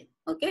calculation.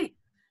 Okay,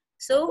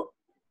 so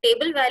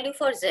table value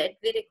for Z,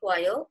 we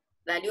require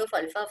value of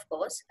alpha, of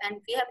course,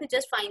 and we have to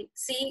just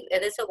see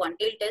whether it's a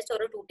one-tailed test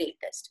or a two-tailed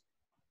test.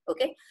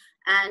 Okay,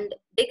 and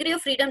degree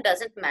of freedom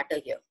doesn't matter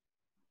here.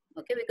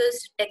 Okay,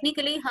 because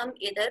technically हम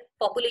इधर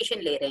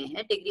population ले रहे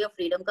हैं, degree of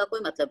freedom का कोई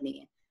मतलब नहीं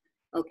है.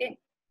 Okay,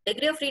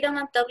 degree of freedom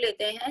हम तब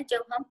लेते हैं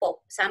जब हम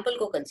sample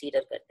को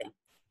consider करते हैं.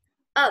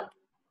 अब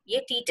ये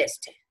t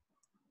test है.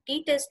 t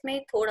test में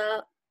थोड़ा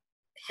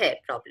है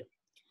problem.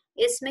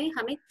 इसमें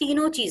हमें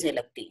तीनों चीजें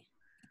लगती हैं.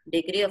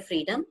 Degree of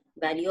freedom,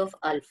 value of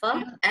alpha,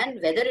 and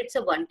whether it's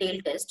a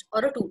one-tailed test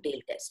or a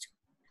two-tailed test.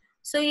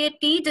 So ये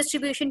t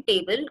distribution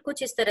table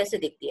कुछ इस तरह से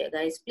दिखती है.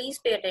 Guys, please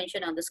pay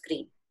attention on the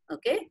screen.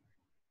 Okay.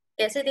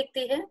 कैसे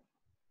दिखती है?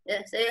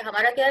 जैसे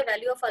हमारा क्या है,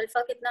 वैल्यू ऑफ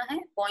अल्फा कितना है?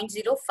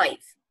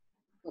 0.05.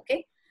 ओके,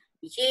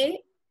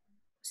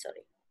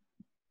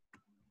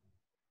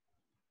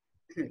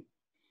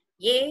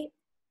 ये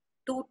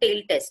टू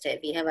टेल टेस्ट है.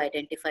 We have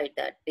identified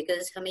that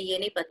because हमें ये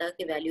नहीं पता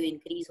कि वैल्यू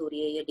इंक्रीज हो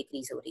रही है या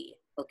डिक्रीज हो रही है.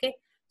 Okay,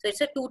 so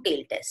it's a to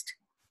tail test.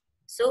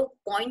 So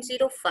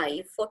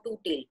 0.05 for to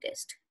tail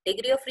test.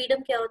 Degree of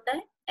freedom क्या होता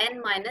है?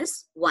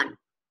 n-1.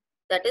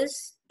 That is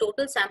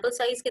total sample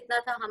size कितना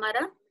था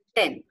हमारा?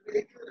 10.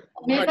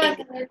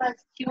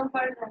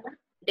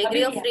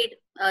 डिग्री ऑफ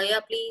फ्रीडम, या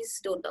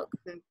please don't talk.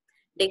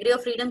 Degree of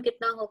freedom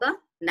कितना होगा?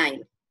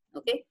 9.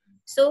 Okay,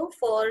 so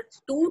for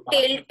to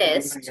tail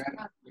test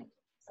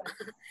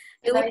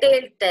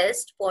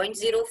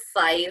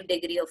 0.05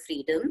 degree of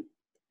freedom.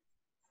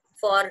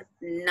 For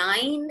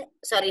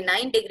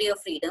 9 degree of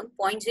freedom,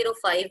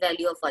 0.05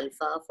 value of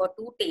alpha for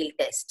two tail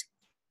test.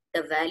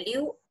 The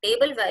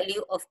table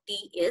value of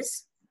t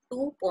is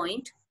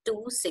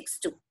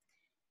 2.262.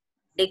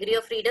 Degree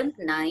of freedom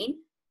 9,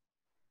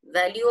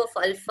 value of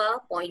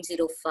alpha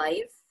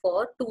 0.05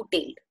 for two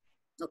tailed.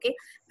 Okay,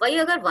 वही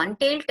अगर one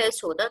tailed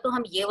test होता तो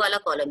हम ये वाला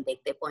column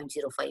देखते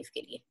 0.05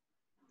 के लिए.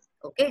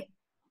 Okay,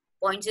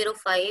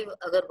 0.05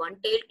 अगर one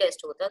tailed test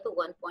होता तो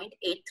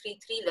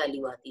 1.833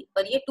 वैल्यू आती,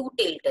 पर ये two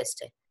tailed test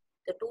है.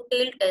 तो two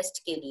tailed test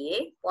के लिए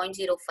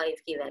 0.05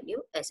 की वैल्यू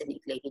ऐसे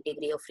निकलेगी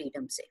डिग्री ऑफ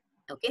फ्रीडम से.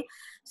 ओके,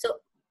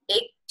 सो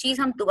एक चीज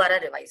हम दोबारा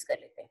रिवाइज कर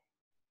लेते हैं.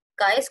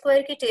 काई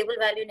स्क्वायर की टेबल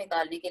वैल्यू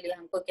निकालने के लिए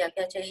हमको क्या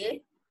क्या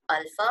चाहिए?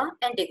 Alpha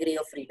and degree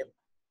of freedom.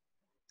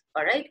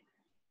 Alright,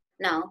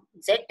 now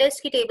Z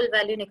test की टेबल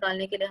वैल्यू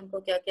निकालने के लिए हमको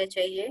क्या क्या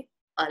चाहिए?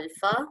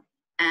 Alpha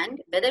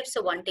and whether it's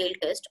a one tail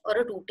test और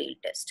अ टू टेल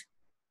टेस्ट.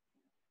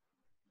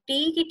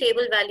 टी की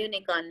टेबल वैल्यू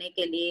निकालने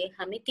के लिए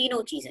हमें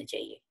तीनों चीजें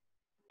चाहिए: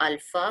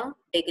 alpha,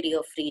 degree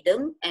of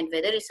freedom, and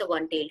whether it's a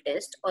one tail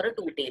test और अ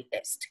to tail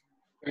test.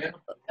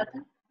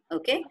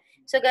 Okay,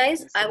 so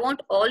guys, I want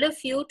all of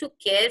you to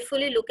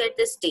carefully look at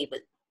this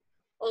table.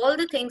 All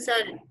the things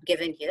are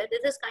given here.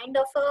 This is kind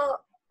of a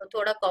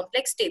thoda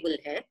complex table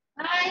hai.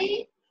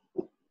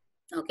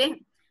 Okay,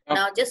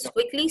 now just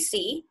quickly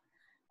see.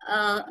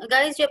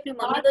 Guys, जो अपनी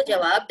mummy को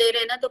जवाब दे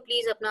रहे हैं ना, तो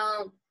please अपना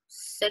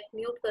set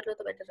mute कर लो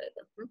तो बेटर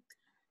रहेगा.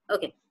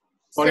 Okay,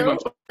 so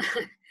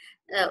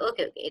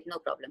okay, no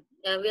problem.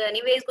 We are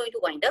anyways going to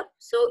wind up.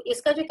 So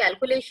इसका जो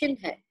कैलकुलेशन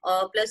है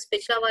और प्लस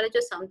पिछला वाला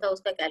जो सम था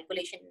उसका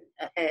कैलकुलेशन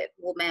है,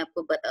 वो मैं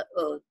आपको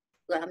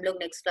हम लोग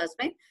नेक्स्ट क्लास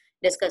में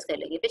डिस्कस कर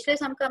लेंगे. पिछले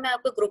सम का मैं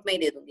आपको ग्रुप में ही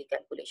दे दूंगी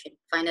कैलकुलेशन,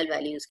 फाइनल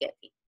वैल्यूज क्या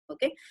थी.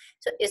 ओके,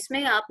 सो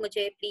इसमें आप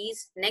मुझे प्लीज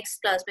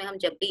नेक्स्ट क्लास में हम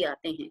जब भी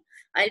आते हैं,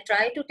 I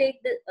try to take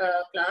the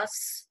class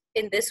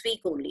in this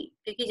week only,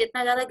 क्योंकि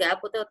जितना ज्यादा गैप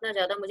होता है उतना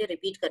ज्यादा मुझे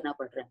रिपीट करना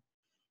पड़ रहा है.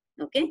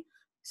 Okay,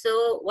 so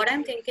what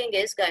I'm thinking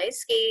is guys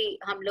कि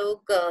हम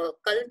लोग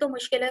कल तो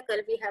मुश्किल है,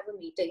 कल we have a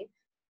meeting,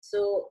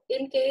 so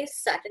in case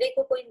Saturday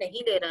को कोई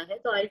नहीं ले रहा है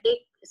तो I'll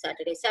take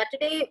Saturday.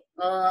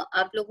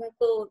 आप लोगों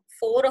को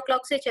 4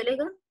 o'clock से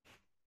चलेगा?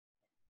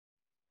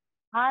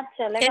 हाँ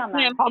चलेगा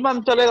मैम. हाँ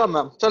मैम चलेगा,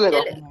 मैम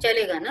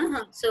चलेगा ना.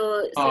 हाँ, so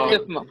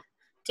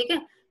ठीक है.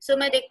 सो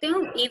मैं देखती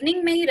हूँ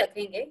इवनिंग में ही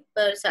रखेंगे,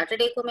 पर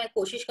सैटरडे को मैं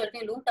कोशिश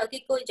करती हूँ ताकि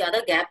कोई ज्यादा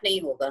गैप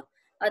नहीं होगा.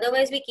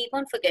 Otherwise we keep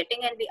on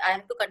forgetting and I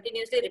have to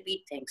continuously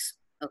repeat things.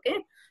 Okay,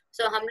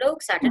 so हम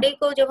लोग सैटरडे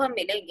को जब हम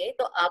मिलेंगे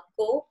तो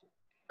आपको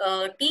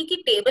टी की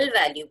table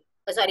value,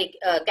 sorry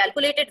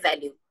calculated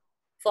value,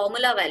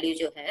 formula value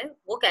जो है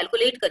वो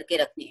कैलकुलेट करके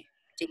रखनी है.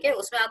 ठीक है,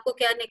 उसमें आपको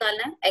क्या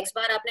निकालना है? एक्स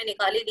बार आपने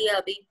निकाल ही लिया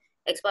अभी.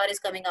 X bar is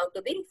coming out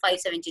to be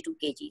 572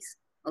 kgs.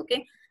 Okay,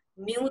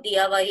 mu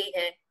दिया हुआ ही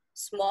है,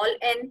 स्मॉल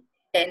एन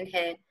 10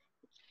 है.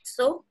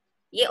 सो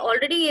ये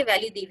ऑलरेडी ये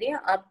वैल्यू दी हुई है.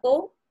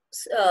 आपको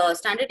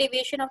standard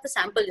deviation of the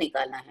sample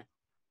निकालना है.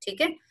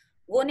 ठीक है,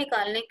 वो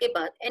निकालने के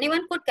बाद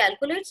anyone could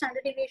calculate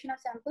standard deviation of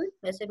sample.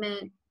 वैसे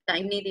मैं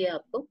टाइम नहीं दिया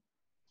आपको.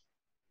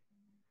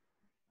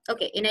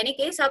 ओके, इन एनी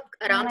केस आप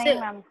आराम से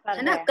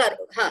है ना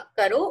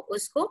करो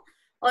उसको,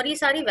 और ये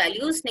सारी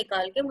वैल्यूज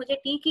निकाल के मुझे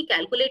टी की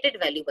कैलकुलेटेड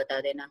वैल्यू बता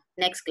देना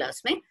नेक्स्ट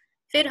क्लास में.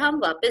 फिर हम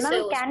वापस से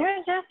कैन यू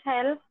जस्ट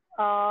हेल्प,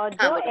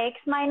 जो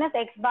x minus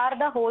x bar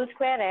the whole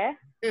square है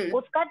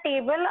उसका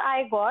टेबल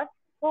आई गॉट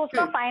तो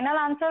उसका फाइनल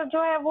आंसर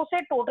जो है वो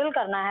से टोटल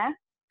करना है।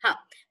 हाँ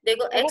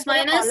देखो x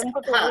माइनस,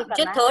 हाँ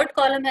जो थर्ड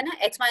कॉलम है ना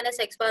x माइनस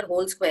एक्स बार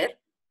होल स्क्वायर,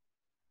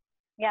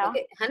 ओके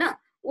है ना,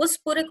 उस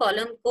पूरे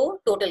कॉलम को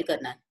टोटल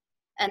करना है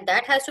and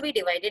that has to be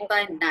divided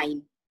by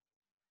 9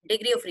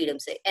 degree of freedom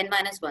से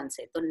n-1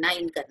 से, तो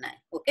 9 करना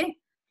है, ओके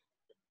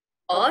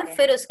और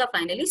फिर उसका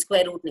फाइनली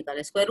स्क्वायर रूट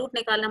निकालना। स्क्वायर रूट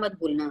निकालना मत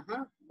भूलना,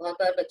 हाँ बहुत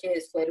बार बच्चे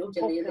स्क्वायर रूट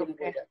जल्दी जल्दी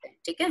भूल जाते हैं,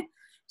 ठीक है।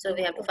 So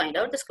we have to find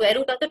out the square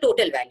root of the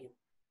total value,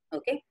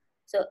 okay.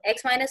 So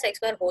x minus x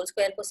bar whole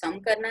square को सम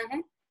करना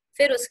है,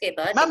 फिर उसके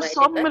बाद मैम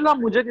सम मिला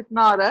मुझे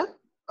कितना आ रहा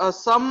है,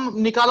 सम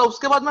निकाला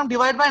उसके बाद मैम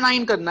डिवाइड बाय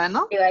 9 करना है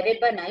ना,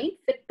 डिवाइडेड बाय 9,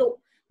 फिर तो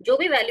जो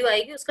भी वैल्यू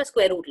आएगी उसका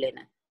स्क्वायर रूट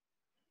लेना है।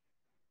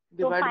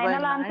 तो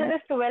final answer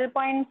is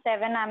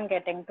 12.7 I am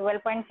getting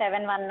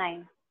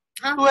 12.719।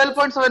 हाँ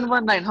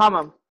 12.719, हाँ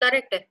मैम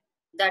करेक्ट है,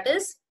 that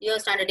is your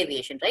standard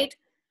deviation, right?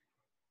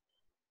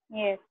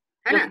 Yes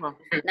है ना।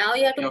 Now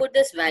you have to put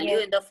this value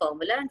in the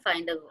formula and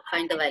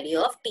find the value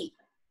of t,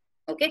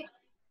 okay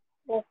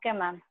okay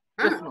ma'am.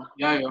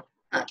 या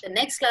हाँ तो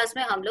next class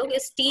में हम लोग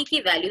इस t की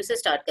वैल्यू से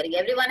स्टार्ट करेंगे।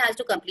 Everyone has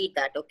to complete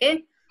that, okay.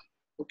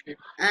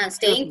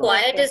 Staying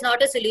quiet is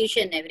not a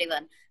solution,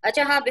 everyone.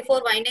 अच्छा हाँ,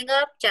 before winding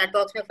up chat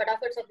box में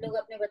फटाफट सब लोग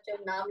अपने बच्चों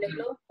का नाम लिख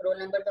लो। रोल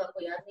नंबर तो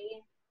आपको याद नहीं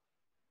है,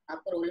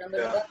 आपको रोल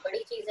नंबर बहुत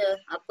बड़ी चीज है,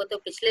 आपको तो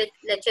पिछले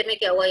लेक्चर में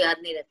क्या हुआ याद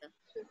नहीं रहता।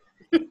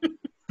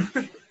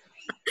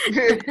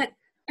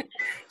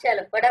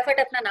 चलो फटाफट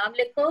अपना नाम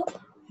लिखो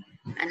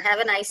and have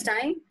a nice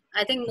time.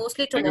 I think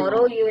mostly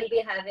tomorrow you will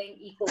be having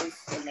ecos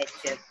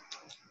lecture.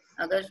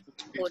 अगर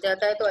हो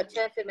जाता है तो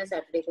अच्छा है, फिर मैं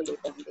सैटरडे को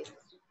लेता हूँ।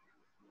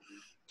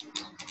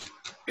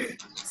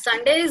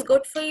 Sunday is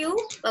good for you,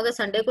 अगर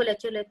संडे को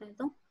लेक्चर लेते हैं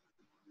तो।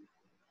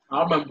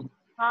 हाँ मैम,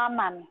 हाँ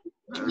मैम,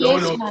 लो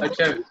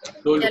अच्छा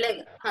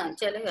चलेगा, हाँ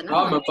चलेगा ना।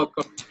 हाँ मैं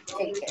पक्का।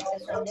 ठीक है,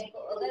 संडे को,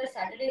 अगर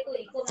सैटरडे को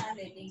इको मैम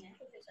लेती हैं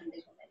तो फिर संडे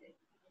को मैं लेती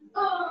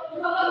हूँ।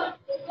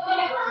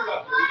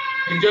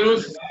 इंजन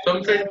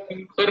सम सेट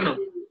करना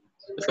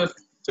इसका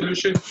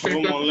सॉल्यूशन शेयर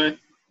कर।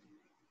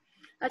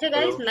 अच्छा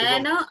गाइस, मैं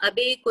ना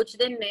अभी कुछ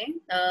दिन में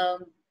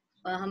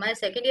हमारे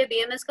सेकेंड ईयर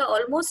बीएमएस का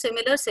ऑलमोस्ट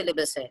सिमिलर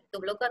सिलेबस है,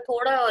 तुम लोग का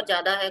थोड़ा और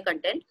ज्यादा है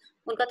कंटेंट,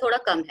 उनका थोड़ा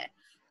कम है।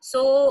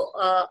 सो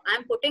I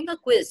am putting a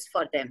quiz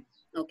for them,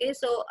 okay.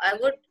 So I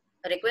would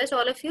request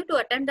all of you to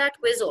attempt that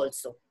quiz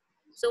also.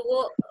 सो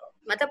वो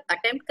मतलब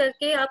अटेम्प्ट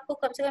करके आपको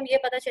कम से कम ये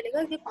पता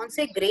चलेगा कि कौन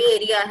से ग्रे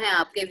एरिया है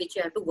आपके which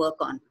you have to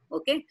work on,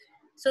 okay.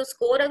 So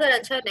score अगर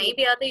अच्छा नहीं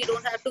भी आता, you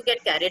don't have to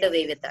get carried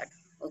away with that,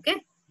 okay.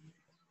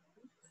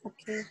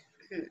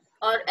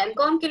 और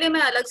एमकॉम के लिए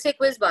मैं अलग से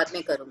क्विज बाद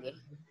में करूंगी।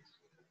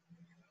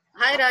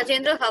 हाय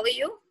Rajendra, how are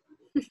you?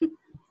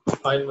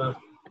 Fine ma'am.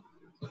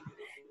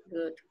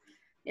 Good.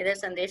 इधर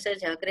संदेश सर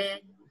झांक रहे हैं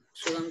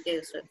शिवम के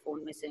उस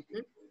फोन में से।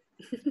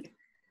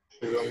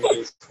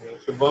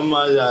 शुभम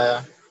आज आया।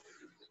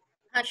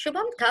 हाँ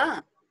शुभम था,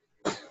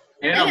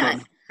 है ना मैम,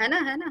 है ना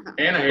है ना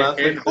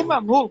वो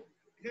मैम वो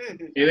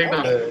ये देखना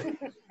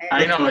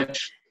आई ना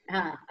मच।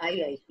 हाँ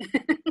आई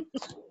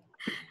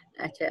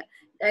अच्छा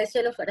गाइस,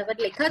 चलो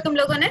फटाफट लिखा तुम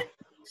लोगों ने?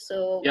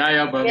 सो या है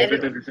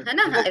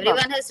ना,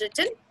 everyone has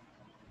written?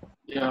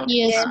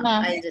 Yes,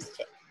 ma'am. I'll just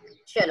check.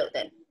 Chalo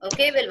then.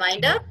 Okay, we'll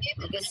wind up.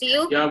 Okay, see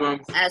you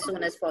as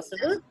soon as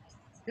possible.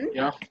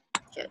 Yeah.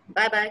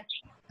 Bye bye.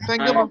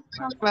 Thank you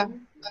ma'am.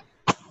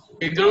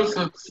 एक जरूर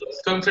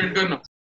सम सेट करना।